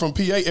come from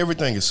PA,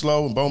 everything is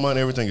slow. In Beaumont,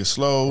 everything is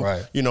slow.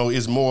 Right.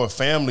 It's more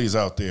families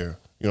out there.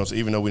 So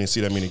even though we didn't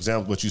see that many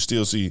examples, but you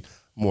still see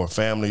more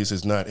families.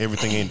 It's not,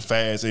 everything ain't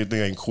fast.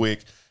 Everything ain't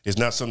quick. It's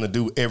not something to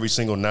do every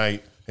single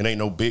night. It ain't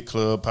no big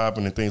club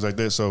popping and things like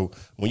that. So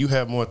when you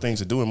have more things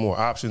to do and more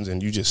options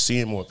and you just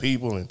seeing more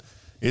people, and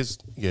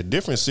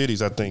different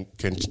cities I think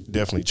can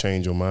definitely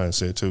change your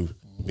mindset too,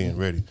 being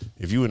ready.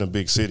 If you in a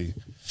big city,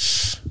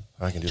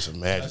 I can just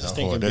imagine. I just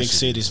think in big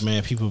cities,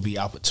 man, people be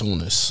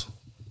opportunists.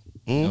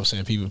 You know what I'm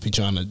saying? People be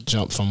trying to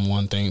jump from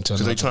one thing to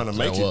another. Because they trying to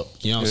make it. Up.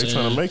 You know what I'm saying? They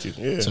trying to make it,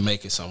 yeah. To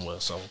make it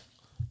somewhere. So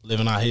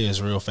living out here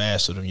is real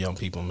fast for them young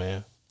people,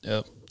 man.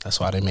 Yep. That's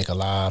why they make a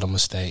lot of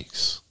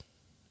mistakes.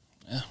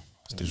 Yeah.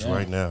 It's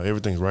right now.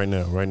 Everything's right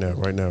now.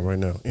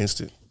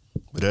 Instant.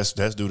 But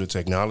that's due to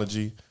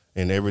technology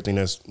and everything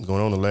that's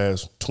going on the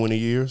last 20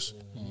 years.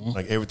 Mm-hmm.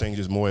 Like everything's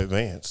just more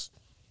advanced.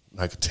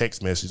 Like a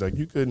text message. Like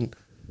you couldn't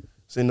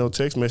send no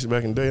text message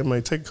back in the day. It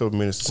might take a couple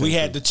minutes. We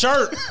had the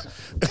chirp.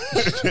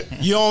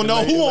 You don't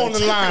know who on the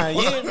line.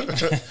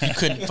 You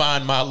couldn't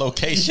find my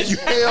location.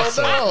 Hell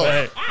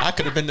no. I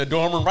could have been the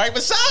dorm room right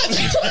beside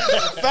you.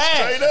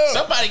 Straight up.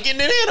 Somebody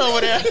getting it in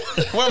over there.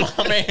 Where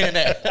my man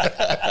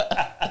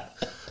at?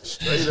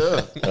 Straight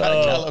up.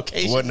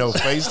 Location. Wasn't no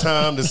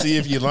FaceTime to see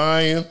if you're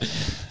lying.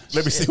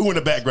 Let me see who in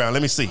the background.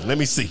 Let me see. It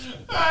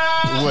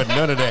wasn't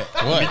none of that.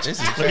 What?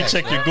 This is Let me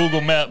check your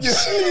Google Maps.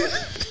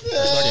 So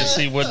I can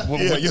see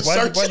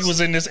why you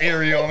was in this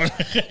area on at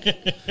 3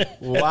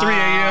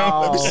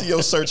 a.m. Let me see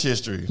your search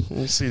history. Let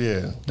me see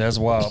that. That's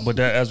wild, but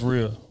that's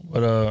real.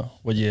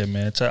 But yeah,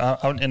 man.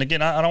 And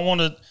again, I don't want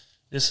to.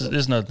 This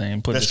is another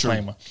thing. Put a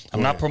disclaimer.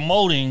 I'm not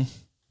promoting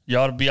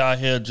y'all to be out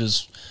here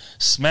just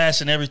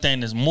smashing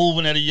everything that's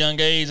moving at a young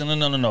age. And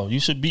no. You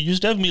should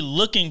definitely be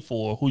looking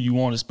for who you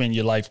want to spend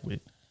your life with.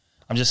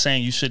 I'm just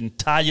saying you shouldn't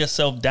tie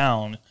yourself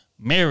down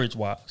marriage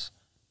wise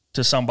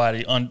to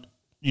somebody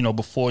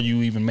before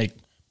you even make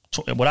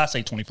what I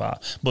say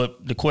 25.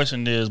 But the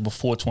question is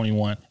before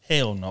 21.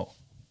 Hell no.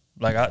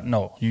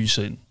 No, you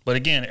shouldn't. But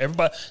again,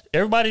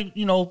 everybody,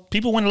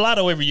 people win the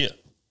lotto every year.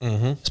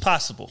 Mm-hmm. It's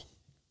possible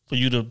for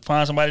you to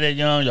find somebody that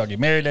young, y'all get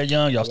married that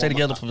young, y'all stay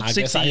together for 6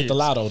 years. I hit the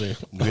lotto there.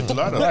 You hit the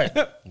lotto. Right.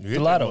 You hit the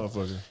lotto.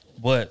 motherfucker.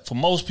 But for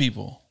most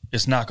people,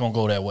 it's not going to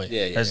go that way.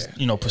 Yeah.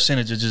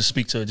 Percentages just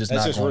speak to it, just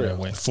That's not just going real.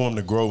 that way. For them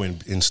to grow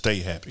and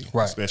stay happy.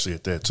 Right. Especially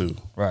at that too.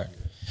 Right.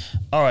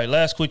 All right,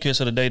 last quick kiss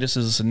of the day. This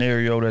is a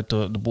scenario that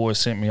the boys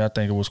sent me. I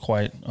think it was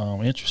quite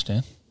interesting.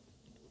 I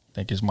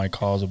think this might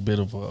cause a bit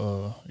of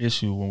a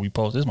issue when we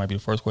post. This might be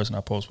the first question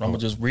I post, but I'm going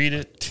to just read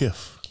it.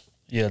 TIFF.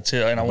 Yeah,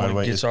 and I want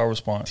to get y'all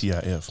response.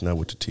 TIF, not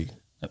with the T.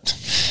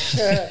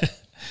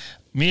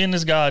 Me and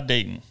this guy are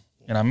dating,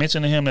 and I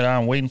mentioned to him that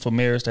I'm waiting for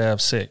marriage to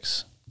have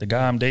sex. The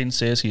guy I'm dating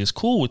says he is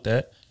cool with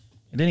that,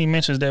 and then he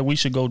mentions that we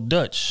should go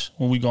Dutch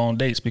when we go on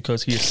dates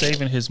because he is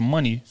saving his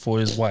money for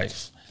his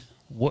wife.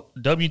 What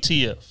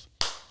WTF?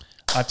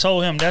 I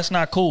told him that's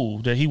not cool,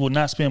 that he will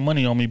not spend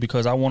money on me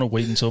because I want to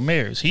wait until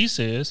marriage. He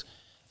says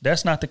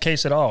that's not the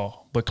case at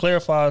all, but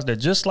clarifies that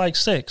just like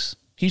sex,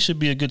 he should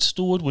be a good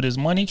steward with his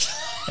money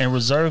and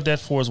reserve that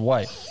for his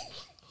wife.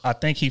 I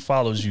think he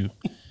follows you.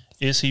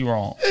 Is he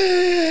wrong?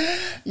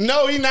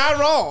 No, he not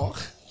wrong.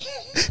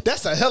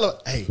 That's a hell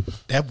of... Hey,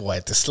 that boy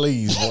at the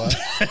sleeves, boy.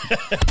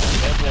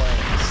 That boy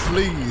at the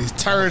sleeves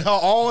turned her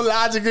own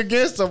logic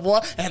against her, boy.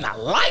 And I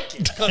like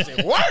it because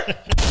it worked.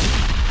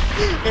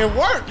 It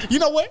worked. You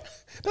know what?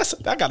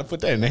 I got to put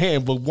that in the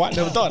handbook, boy. I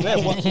never thought of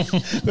that, boy.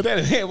 Put that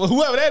in the handbook.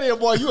 Whoever that is,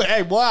 boy,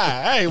 hey, boy.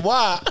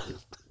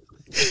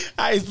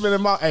 I ain't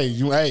spending my... Hey.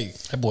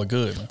 That boy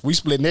good, man. We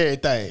splitting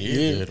everything.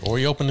 Yeah. Good. Or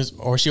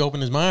she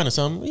opened his mind or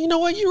something. You know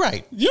what? You're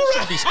right.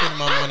 I be spending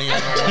my money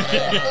on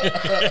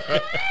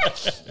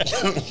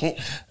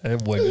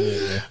That boy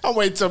good, man. I'm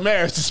waiting till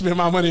marriage to spend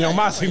my money on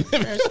my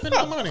significant. Spend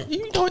my money.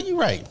 You know what? You're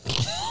right.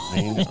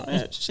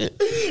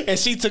 Shit. And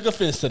she took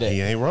offense to that.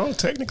 He ain't wrong,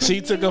 technically. She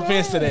took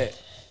offense to that.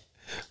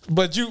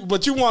 But you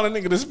want a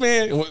nigga to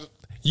spend.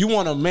 You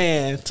want a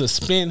man to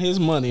spend his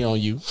money on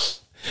you,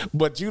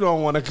 but you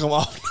don't want to come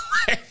off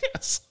the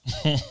ass.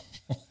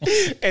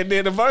 And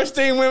then the first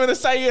thing women to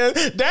say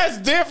is, that's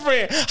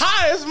different.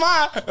 How is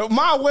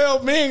my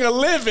well-being a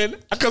living?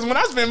 Because when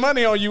I spend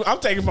money on you, I'm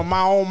taking from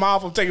my own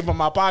mouth, I'm taking from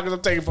my pockets,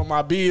 I'm taking from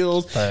my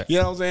bills. Right. You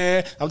know what I'm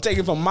saying? I'm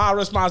taking from my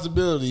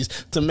responsibilities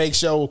to make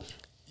sure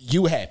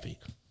you happy.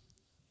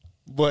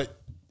 But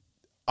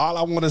all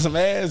I want is some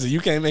ass, and you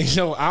can't make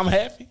sure I'm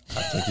happy.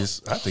 I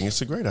think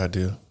it's a great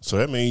idea. So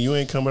that means you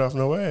ain't coming off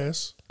no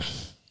ass.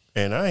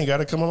 and I ain't got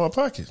to come out of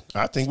my pocket.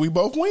 I think we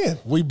both win.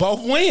 We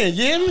both win,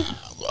 you hear me?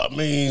 I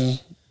mean,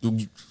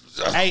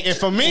 Hey, and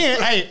for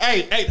men,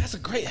 hey, that's a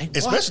great. Hey,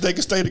 especially they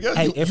can stay together.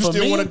 Hey, you and for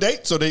still me- want to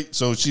date?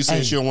 So she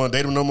said she don't want to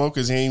date him no more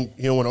because he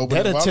don't want to open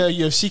That'll the tell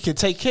you if she can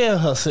take care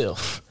of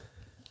herself.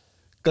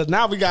 Because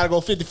now we got to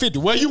go 50-50.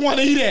 Where you want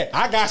to eat at?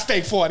 I got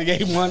steak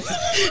 48 money.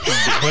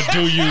 But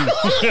do you?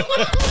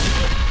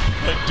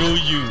 But do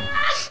you?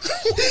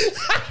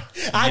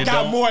 I You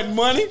got don't? more than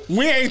money.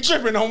 We ain't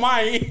tripping on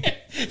my end.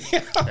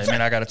 Hey,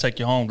 man, I got to take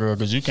you home, girl,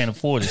 because you can't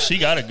afford it. She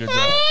got a good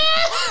job.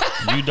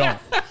 You don't.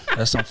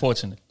 That's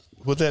unfortunate.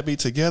 Would that be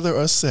together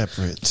or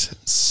separate?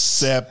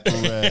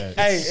 Separate.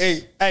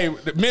 hey,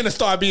 the men will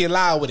start being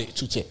loud with it.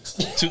 2 checks.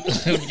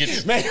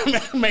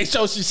 Make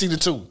sure she see the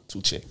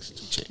 2 checks.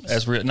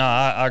 That's real. No,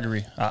 I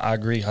agree. I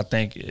agree. I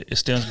think it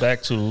stems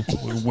back to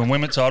when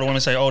all the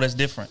women say, "Oh, that's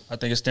different." I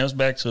think it stems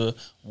back to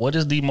what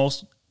is the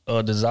most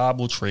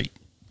desirable trait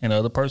in the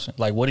other person.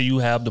 Like, what do you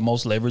have the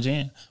most leverage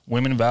in?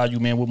 Women value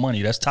men with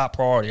money. That's top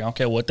priority. I don't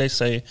care what they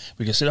say.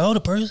 We can say, "Oh,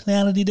 the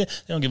personality." They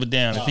don't give a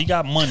damn. If he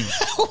got money,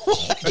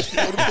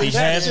 if he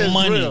has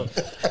money,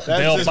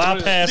 they'll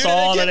bypass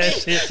all of that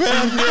shit.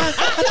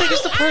 I think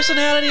it's the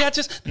personality.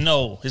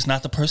 No, it's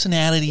not the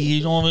personality.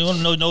 You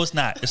don't know. No, it's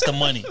not. It's the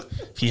money.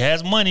 If he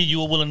has money,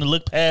 you are willing to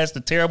look past the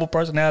terrible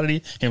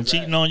personality, him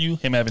cheating on you,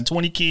 him having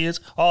 20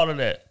 kids, all of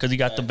that, because he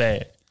got the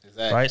bag.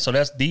 Exactly. Right? So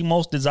that's the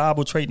most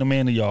desirable trait in a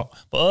man to y'all.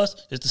 For us,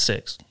 it's the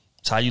sex.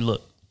 It's how you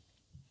look.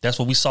 That's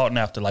what we sought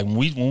after. Like when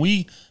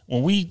we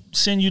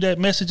send you that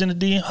message in the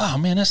DM, oh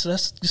man,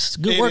 that's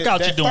good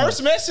workout you're doing.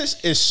 First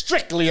message is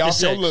strictly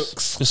off your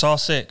looks. It's all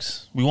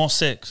sex. We want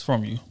sex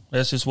from you.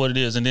 That's just what it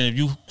is. And then if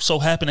you so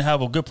happen to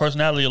have a good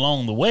personality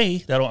along the way,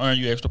 that'll earn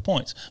you extra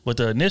points. But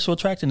the initial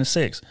attraction is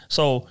sex.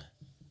 So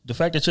the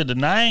fact that you're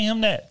denying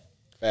him that,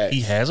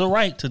 he has a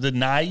right to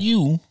deny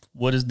you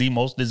what is the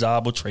most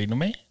desirable trait in a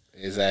man.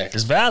 Exactly.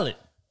 It's valid.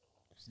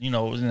 You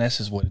know, and that's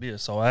just what it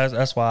is. So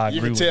that's why I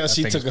agree with it. You can tell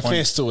she took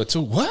offense to it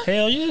too. What?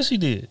 Hell yeah, she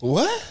did.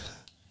 What?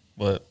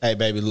 But hey,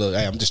 baby, look,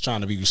 I'm just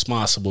trying to be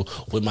responsible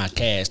with my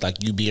cash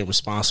like you being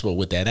responsible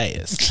with that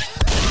ass.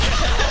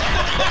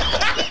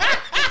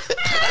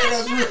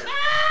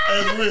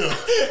 That's real.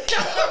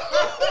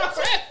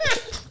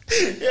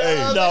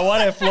 Hey. No, why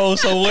that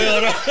flows so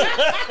well?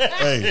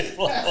 Hey,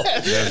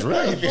 that's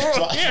right.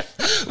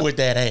 With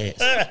that ass.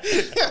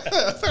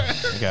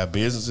 They got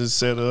businesses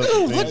set up.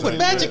 What would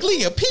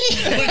magically appear?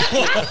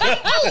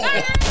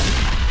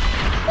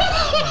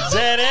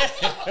 That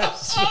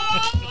ass.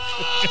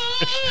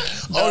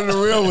 Only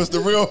the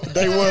real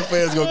day one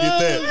fans gonna get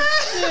that.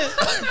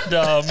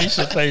 No,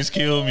 Misha face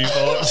killed me,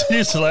 folks.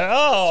 He's like,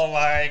 oh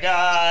my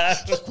God.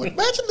 What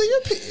magically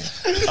appear?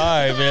 All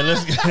right, man,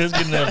 let's get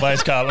in the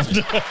advice column.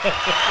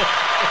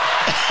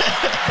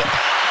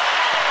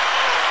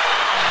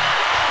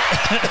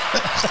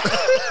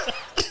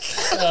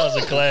 That was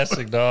a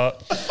classic, dog.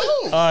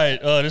 All right,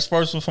 this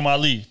first one from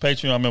Ali,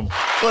 Patreon member.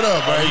 What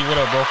up, bro? Ali, what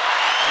up, bro?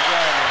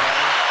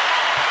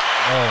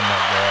 Oh my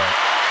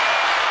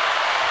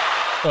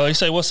God. He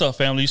say, what's up,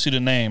 family? You see the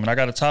name. And I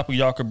got a topic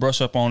y'all could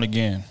brush up on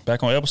again.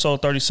 Back on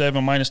episode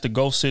 37, minus the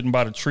ghost sitting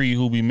by the tree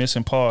who be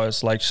missing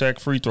parts like Shaq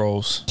free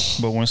throws.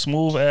 But when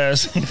smooth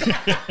ass... They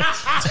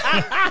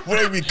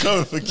be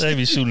coming for they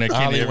be shooting at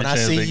Kenny every when I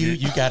chance see they you,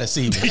 get. you gotta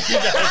see me.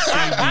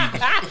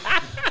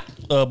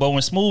 But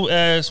when smooth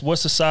asked what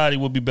society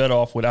would be better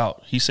off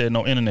without, he said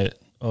no internet.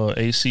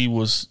 AC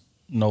was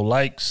no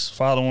likes,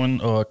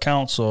 following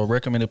accounts or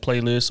recommended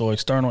playlists or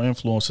external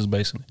influences,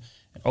 basically.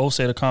 O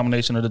said a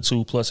combination of the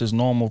two plus his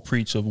normal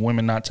preach of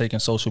women not taking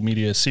social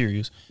media as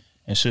serious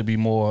and should be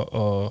more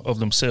of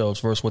themselves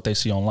versus what they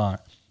see online.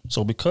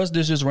 So because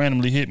this just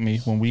randomly hit me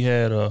when we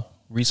had a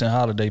recent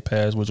holiday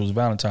pass, which was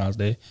Valentine's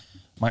Day,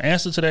 my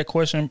answer to that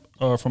question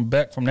from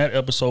that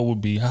episode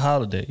would be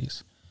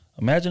holidays.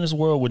 Imagine this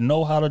world with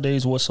no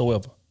holidays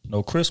whatsoever.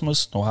 No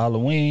Christmas, no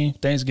Halloween,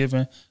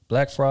 Thanksgiving,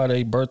 Black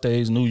Friday,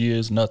 birthdays, New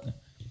Year's, nothing.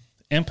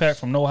 The impact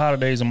from no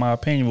holidays, in my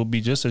opinion, would be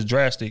just as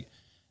drastic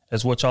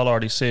as what y'all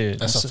already said.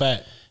 That's a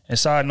fact. And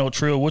side note,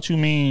 Trill, what you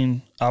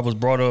mean I was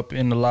brought up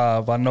in the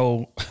live? I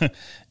know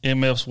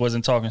MFs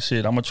wasn't talking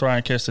shit. I'm going to try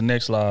and catch the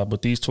next live,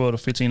 but these 12 to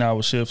 15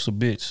 hour shifts a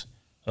bitch.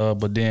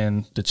 But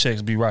then the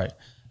checks be right.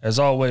 As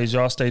always,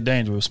 y'all stay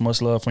dangerous.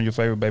 Much love from your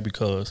favorite baby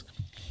cuz.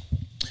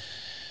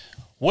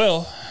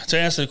 Well, to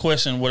answer the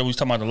question, what we was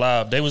talking about the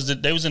live, they was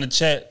in the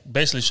chat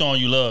basically showing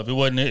you love. It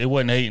wasn't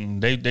hating.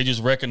 They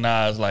just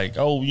recognized like,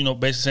 oh, you know,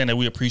 basically saying that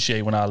we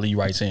appreciate when Ali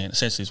writes in.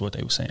 Essentially is what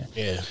they were saying.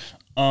 Yeah.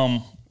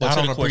 I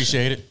don't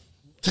appreciate it.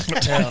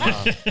 Hell no.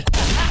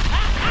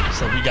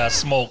 So we got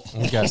smoke.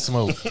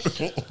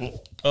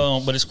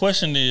 But his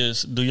question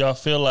is, do y'all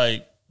feel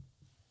like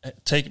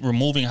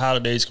removing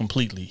holidays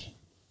completely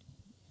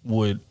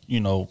would, you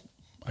know,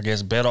 I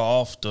guess better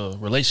off the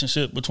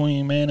relationship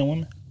between man and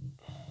women?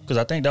 Because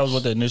I think that was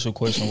what the initial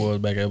question was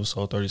back at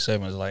episode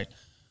 37. Is like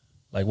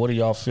what do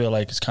y'all feel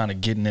like is kind of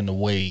getting in the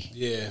way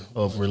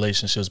of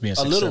relationships being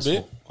successful? A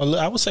little bit.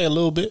 I would say a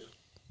little bit.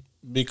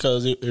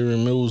 Because it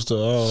removes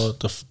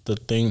the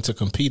thing to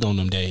compete on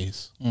them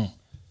days.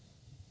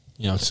 You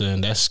You know what I'm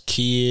saying? That's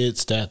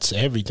kids. That's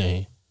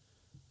everything.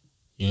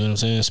 You know what I'm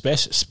saying?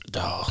 Especially,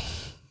 dog.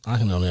 I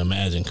can only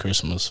imagine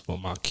Christmas for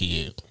my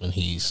kid when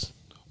he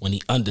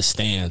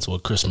understands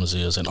what Christmas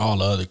is, and all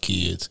the other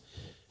kids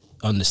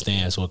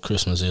understands what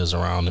Christmas is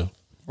around them,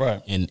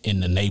 right? In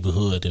the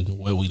neighborhood and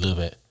where we live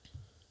at.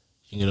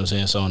 You know what I'm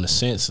saying? So in a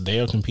sense, they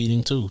are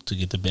competing too to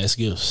get the best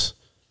gifts.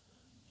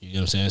 You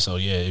know what I'm saying? So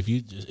yeah, if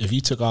you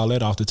took all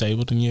that off the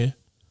table, then yeah,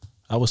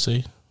 I would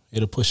say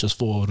it'll push us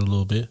forward a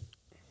little bit.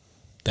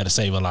 That'll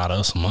save a lot of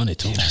us some money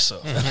too. So,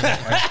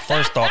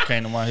 first thought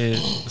came to my head.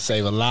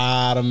 Save a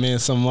lot of men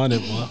some money,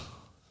 boy.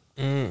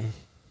 I'm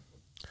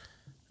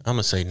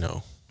gonna say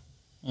no,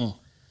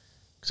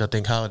 because I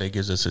think holiday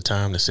gives us a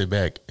time to sit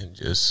back and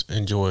just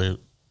enjoy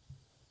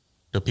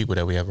the people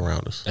that we have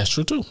around us. That's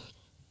true too.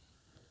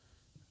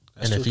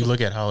 And if you look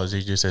at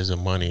holidays just as a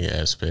money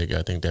aspect,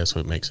 I think that's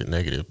what makes it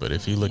negative. But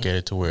if you look at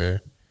it to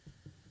where,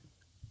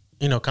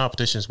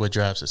 competition is what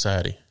drives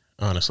society,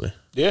 honestly.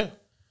 Yeah.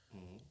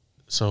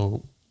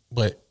 So,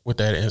 but with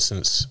that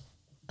instance,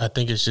 I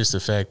think it's just the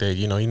fact that,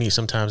 you need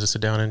sometimes to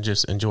sit down and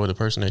just enjoy the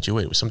person that you're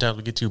with. Sometimes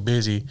we get too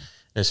busy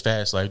as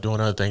fast, like doing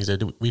other things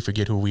that we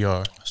forget who we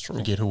are. That's true.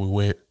 Forget who we're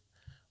with.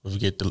 We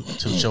forget to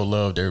show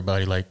love to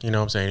everybody. Like, you know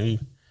what I'm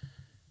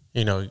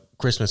saying?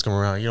 Christmas come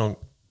around, you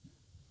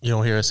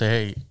don't hear us say,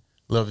 hey,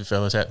 love you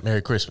fellas,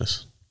 Merry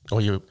Christmas.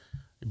 Or your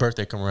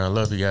birthday come around,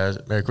 love you guys,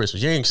 Merry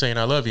Christmas. You ain't saying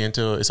I love you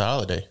until it's a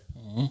holiday.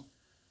 Mm-hmm.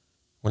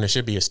 When it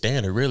should be a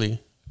standard,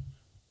 really.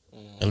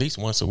 At least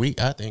once a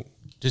week, I think.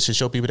 Just to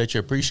show people that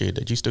you appreciate,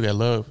 that you still got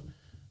love.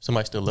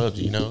 Somebody still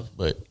loves you,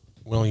 but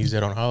we don't use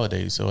that on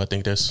holidays. So I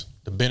think that's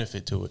the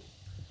benefit to it.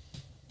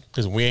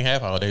 Because when we ain't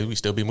have holidays, we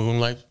still be moving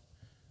life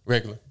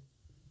regular.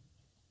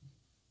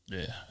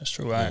 Yeah, that's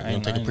true. I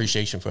don't take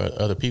appreciation for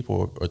other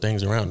people or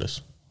things around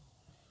us.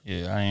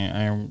 Yeah, I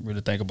ain't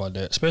really think about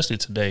that, especially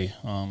today,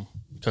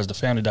 because the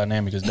family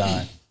dynamic is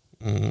dying.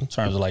 In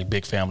terms of like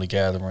big family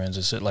gatherings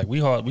and shit. Like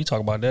we talk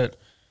about that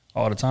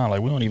all the time.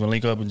 Like we don't even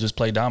link up and just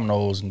play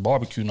dominoes and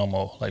barbecue no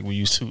more like we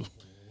used to.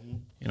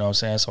 You know what I'm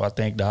saying? So I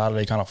think the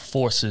holiday kind of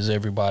forces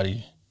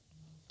everybody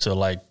to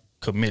like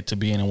commit to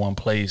being in one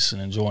place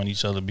and enjoying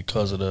each other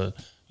because of the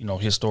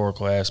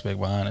historical aspect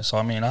behind it. So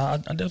I mean, I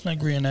definitely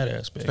agree in that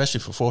aspect, especially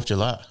for 4th of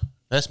July.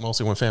 That's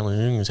mostly when family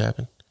reunions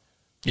happen.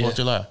 4th of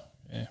July.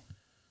 Yeah.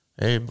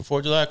 Hey,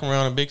 before July come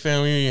around, a big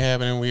family reunion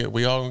happening,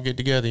 we all gonna get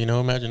together.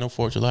 Imagine no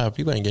 4th of July,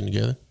 people ain't getting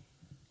together.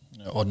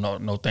 Or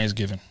no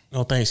Thanksgiving.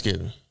 No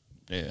Thanksgiving.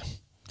 Yeah.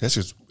 That's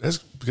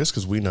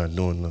because we not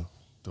doing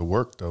the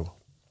work though.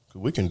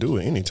 We can do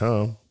it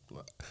anytime.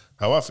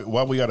 How I feel,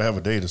 why we got to have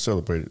a day to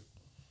celebrate it?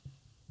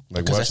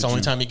 Like, because that's the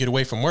only time you get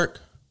away from work.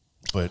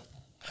 But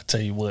I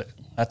tell you what,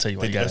 you got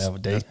to have a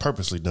day. That's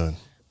purposely done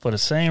for the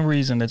same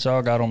reason that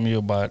y'all got on me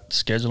about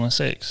scheduling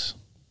sex.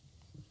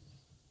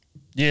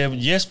 Yeah,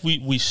 yes,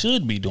 we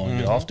should be doing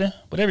it often,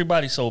 but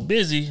everybody's so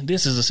busy.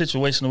 This is a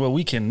situation where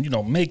we can,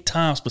 make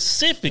time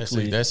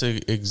specifically. That's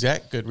an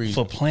exact good reason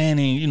for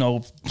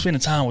planning.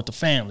 Spending time with the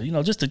family.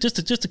 Just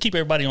to keep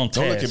everybody on task.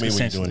 Don't look at me when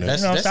you're doing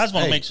that. I just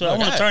want to make sure. I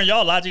want to turn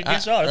y'all logic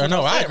against y'all.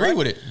 No, I agree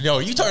with it. No,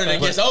 you turning it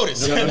against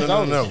Otis.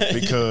 No.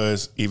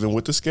 Because even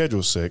with the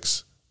scheduled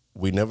sex,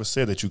 we never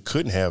said that you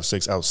couldn't have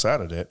sex outside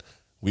of that.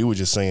 We were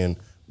just saying,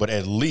 but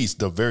at least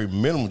the very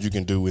minimum you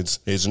can do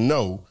is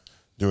no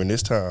during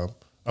this time.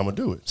 I'm gonna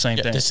do it. Same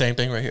thing. The same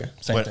thing right here.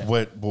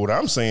 But what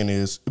I'm saying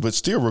is, but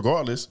still,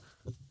 regardless,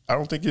 I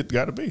don't think it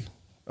got to be.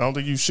 I don't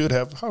think you should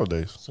have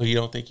holidays. So you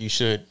don't think you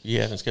should? You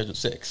haven't scheduled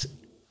sex?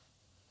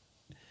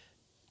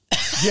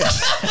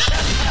 Yes.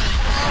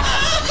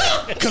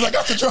 Because I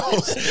got the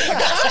draws.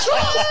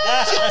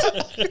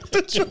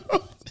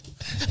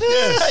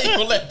 Yes. How you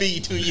gonna let be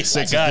 2 years?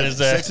 Sex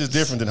is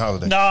different than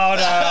holiday. No,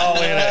 I'll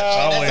wear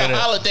that. That's a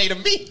holiday to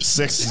me.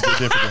 Sex is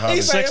different than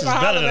holiday. Sex is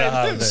better than a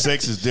holiday.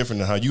 Sex is different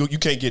than holiday. You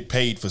can't get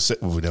paid for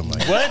sex with them.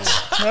 Like what?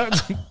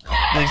 Exactly.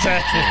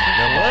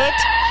 What?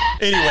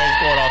 Anyways,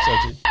 going off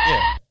subject.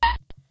 Yeah.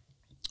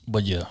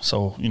 But yeah,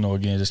 so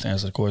again, just to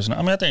answer the question, I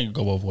mean, I think it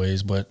go both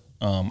ways, but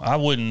I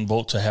wouldn't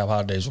vote to have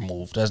holidays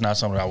removed. That's not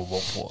something I would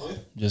vote for.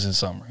 Just in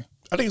summary.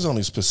 I think it's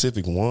only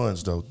specific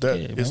ones though.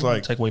 It's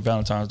like take away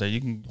Valentine's Day. You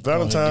can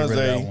Valentine's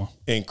Day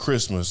and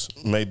Christmas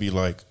may be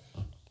like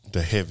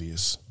the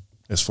heaviest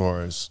as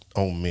far as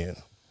on men.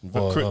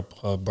 Or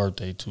her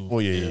birthday too. Oh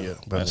yeah.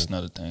 That's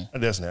another thing.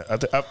 That's not.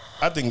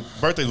 I think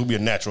birthdays would be a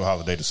natural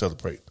holiday to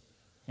celebrate.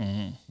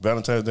 Mm-hmm.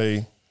 Valentine's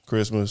Day,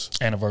 Christmas,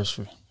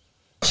 anniversary.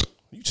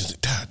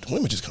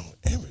 Women just come with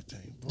everything.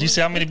 Do you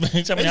see how many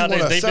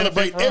holidays they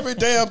celebrate every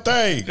damn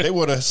thing? They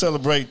want to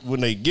celebrate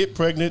when they get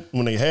pregnant,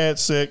 when they had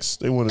sex.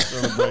 They want to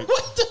celebrate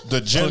the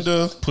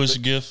gender push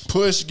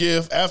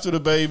gift after the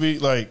baby.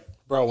 Like,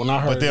 bro, when I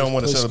heard, but they don't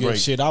want to celebrate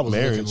shit. I was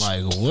marriage. Looking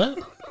like, what?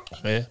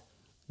 Yeah,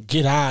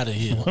 get out of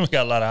here. We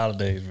got a lot of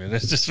holidays, man.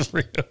 That's just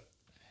real.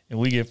 And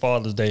we get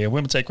Father's Day, and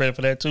women take credit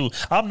for that too.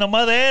 I'm the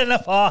mother and the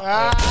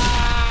father.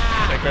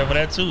 Take credit for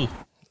that too.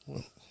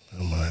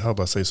 How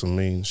about say some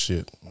mean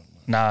shit?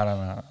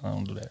 Nah. I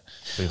don't do that.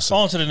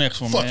 On to the next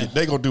one, Fuck man. it.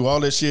 They gonna do all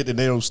that shit and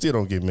they still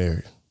don't get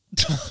married.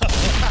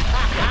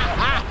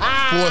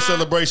 4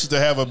 celebrations to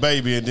have a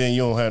baby, and then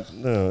you don't have.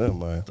 No, never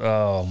mind.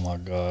 Oh my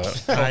God.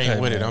 I ain't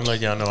with it. I'm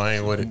letting y'all know I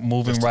ain't with it.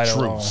 Moving right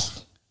along.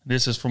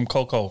 This is from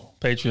Coco,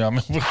 Patreon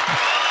member.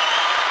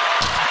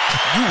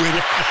 You with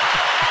it?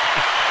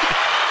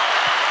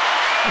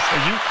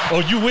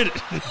 You with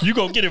it? You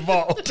gonna get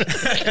involved?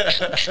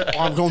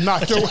 I'm gonna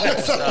knock your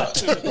ass out.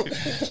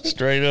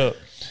 Straight up.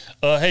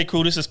 Hey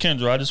crew, this is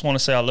Kendra. I just want to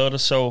say I love the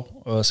show.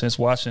 Since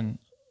watching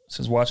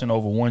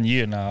over 1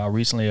 year now, I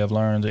recently have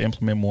learned to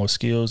implement more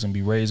skills and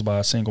be raised by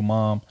a single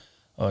mom,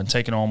 and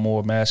taking on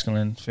more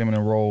masculine,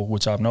 feminine role,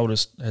 which I've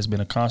noticed has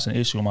been a constant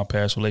issue in my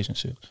past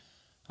relationships.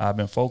 I've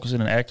been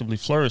focusing and actively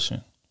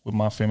flourishing with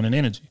my feminine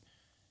energy,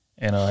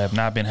 and have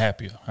not been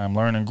happier. I'm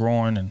learning,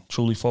 growing, and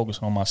truly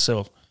focusing on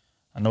myself.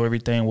 I know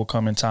everything will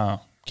come in time.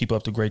 Keep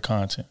up the great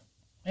content.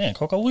 Man,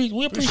 Coco, we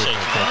appreciate you.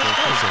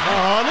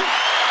 Honey.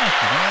 Thank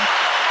you, man.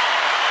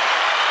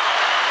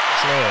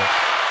 That's love.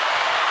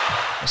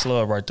 That's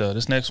love right there.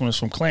 This next one is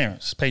from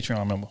Clarence,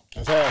 Patreon member.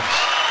 That's a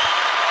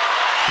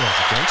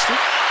gangster.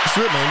 His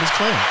real name is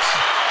Clarence.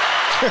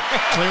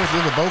 Clarence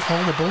live at both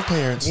home with both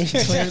parents.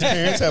 Clarence's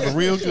parents have a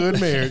real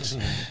good marriage.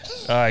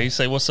 All right, he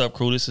say, "What's up,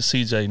 crew? This is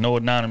CJ. No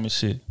anonymous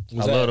shit.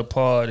 I love the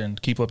pod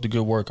and keep up the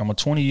good work. I'm a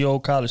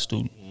 20-year-old college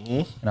student,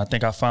 and I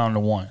think I found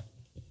the one.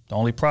 The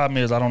only problem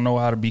is I don't know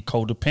how to be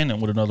codependent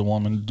with another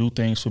woman to do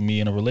things for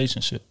me in a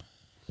relationship.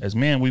 As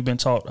men, we've been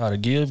taught how to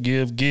give,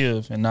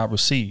 and not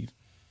receive.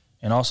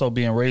 And also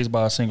being raised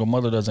by a single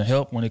mother doesn't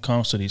help when it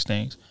comes to these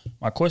things.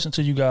 My question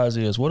to you guys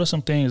is, what are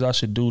some things I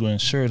should do to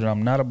ensure that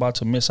I'm not about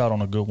to miss out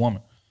on a good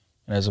woman?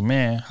 And as a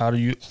man, how do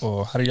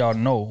y'all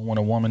know when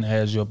a woman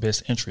has your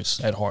best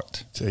interests at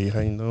heart?" Tell you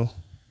how you know.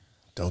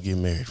 Don't get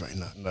married right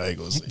now. No, I ain't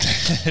gonna say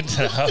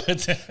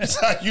that. That's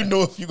how you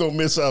know if you're gonna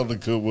miss out on a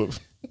good woman.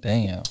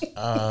 Damn.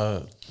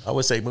 I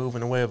would say move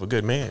in the way of a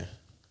good man.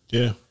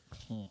 Yeah.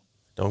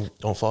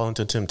 Don't fall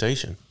into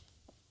temptation.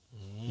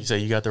 You say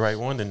you got the right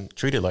one, then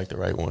treat it like the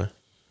right one.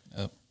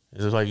 Yep.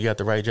 It's just like you got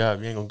the right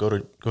job. You ain't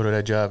gonna go to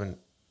that job and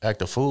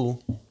act a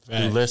fool,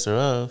 do lesser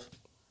of.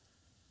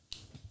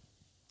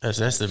 That's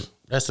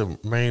the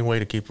main way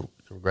to keep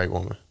a great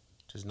woman.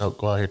 Just don't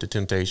go out here to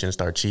temptation,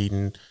 start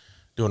cheating,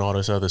 doing all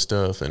this other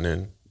stuff, and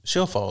then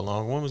she'll fall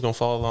along. A woman's gonna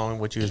fall along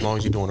with you as long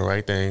as you're doing the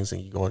right things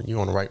and you're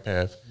on the right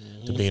path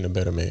to being a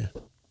better man.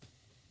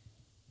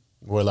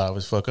 Where a lot of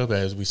us fuck up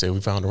as we say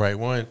we found the right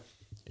one,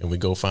 and we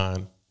go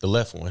find the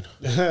left one.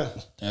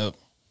 Yep.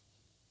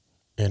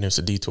 And it's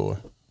a detour.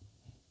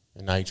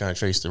 And now you're trying to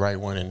trace the right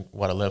one, and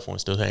while the left one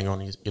still hang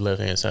on your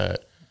left hand side.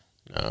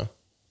 No,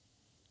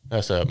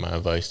 that's my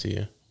advice to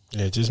you.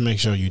 Yeah, just make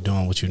sure you're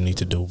doing what you need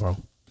to do, bro.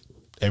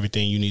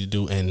 Everything you need to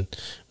do, and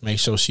make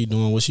sure she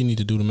doing what she need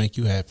to do to make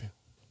you happy.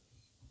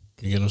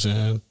 You get what I'm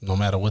saying? No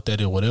matter what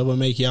that is, whatever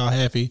make y'all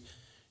happy,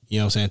 you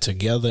know what I'm saying,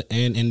 together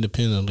and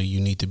independently,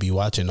 you need to be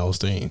watching those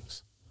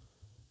things.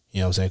 You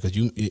know what I'm saying?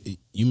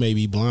 Because you may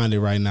be blinded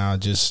right now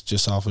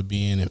just off of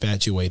being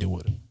infatuated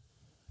with her.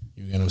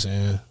 You get what I'm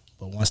saying?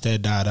 But once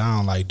that die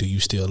down, like, do you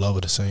still love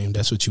her the same?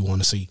 That's what you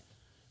want to see.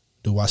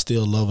 Do I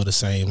still love her the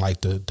same like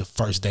the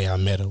first day I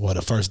met her or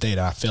the first day that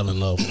I fell in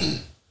love with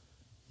her?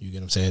 You get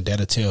what I'm saying?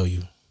 That'll tell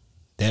you.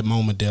 That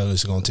moment there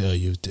is going to tell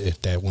you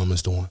if that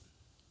woman's the one.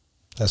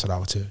 That's what I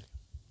would tell you.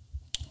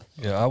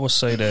 Yeah, I would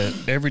say that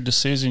every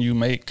decision you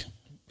make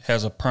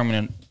has a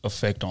permanent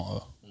effect on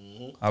her.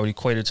 I would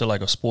equate it to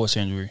like a sports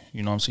injury.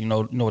 You know what I'm saying?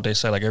 You know what they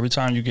say? Like every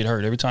time you get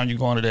hurt, every time you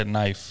go under that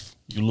knife,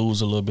 you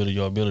lose a little bit of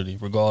your ability,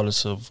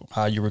 regardless of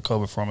how you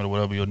recover from it or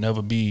whatever. You'll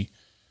never be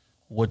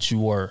what you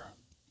were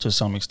to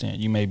some extent.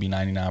 You may be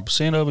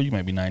 99% of it, you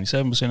may be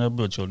 97% of it,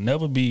 but you'll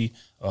never be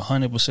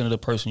 100% of the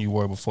person you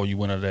were before you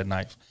went under that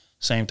knife.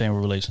 Same thing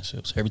with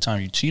relationships. Every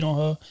time you cheat on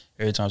her,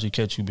 every time she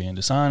catch you being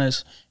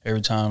dishonest, every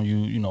time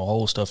you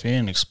hold stuff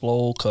in,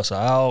 explode, cuss her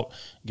out,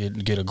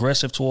 get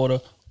aggressive toward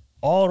her,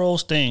 all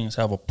those things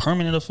have a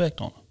permanent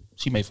effect on her.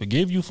 She may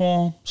forgive you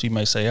for them. She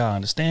may say, I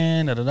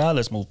understand,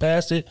 let's move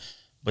past it.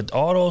 But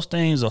all those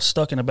things are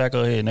stuck in the back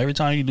of her head. And every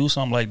time you do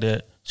something like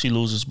that, she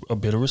loses a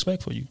bit of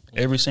respect for you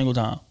every single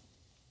time.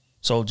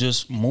 So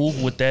just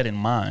move with that in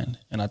mind.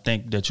 And I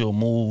think that you'll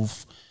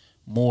move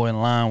more in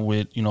line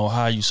with,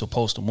 how you're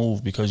supposed to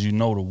move because you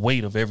know the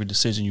weight of every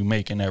decision you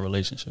make in that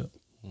relationship.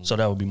 So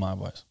that would be my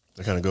advice.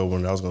 I kind of go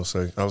when I was going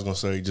to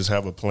say just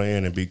have a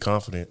plan and be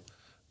confident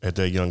at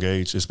that young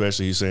age,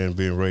 especially he's saying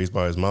being raised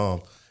by his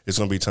mom. It's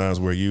going to be times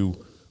where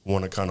you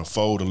want to kind of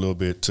fold a little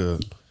bit to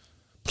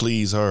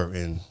please her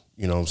and,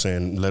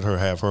 let her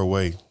have her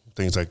way,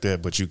 things like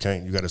that. But you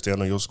can't. You got to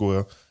stand on your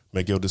square,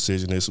 make your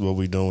decision. This is what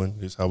we're doing.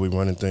 This is how we're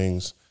running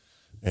things.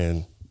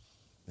 And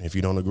if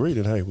you don't agree,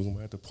 then, hey, we're going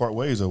to have to part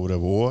ways or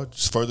whatever, or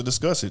just further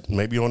discuss it.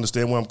 Maybe you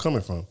understand where I'm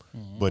coming from.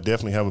 But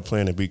definitely have a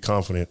plan and be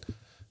confident,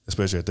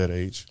 especially at that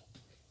age.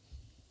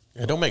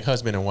 Yeah, don't make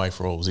husband and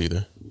wife roles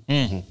either.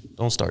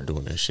 Don't start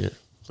doing that shit.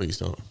 Please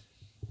don't.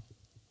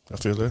 I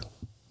feel that.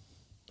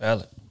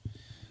 Valid.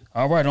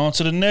 All right, on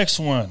to the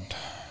next one.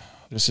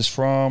 This is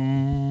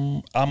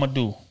from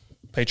Amadou,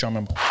 Patreon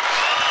member.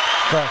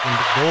 Cracking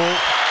the board.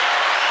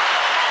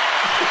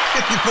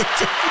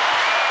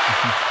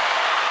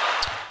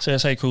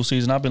 Says, hey, Crew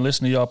Season, I've been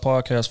listening to y'all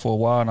podcast for a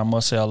while, and I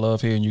must say I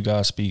love hearing you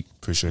guys speak.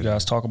 Appreciate it. You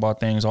guys talk about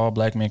things all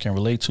black men can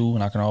relate to,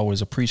 and I can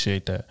always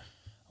appreciate that.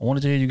 I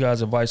wanted to hear you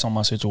guys' advice on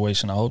my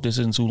situation. I hope this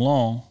isn't too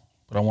long,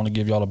 but I want to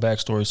give y'all a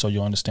backstory so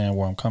you understand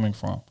where I'm coming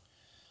from.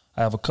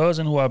 I have a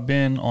cousin who I've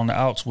been on the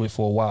outs with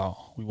for a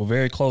while. We were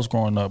very close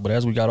growing up, but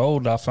as we got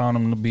older, I found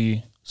him to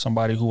be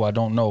somebody who I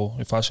don't know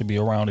if I should be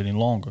around any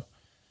longer.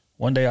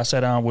 One day I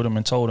sat down with him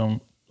and told him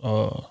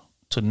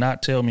to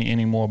not tell me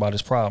any more about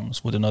his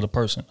problems with another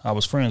person I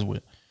was friends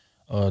with.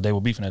 They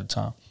were beefing at the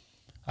time.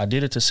 I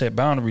did it to set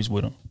boundaries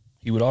with him.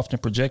 He would often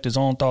project his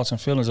own thoughts and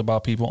feelings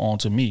about people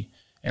onto me,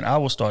 and I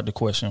would start to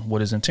question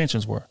what his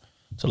intentions were,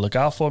 to look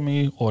out for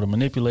me or to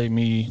manipulate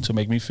me to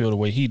make me feel the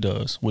way he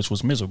does, which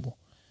was miserable.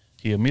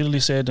 He immediately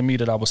said to me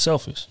that I was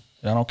selfish,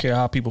 and I don't care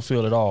how people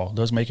feel at all,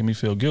 thus making me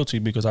feel guilty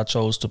because I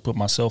chose to put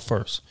myself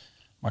first.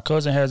 My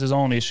cousin has his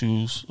own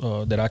issues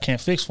that I can't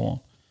fix for him.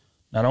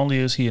 Not only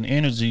is he an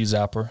energy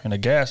zapper and a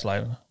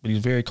gaslighter, but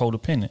he's very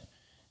codependent.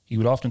 He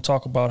would often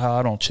talk about how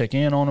I don't check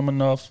in on him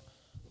enough,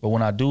 but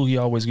when I do, he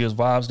always gives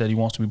vibes that he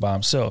wants to be by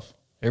himself.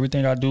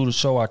 Everything I do to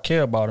show I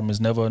care about him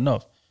is never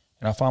enough,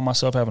 and I find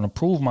myself having to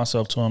prove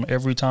myself to him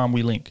every time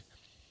we link.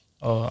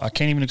 I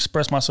can't even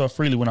express myself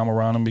freely when I'm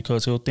around him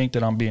because he'll think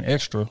that I'm being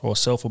extra or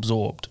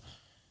self-absorbed.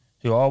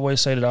 He'll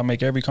always say that I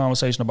make every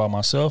conversation about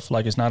myself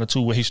like it's not a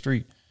two-way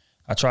street.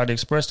 I try to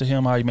express to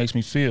him how he makes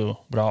me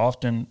feel, but I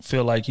often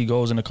feel like he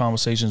goes into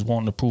conversations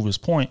wanting to prove his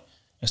point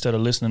instead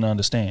of listening to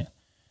understand.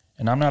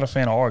 And I'm not a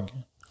fan of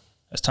arguing.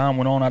 As time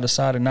went on, I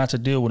decided not to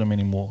deal with him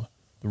anymore.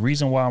 The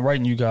reason why I'm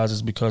writing you guys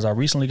is because I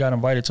recently got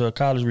invited to a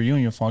college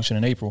reunion function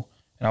in April,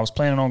 and I was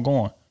planning on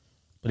going.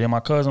 But then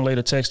my cousin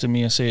later texted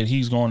me and said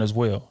he's going as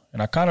well,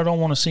 and I kind of don't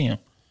want to see him.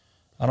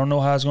 I don't know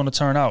how it's going to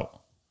turn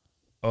out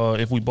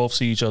if we both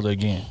see each other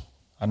again.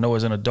 I know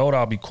as an adult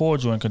I'll be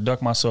cordial and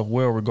conduct myself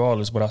well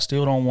regardless, but I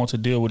still don't want to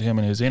deal with him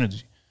and his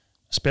energy,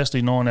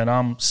 especially knowing that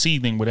I'm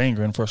seething with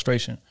anger and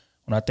frustration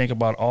when I think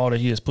about all that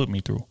he has put me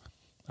through.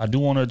 I do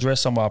want to address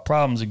some of our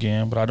problems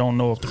again, but I don't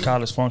know if the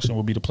college function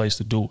will be the place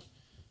to do it.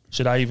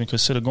 Should I even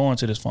consider going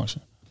to this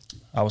function?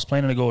 I was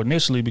planning to go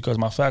initially because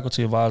my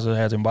faculty advisor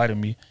has invited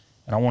me,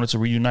 and I wanted to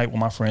reunite with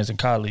my friends and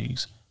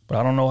colleagues, but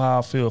I don't know how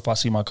I feel if I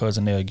see my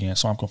cousin there again,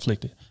 so I'm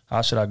conflicted.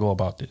 How should I go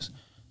about this?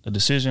 The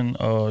decision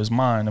is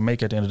mine to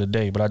make at the end of the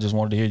day, but I just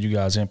wanted to hear you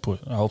guys' input.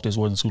 I hope this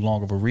wasn't too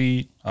long of a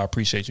read. I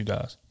appreciate you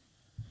guys.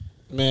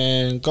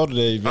 Man, go to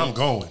the event. I'm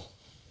going.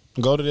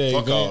 Go to the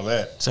Fuck event. all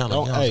that. Sound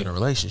like y'all in a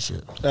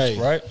relationship. Hey,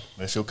 Right?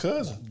 That's your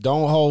cousin.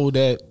 don't hold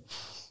that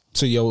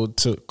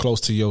to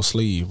close to your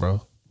sleeve,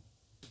 bro.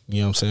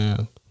 You know what I'm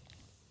saying?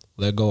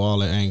 Let go all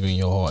that anger in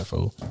your heart,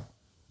 fool.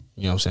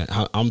 You know what I'm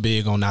saying? I'm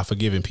big on not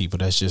forgiving people.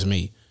 That's just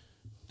me.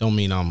 Don't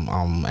mean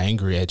I'm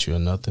angry at you or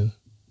nothing.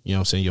 You know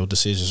what I'm saying? Your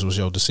decisions was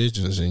your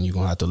decisions, and you're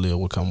going to have to live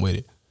what come with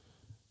it.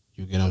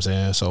 You get what I'm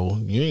saying? So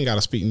you ain't got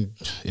to speak.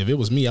 If it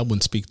was me, I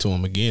wouldn't speak to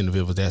him again if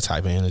it was that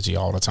type of energy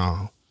all the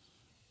time.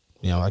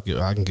 You know,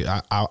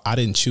 I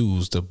didn't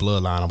choose the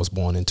bloodline I was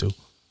born into,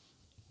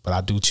 but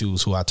I do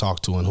choose who I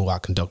talk to and who I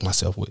conduct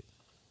myself with.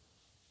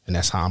 And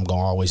that's how I'm going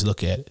to always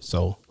look at it.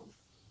 So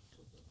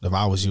if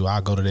I was you,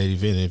 I'd go to that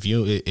event. If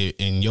you,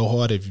 in your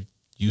heart, if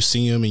you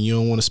see him and you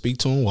don't want to speak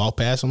to him, walk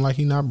past him like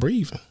he's not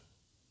breathing.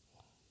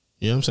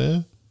 You know what I'm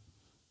saying?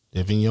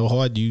 If in your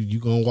heart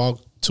you gonna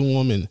walk to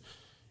him and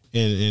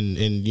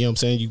you know what I'm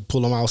saying, you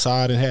pull him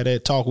outside and have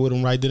that talk with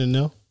him right then and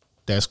there,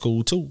 that's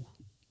cool too.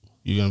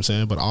 You know what I'm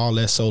saying? But all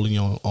that's solely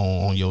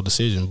on your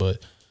decision.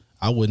 But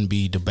I wouldn't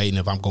be debating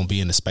if I'm gonna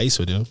be in the space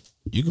with him.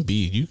 You can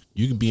be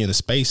in a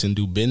space and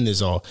do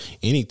business or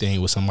anything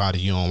with somebody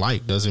you don't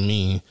like. Doesn't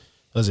mean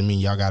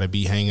y'all gotta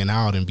be hanging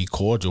out and be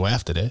cordial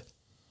after that.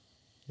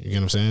 You know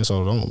what I'm saying?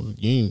 So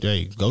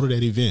go to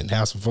that event,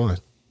 have some fun,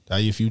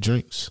 have you a few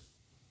drinks.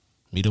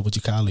 Meet up with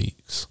your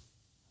colleagues.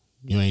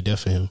 You ain't there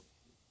for him.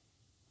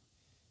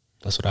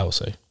 That's what I would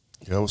say.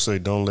 Yeah, I would say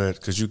don't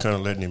because you kind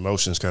of letting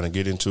emotions kind of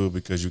get into it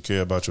because you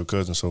care about your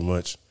cousin so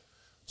much.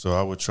 So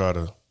I would try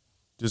to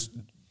just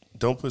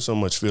don't put so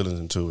much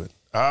feelings into it.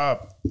 I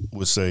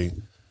would say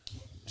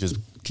just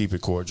keep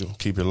it cordial,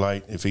 keep it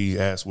light. If he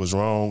asks what's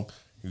wrong,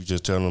 you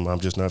just tell him, I'm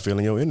just not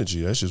feeling your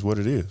energy. That's just what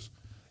it is.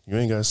 You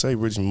ain't got to say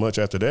really much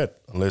after that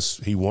unless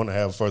he want to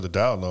have further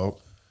dialogue.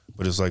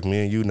 But it's like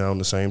me and you now on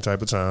the same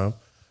type of time.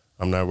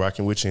 I'm not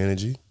rocking with your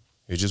energy.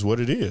 It's just what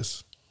it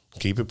is.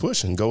 Keep it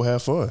pushing. Go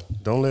have fun.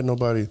 Don't let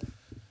nobody, you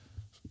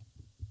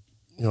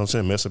know what I'm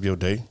saying, mess up your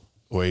day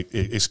or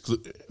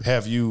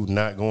have you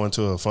not going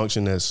to a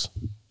function that's,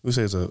 who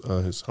says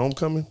his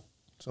homecoming,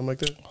 something like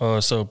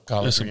that? So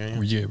College it's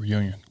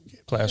reunion,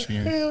 class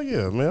reunion. Hell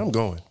yeah, man, I'm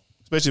going.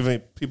 Especially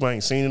if people I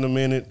ain't seen in a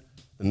minute,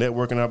 the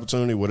networking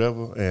opportunity,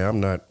 whatever. And I'm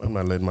not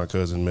letting my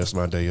cousin mess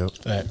my day up.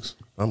 Facts.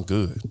 I'm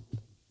good.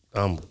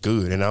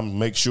 And I'm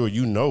make sure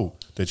you know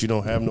that you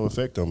don't have no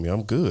effect on me.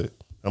 I'm good.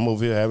 I'm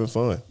over here having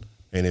fun.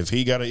 And if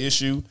he got an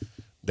issue,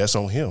 that's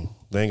on him.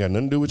 They ain't got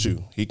nothing to do with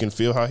you. He can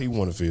feel how he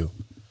want to feel.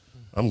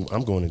 I'm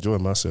going to enjoy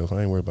myself.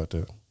 I ain't worried about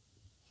that.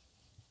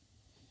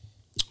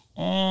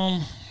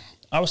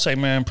 I would say,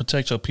 man,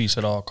 protect your peace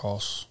at all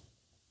costs.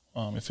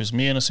 If it's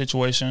me in a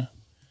situation,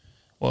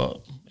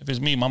 well, if it's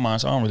me, my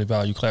mind, so I don't really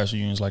value class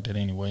reunions like that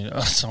anyway.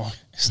 So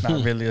it's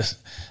not really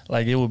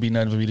like it would be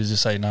nothing for me to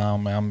just say, nah,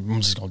 man,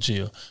 I'm just gonna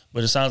chill.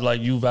 But it sounds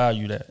like you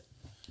value that.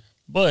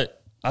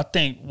 But I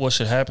think what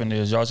should happen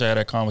is y'all should have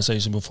that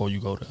conversation before you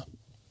go there.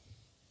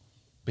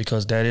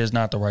 Because that is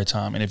not the right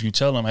time. And if you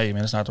tell him, hey,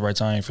 man, it's not the right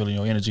time, you're feeling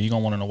your energy, he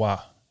gonna want to know why.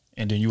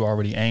 And then you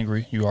already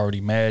angry, you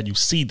already mad, you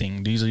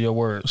seething. These are your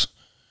words.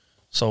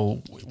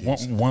 So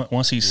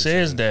once he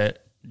says that,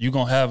 you're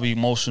going to have an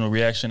emotional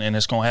reaction, and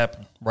it's going to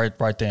happen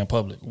right there in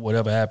public.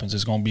 Whatever happens,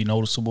 it's going to be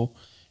noticeable,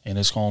 and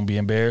it's going to be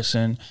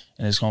embarrassing,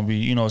 and it's going to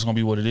be, it's going to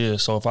be what it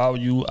is. So if I were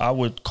you, I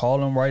would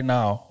call him right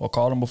now or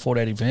call him before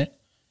that event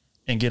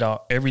and get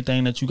out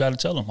everything that you got to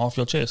tell him off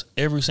your chest,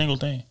 every single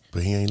thing.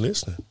 But he ain't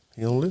listening.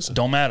 He don't listen.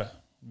 Don't matter.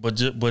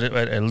 But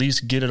at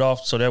least get it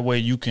off so that way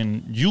you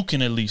can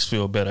at least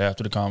feel better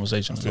after the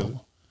conversation is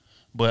over.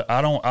 But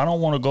I don't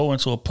want to go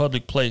into a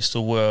public place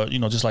to where,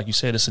 just like you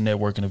said, it's a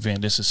networking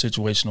event. It's a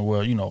situation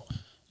where,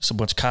 it's a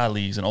bunch of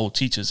colleagues and old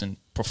teachers and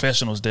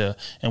professionals there,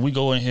 and we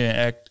go in here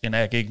and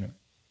act ignorant.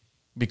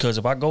 Because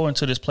if I go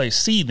into this place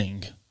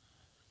seething,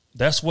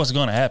 that's what's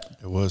gonna happen.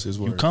 It was his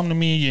word. You come to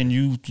me and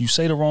you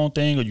say the wrong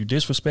thing or you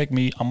disrespect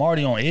me, I'm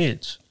already on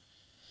edge.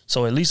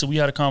 So at least if we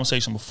had a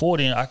conversation before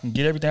then, I can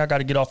get everything I got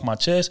to get off my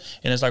chest.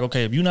 And it's like,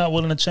 okay, if you're not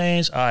willing to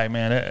change, all right,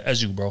 man,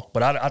 that's you, bro.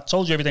 But I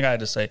told you everything I had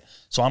to say.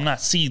 So I'm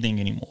not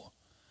seething anymore.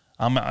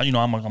 I'm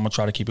going to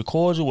try to keep it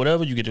cordial,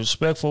 whatever. You get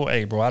respectful.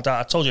 Hey, bro, I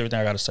told you everything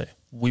I got to say.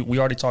 We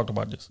already talked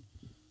about this.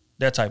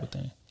 That type of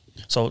thing.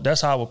 So that's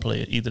how I would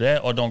play it. Either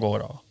that or don't go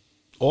at all.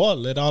 Or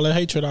let all that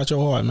hatred out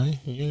your heart, man.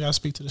 You ain't got to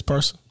speak to this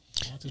person.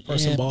 This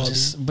person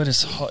but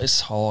it's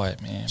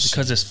hard, man,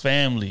 because it's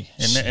family,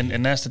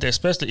 and that's the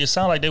especially. It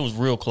sounded like they was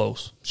real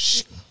close.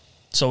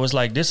 So it's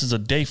like this is a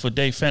day for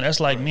day family. That's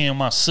like me and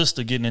my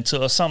sister getting into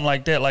or something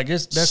like that. Like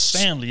that's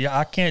family.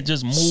 I can't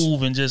just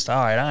move and just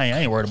all right. I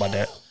ain't worried about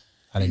that.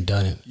 I done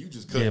done it. You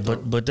just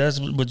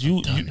but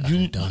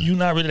you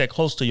not really that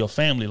close to your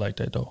family like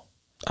that though.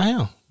 I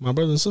am. My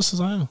brothers and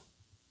sisters, I am.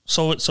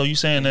 So you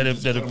saying that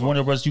if one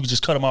of us you could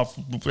just cut them off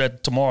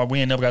tomorrow, we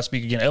ain't never got to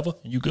speak again ever?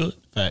 You good?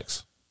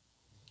 Facts.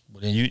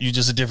 But then you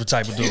just a different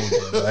type of dude.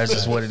 Bro. That's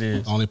just what it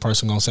is. The only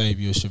person gonna save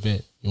you is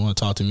Chevette. You want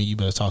to talk to me? You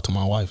better talk to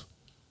my wife.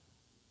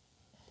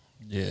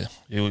 Yeah,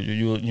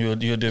 you're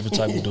a different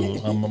type of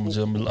dude. I'm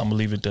gonna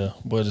leave it there.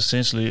 But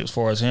essentially, as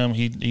far as him,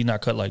 he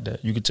not cut like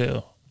that. You could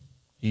tell.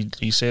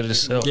 He said it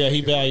himself. Yeah,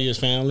 he values his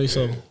family.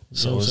 So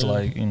it's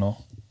like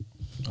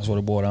that's what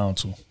it boiled down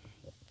to.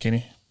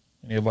 Kenny,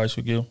 any advice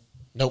you give?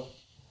 Nope.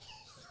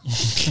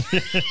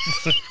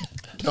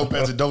 No,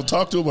 Patrick, don't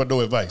talk to him or no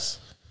advice.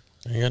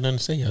 I ain't got nothing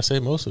to say. I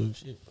said most of it.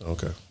 Shit.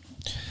 Okay.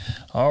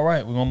 All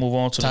right, we're gonna move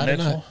on to the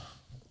next one.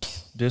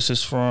 This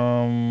is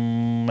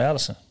from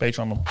Allison.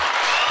 Patreon.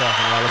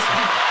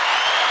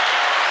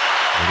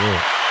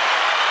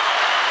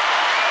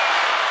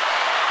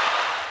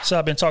 So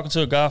I've been talking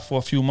to a guy for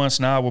a few months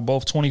now. We're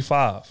both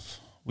 25.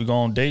 We go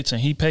on dates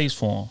and he pays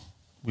for them.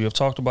 We have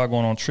talked about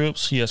going on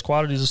trips. He has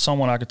qualities of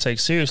someone I could take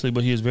seriously,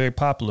 but he is very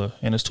popular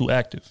and is too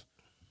active.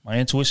 My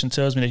intuition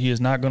tells me that he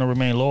is not going to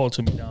remain loyal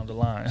to me down the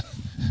line.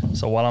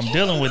 So while I'm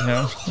dealing with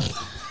him,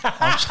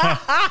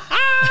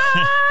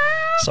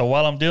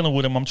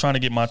 I'm trying to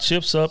get my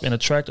chips up and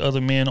attract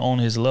other men on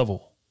his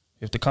level.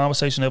 If the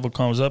conversation ever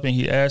comes up and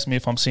he asks me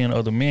if I'm seeing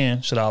other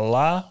men, should I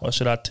lie or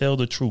should I tell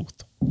the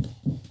truth?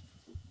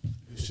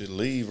 You should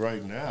leave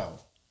right now.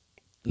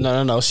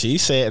 No. She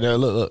said,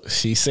 look.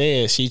 She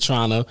said she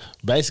trying to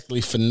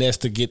basically finesse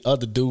to get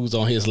other dudes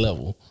on his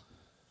level.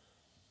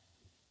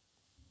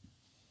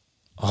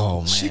 Oh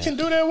man, she can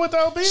do that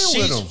without being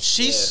with him.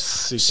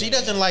 She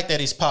doesn't like that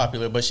he's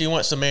popular, but she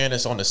wants a man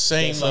that's on the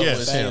same level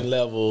as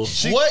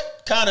him.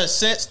 What kind of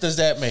sense does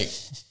that make?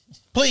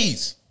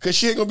 Please, because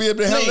she ain't gonna be able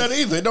to handle that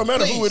either. It don't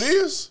matter who it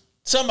is.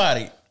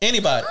 Somebody,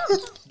 anybody.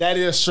 That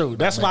is true.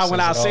 That's why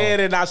when I said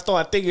it, I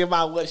started thinking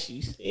about what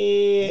she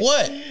said.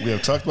 What? We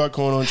have talked about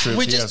going on trips.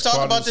 We just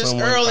talked about this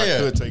earlier. I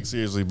could take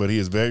seriously, but he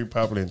is very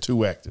popular and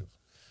too active.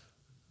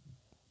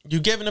 You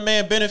giving a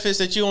man benefits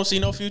that you don't see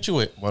no future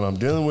with. When I'm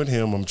dealing with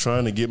him, I'm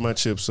trying to get my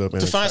chips up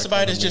and to find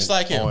somebody that's just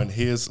like him on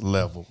his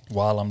level.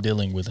 While I'm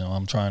dealing with him,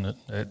 I'm trying to.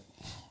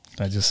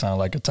 That just sounds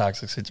like a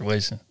toxic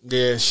situation.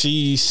 Yeah,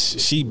 she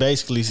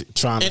basically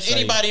trying to. And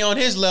anybody on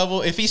his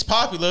level, if he's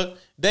popular,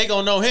 they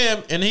gonna know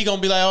him, and he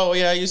gonna be like, "Oh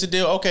yeah, I used to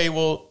deal. Okay,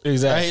 well,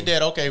 exactly. I hate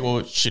that. Okay,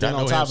 well, shit, I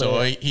know him,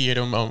 so he hit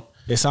him.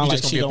 It sounds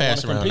like she don't want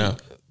to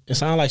compete. It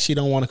sounds like she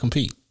don't want to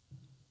compete.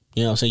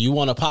 You know what I'm saying? You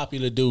want a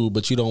popular dude,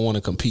 but you don't want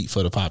to compete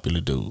for the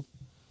popular dude.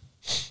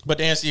 But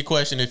to answer your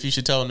question, if you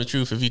should tell him the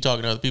truth, if you're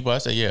talking to other people, I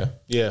say yeah.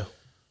 Yeah,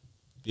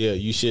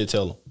 you should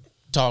tell him.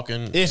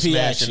 Talking, if he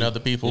smashing other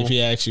people. If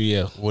he asks you,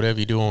 yeah.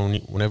 Whatever you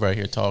doing, whenever I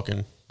hear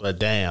talking. But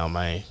damn,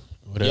 man.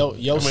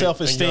 Your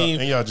self-esteem,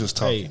 and y'all just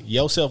talking. Hey,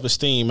 your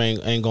self-esteem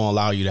ain't gonna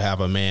allow you to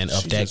have a man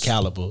of that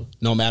caliber.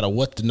 No matter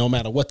what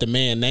the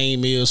man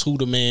name is, who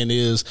the man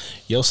is,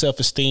 your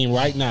self-esteem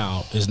right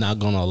now is not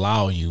gonna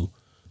allow you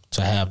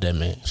to have that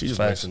man. She's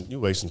just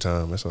wasting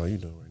time. That's all you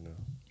doing right now.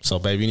 So,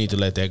 baby, you need to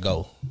let that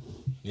go.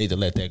 You need to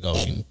let that go.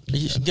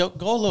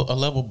 Go a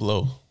level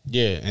below.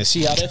 Yeah, and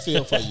see how that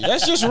feel for you.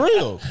 That's just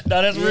real.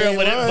 No, that's real,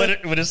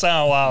 but it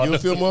sound wild. You'll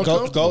feel more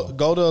comfortable.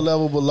 Go to a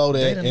level below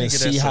that and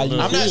see how you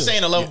feel. I'm not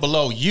saying a level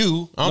below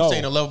you. I'm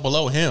saying a level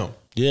below him.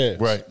 Yeah.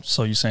 Right.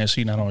 So you saying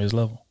she not on his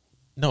level?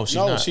 No, she's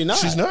No, not. she not.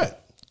 She's not.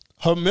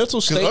 Her mental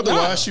state. Because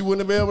otherwise not. she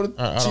wouldn't be able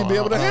to. She'd be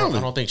able to handle I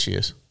it. don't think she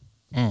is.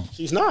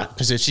 She's not.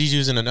 Because if she's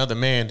using another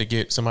man to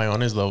get somebody on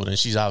his level, then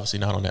she's obviously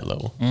not on that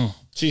level.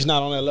 She's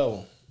not on that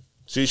level.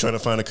 She's trying to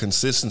find a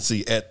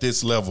consistency at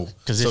this level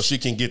so she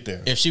can get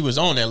there. If she was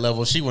on that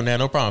level, she wouldn't have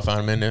no problem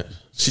finding him in there.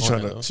 She's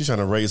trying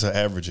to raise her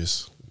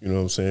averages. You know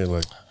what I'm saying?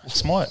 Like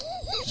Smart.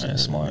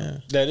 That's smart.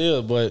 That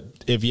is, but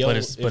if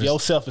your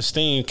self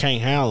esteem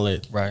can't handle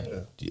it, Right.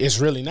 it's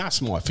really not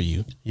smart for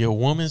you. Your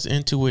woman's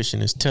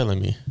intuition is telling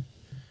me.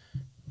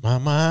 My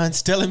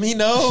mind's telling me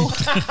no.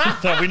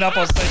 No, we're not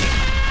supposed to say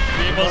that.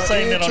 We ain't supposed to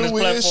say that on this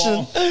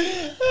platform.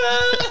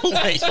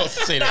 I ain't supposed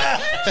to say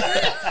that.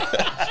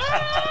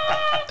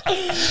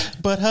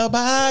 But her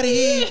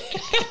body.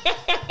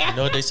 You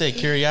know what they say?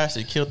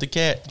 Curiosity killed the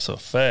cat. It's a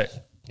fact.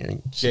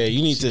 Yeah,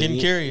 you need to getting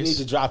curious. You need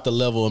to drop the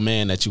level of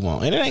man that you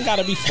want, and it ain't got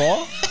to be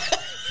far.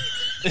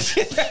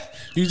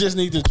 You just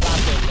need to drop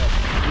that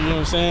level. You know what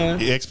I'm saying?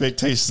 the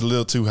expectations a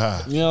little too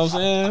high. You know what I'm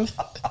saying?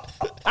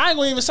 I ain't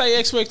gonna even say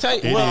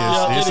expectation. It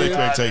is. It's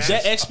expectations.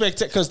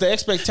 That because the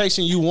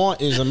expectation you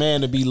want is a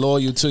man to be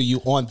loyal to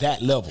you on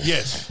that level.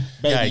 Yes.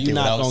 Baby, Yeah, you're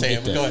not gonna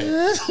get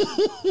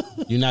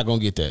that. You're not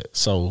gonna get that.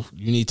 So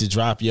you need to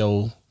drop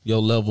your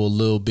level a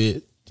little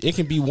bit. It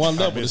can be one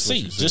level to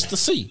see, just to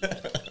see.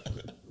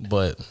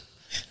 But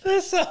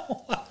That's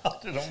so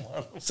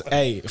wild.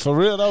 hey, for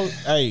real though,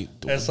 hey,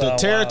 That's the all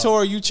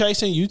territory you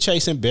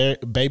chasing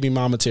baby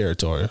mama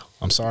territory.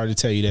 I'm sorry to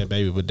tell you that,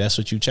 baby, but that's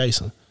what you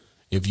chasing.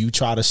 If you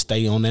try to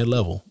stay on that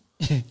level,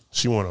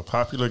 She want a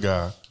popular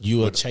guy.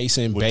 you are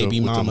chasing with baby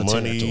the mama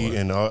money territory.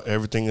 and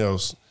everything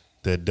else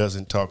that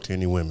doesn't talk to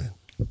any women.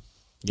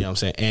 You know what I'm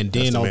saying? And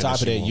That's then the on man top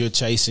that of she that, want. you're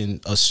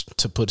chasing us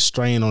to put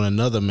strain on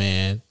another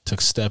man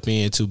to step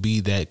in to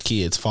be that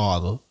kid's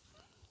father.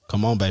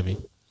 Come on, baby.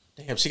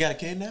 Damn, she got a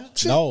kid now?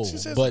 No,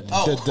 but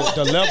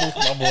the level,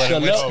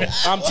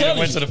 I'm telling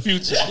Went you, to the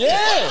future.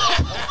 yeah.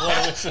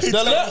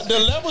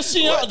 the level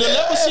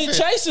she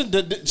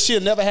chasing,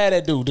 she'll never had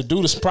that dude. The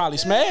dude is probably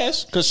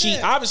smash because she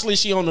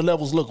she on the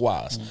levels look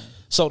wise.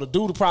 So the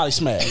dude will probably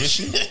smash. Is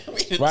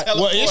she? Right?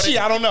 Well, is she?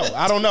 I don't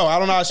know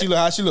how she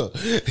look.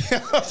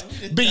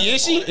 B,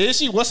 is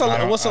she? What's her?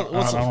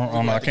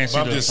 I can't see.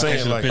 I'm just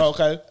saying, like,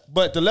 Okay,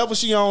 but the level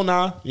she on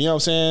now, you know what I'm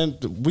saying?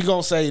 We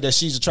gonna say that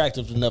she's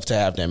attractive enough to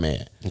have that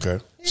man. Okay.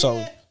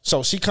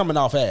 So she coming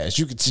off ass.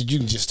 You can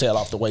just tell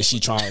off the way she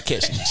trying to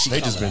catch it. They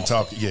just been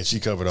talking. Yeah, she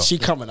covered off. She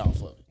coming off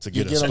of it. To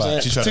get You a what I'm spot.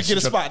 saying? She trying To get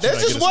a she spot. trying That's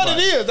to just get a what spot.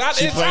 it is.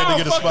 She It's playing to all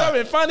get a fucked spot. up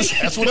and funny.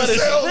 That's what but it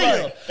it's sounds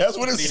real. like. That's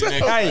what it sounds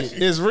Hey, like.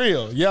 it's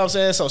real. You know what I'm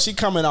saying? So she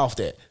coming off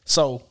that.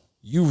 So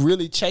you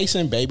really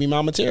chasing baby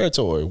mama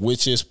territory,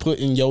 which is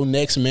putting your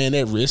next man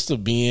at risk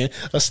of being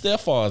a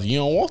stepfather. You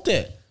don't want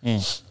that.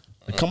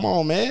 Come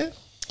on, man.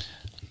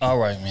 All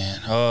right, man.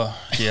 I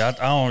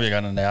don't really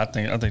got nothing there. I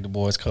think the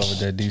boys covered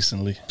that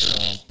decently.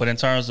 But in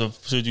terms of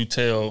should you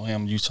tell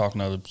him you talking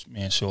to other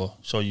men, sure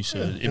you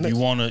should.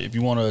 If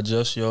you wanna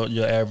adjust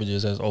your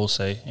averages, as O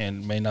say,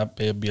 and may not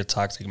be a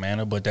toxic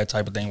manner, but that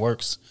type of thing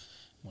works.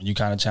 When you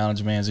kind of challenge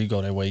a man's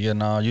ego that way, you're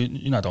not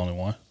the only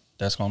one.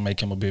 That's gonna make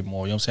him a bit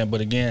more. You know what I'm saying?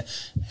 But again,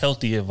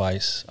 healthy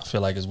advice, I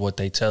feel like, is what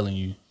they telling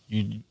you.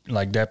 You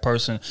like that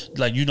person,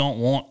 like you don't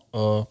want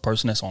a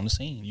person that's on the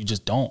scene. You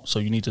just don't. So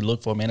you need to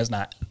look for a man that's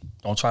not.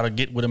 Don't try to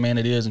get with a man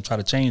that is and try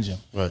to change him.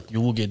 Right.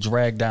 You will get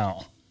dragged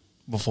down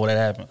before that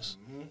happens.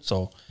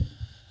 So,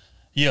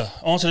 yeah.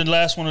 On to the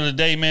last one of the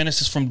day, man.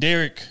 This is from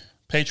Derek,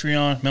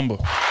 Patreon member.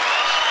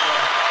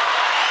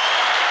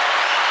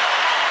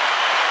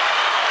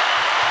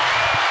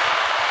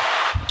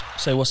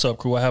 Say, what's up,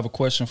 crew? I have a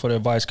question for the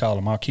advice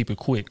column. I'll keep it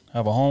quick. I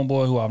have a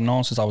homeboy who I've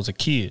known since I was a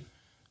kid.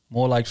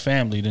 More like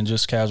family than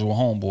just casual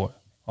homeboy.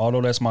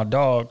 Although that's my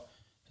dog,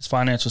 his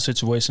financial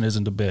situation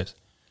isn't the best.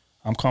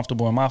 I'm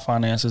comfortable in my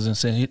finances, and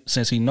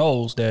since he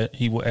knows that,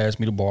 he will ask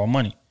me to borrow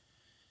money.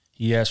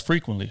 He asks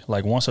frequently,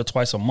 like once or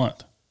twice a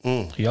month.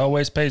 He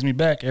always pays me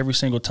back every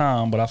single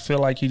time, but I feel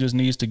like he just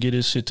needs to get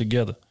his shit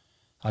together.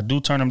 I do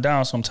turn him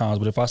down sometimes,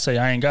 but if I say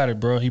I ain't got it,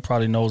 bro, he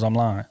probably knows I'm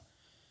lying.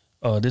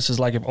 This is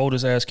like if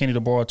Otis asked Kenny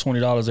to borrow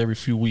 $20 every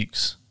few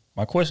weeks.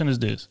 My question is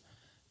this.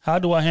 How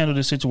do I handle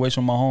this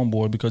situation with my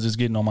homeboy because it's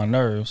getting on my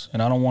nerves,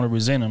 and I don't want to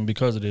resent him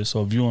because of this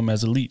or view him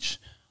as a leech?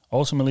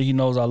 Ultimately, he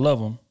knows I love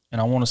him, and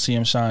I want to see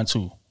him shine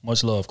too.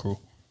 Much love, crew.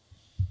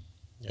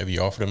 Have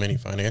you offered him any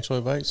financial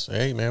advice?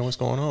 Hey, man, what's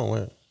going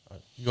on?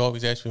 You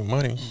always ask for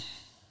money.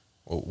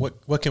 Well,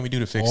 what can we do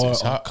to fix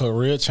this?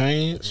 Career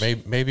change?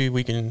 Maybe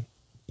we can.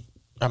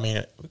 I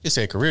mean, we could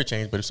say career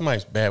change, but if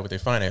somebody's bad with their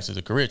finances,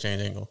 a career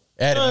change ain't gonna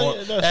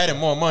adding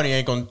more money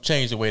ain't gonna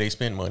change the way they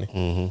spend money.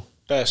 Mm-hmm.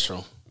 That's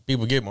true.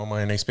 People get more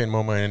money and they spend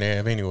more money than they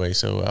have anyway.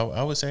 So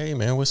I would say, hey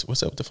man, what's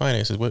up with the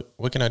finances?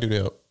 What can I do to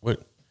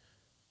help?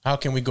 How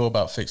can we go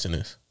about fixing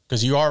this?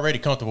 Because you're already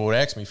comfortable with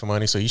asking me for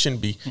money, so you should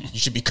be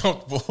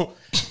comfortable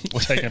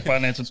with Taking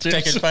financial tips.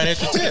 Taking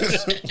financial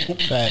tips.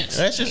 Facts.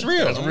 That's just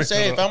real. I'm real.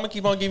 saying, if I'm gonna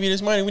keep on giving you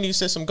this money, we need to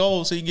set some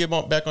goals so you get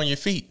back on your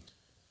feet,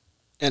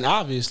 And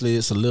obviously,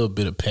 it's a little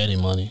bit of petty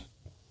money.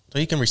 so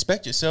you can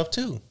respect yourself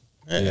too.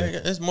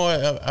 It's more.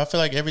 I feel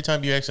like every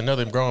time you ask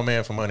another grown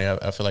man for money,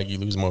 I feel like you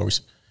lose more.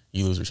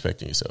 You lose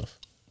respect in yourself.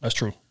 That's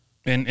true.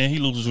 And he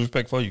loses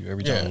respect for you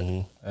every time.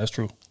 Yeah. That's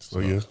true. So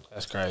yeah,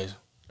 That's crazy.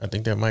 I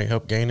think that might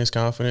help gain his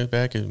confidence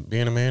back and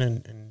being a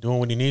man and doing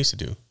what he needs to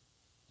do.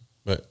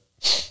 But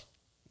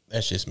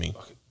that's just me.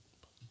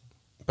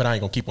 But I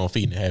ain't gonna keep on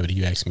feeding the habit of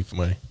you asking me for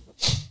money.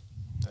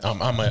 I'm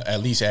gonna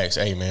at least ask,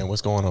 hey man,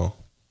 what's going on?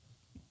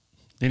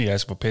 Then he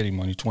asks for petty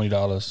money,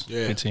 $20,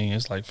 Yeah. $15.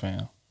 It's like,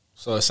 fam.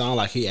 So it sounds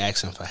like he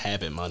asking for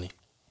habit money.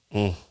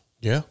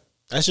 Yeah.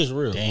 That's just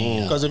real.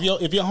 Because if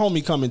your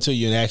homie coming to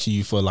you and asking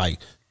you for like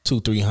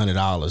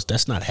 $200-$300,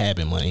 that's not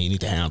habit money. You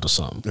need to handle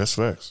something. that's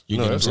facts. You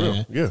no, get that's what I'm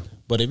real. saying? Yeah,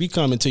 But if he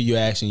coming to you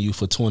asking you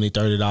for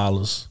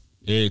 $20-$30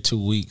 every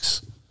 2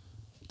 weeks,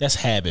 that's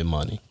habit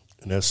money.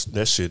 and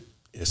that shit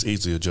is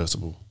easily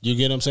adjustable. You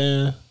get what I'm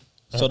saying?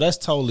 So that's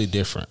totally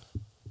different.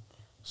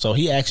 So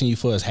he asking you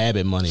for his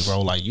habit money,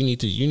 bro. Like you need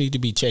to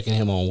be checking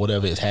him on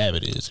whatever his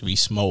habit is. If he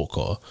smoke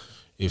or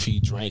if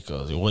he drink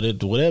or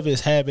whatever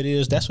his habit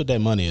is, that's what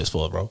that money is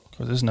for, bro.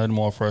 Because there's nothing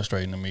more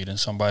frustrating to me than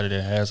somebody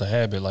that has a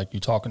habit like you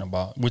talking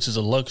about, which is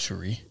a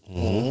luxury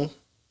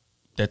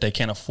that they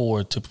can't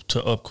afford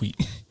to upkeep.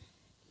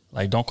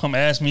 Like, don't come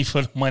ask me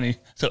for the money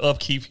to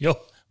upkeep your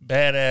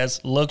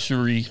badass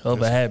luxury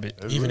of a habit.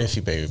 Even if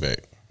you pay me back.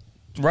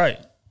 Right.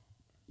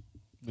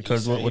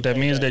 Because what that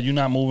means is that you're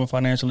not moving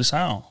financially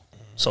sound.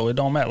 So it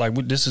don't matter. Like,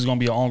 this is going to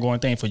be an ongoing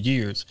thing for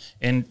years.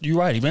 And you're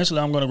right.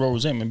 Eventually, I'm going to grow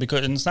resentment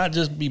because it's not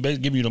just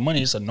giving you the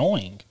money. It's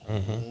annoying.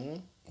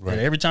 Right.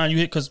 Every time you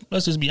hit, because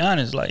let's just be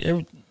honest, like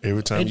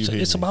Every time you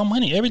hit it's me. about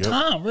money. Every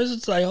time.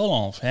 It's like, hold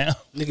on, fam.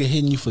 Nigga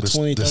hitting you for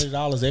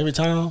 $20-$30 every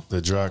time.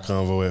 The dry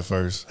convo at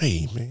first.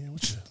 Hey man,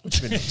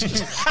 what you been up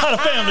to? How the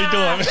family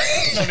doing?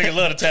 Some nigga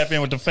love to tap in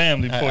with the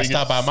family before I you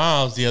stopped by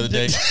mom's the other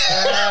day.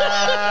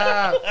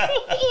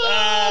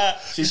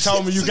 She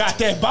told me you got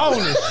that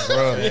bonus.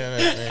 bro.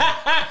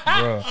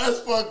 That's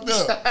fucked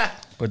up.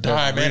 But All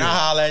right, man, I'll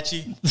holler at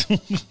you.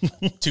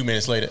 2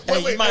 minutes later. Hey,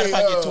 you mind if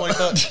I get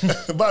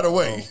 $20? By the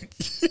way,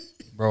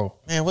 bro,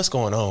 Man, what's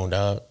going on,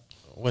 dog?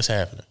 What's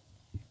happening?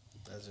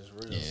 That's just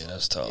real. yeah,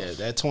 that's tough. Yeah,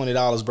 that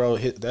 $20, bro,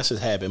 that's his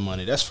habit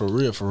money. That's for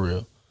real, for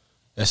real.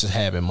 That's his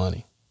habit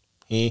money.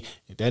 He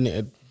that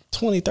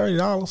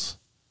 $20-$30.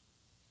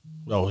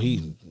 Bro,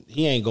 he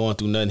ain't going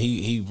through nothing.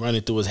 He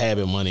running through his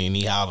habit money and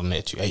he hollering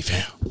at you. Hey,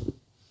 fam.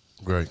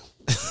 great.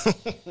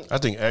 I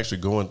think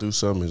actually going through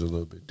something is a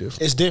little bit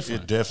different. It's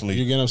different. It definitely,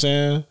 You get what I'm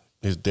saying?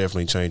 it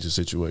definitely changes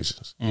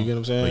situations. You get what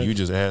I'm saying? But you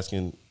just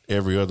asking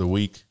every other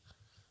week.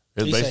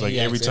 It's He said basically he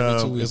like every asks every 2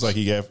 time. weeks. It's like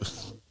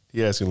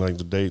he asking like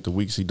the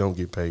weeks he don't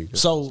get paid.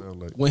 That's So what it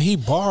sound like. when he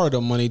borrowed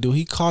the money, do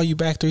he call you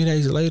back 3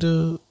 days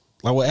later?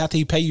 Like, well, after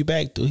he pay you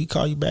back, do he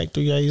call you back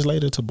 3 days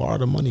later to borrow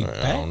the money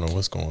back? I don't know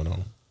what's going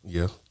on.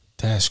 Yeah,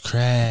 That's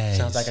crazy.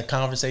 Sounds like a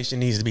conversation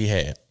needs to be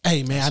had.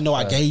 Hey man, I know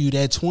I gave you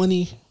that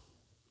 20,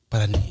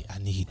 but I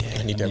need that.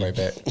 I need that right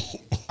back.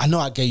 I know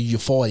I gave you your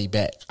 40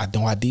 back. I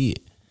know I did,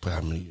 but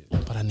I mean,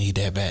 but I need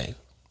that back.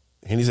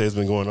 and he said it's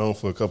been going on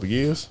for a couple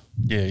years.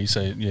 Yeah, he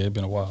said, yeah, it's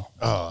been a while.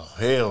 Oh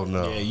hell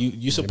no! Yeah,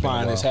 you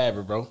supplying his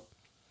habit, bro.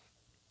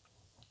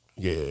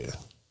 Yeah,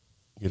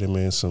 get him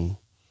in some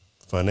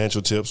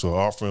financial tips or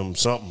offer him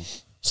something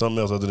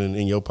else other than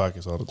in your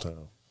pockets all the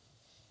time.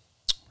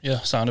 Yeah,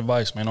 sound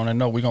advice, man. On that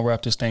note, we're going to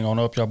wrap this thing on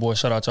up. Y'all boys,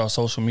 shout out to our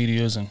social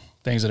medias and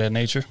things of that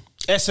nature.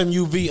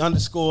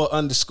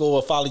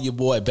 SMUV__. Follow your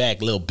boy back,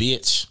 little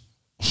bitch.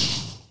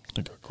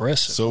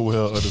 Aggressive. So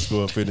well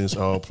 _fitness,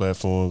 all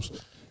platforms.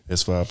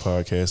 S5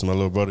 Podcast. My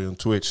little brother on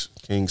Twitch,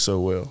 King So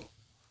Well.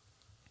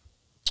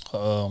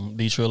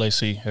 D-Trill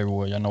AC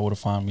everywhere. Y'all know where to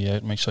find me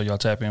at. Make sure y'all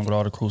tap in with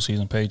all the Crew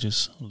Season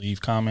pages.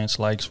 Leave comments,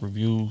 likes,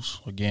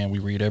 reviews. Again, we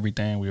read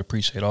everything. We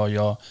appreciate all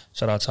y'all.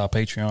 Shout out to our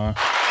Patreon.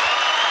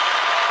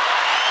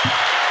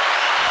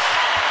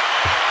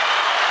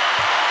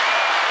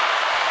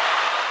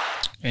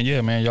 And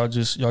yeah, man, y'all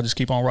just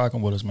keep on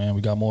rocking with us, man.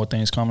 We got more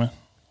things coming.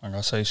 Like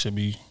I say, should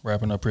be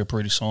wrapping up here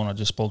pretty soon. I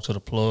just spoke to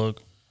the plug.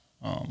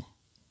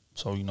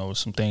 So, you know,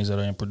 some things that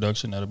are in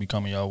production that'll be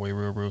coming y'all way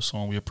real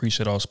soon. We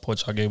appreciate all the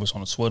support y'all gave us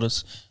on the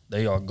Twitters.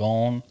 They are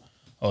gone.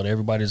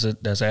 Everybody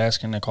that's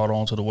asking, that caught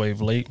on to the wave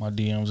late. My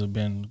DMs have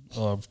been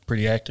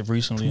pretty active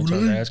recently in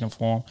terms of asking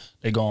for them.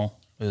 They gone.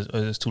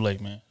 It's too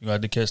late, man. You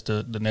got to catch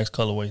the next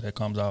colorway that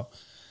comes out.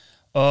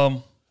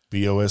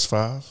 BOS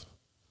 5?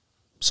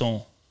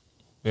 Soon.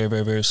 Very,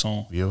 very, very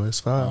soon. BOS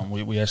 5.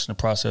 We actually in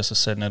the process of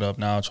setting it up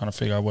now, trying to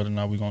figure out whether or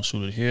not we're going to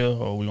shoot it here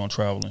or we're going to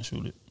travel and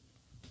shoot it.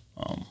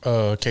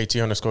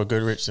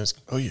 KT_Goodrich, since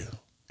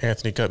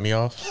Anthony cut me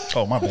off.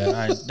 Oh, my bad.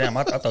 I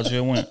thought you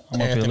had went. I'm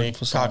Anthony up here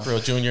for Cockrell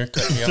Jr.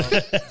 cut me off.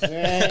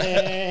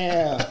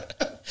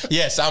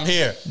 Yes, I'm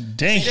here.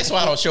 Dang. See, that's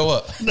why I don't show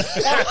up. Y'all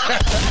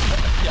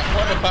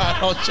wonder why I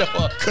don't show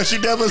up. Because you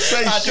never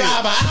say I shit.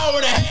 drive an hour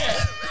and a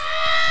half.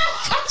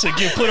 to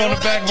get put on the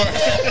back burner.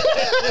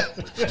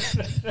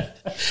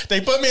 They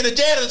put me in the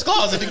janitor's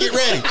closet to get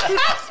ready.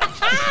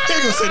 He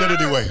ain't gonna say that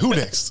anyway. Who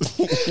next?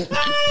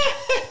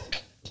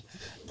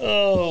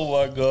 Oh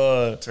my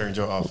God! Turned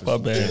your office. My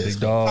bad, big I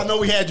dog. know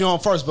we had you on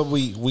first, but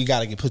we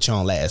got to put you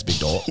on last, big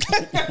dog.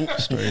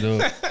 Straight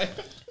up.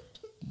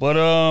 But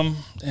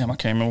damn, I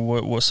can't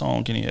remember what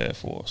song Kenny had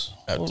for us.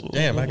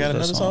 Damn, I What got was another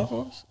that song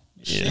for us?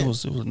 Yeah, it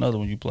was another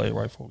one you played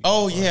right before.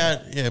 Oh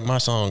yeah, my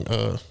song.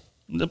 The-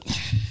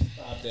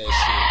 Stop that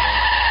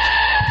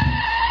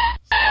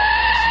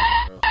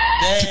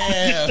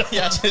Damn,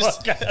 y'all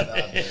just,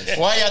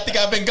 why y'all think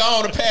I've been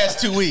gone the past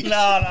 2 weeks? No.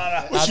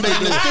 I've been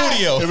in the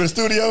studio. In the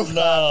studio?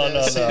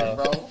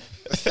 No.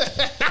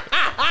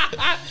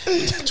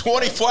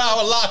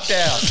 24-hour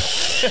lockdown.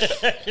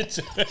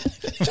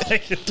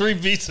 Taking 3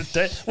 beats a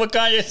day. What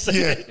Kanye say?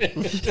 Yeah.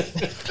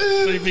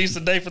 3 beats a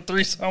day for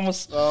 3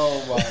 summers.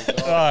 Oh my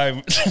God.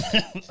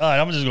 All right.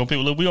 I'm just gonna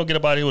people. Look, we gonna get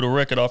up out of here with a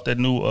record off that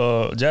new.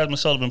 Jasmine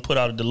Sullivan put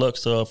out a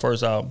deluxe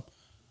first album.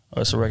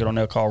 It's a record on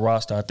there called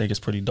Roster. I think it's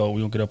pretty dope. We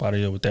gonna get up out of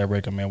here with that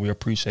record, man. We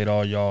appreciate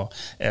all y'all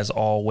as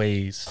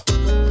always.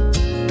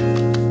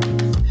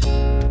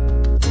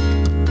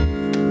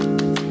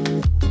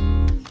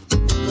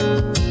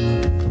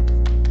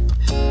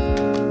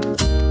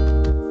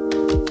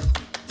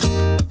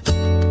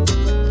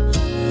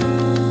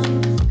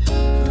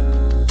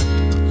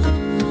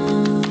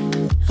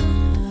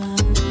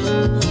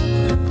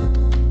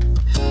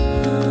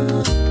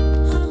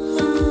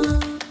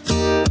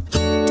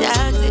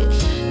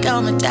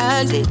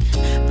 Toxic,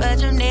 but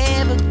you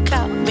never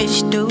caught me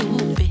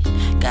stupid.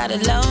 Got a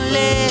long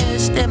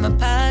list in my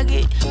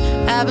pocket.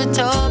 I've been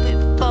told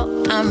before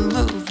I'm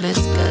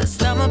ruthless,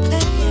 cause I'm a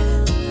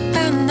player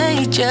by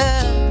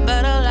nature,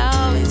 but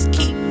I'll always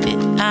keep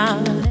it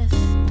honest.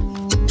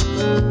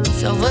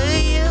 So for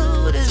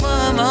you, there's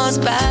one more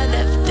spot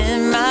left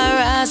in my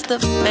roster,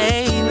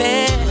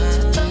 baby.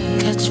 So don't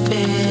catch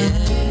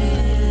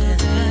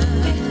feelings,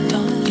 we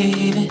don't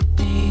even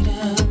need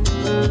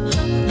it.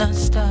 I'm not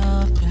stopping.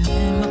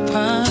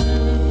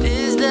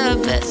 It's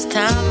the best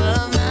time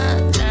of my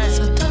life,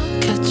 so don't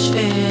catch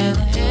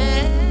feelings.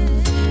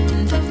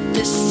 And if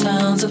this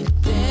sounds a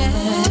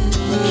bit,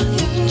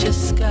 you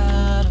just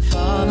gotta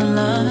fall in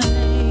line.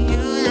 You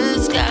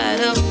just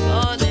gotta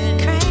fall in.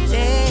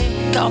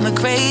 Crazy, call me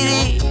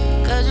crazy,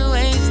 cause you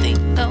ain't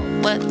seen no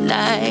one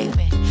like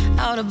me.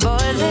 All the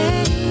boys,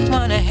 they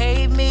wanna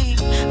hate me,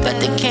 but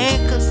they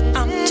can't cause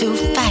I'm too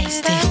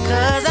feisty.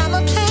 Cause I'm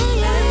a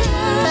player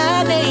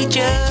by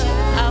nature,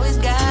 always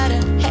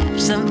gotta have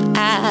some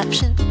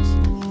options.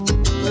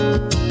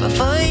 But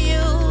for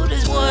you,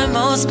 there's one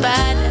more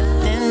spot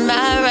left in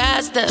my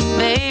roster,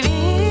 baby.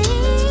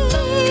 So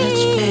don't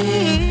catch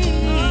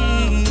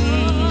feelings,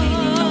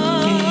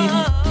 don't need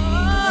it.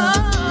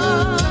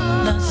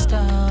 I'm not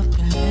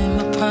stopping in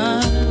my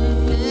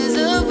prime. It's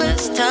the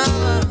best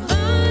time of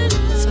mine,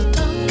 so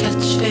don't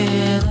catch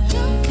feelings.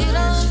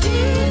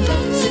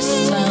 This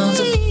sounds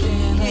a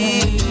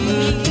feeling.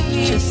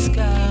 You just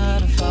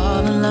gotta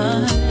fall in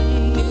line.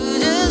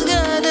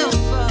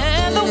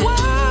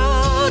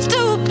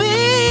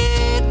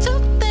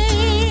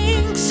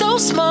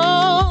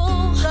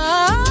 Small,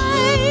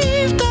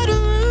 I've got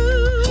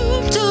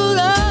room to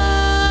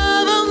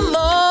love them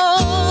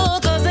more,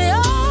 cause they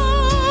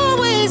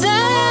always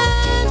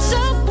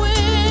answer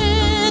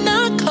when I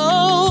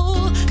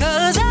call.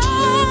 Cause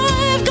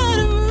I've got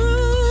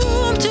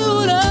room to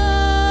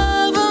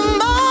love them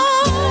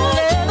more.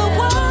 Yeah, the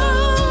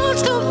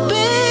world's too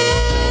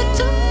big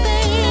to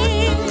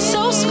think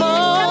so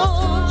small.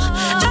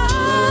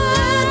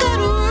 I've got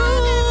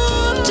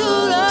room to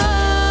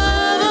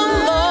love them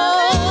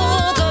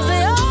more, cause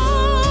they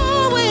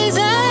always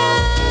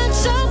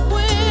answer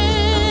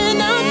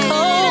when I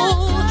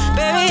call.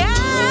 Baby, I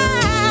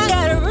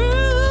got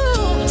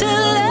room to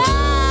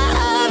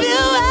love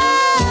you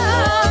out.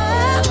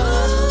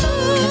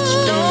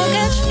 Don't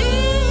catch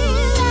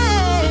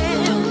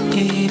feelings, don't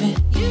even,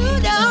 you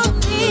don't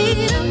need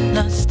them.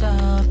 Not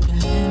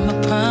stopping in my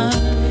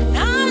prime,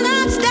 I'm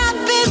not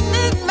stopping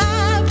in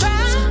my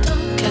prime. So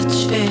don't catch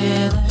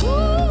feelings,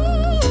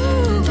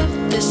 and if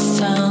this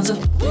sounds a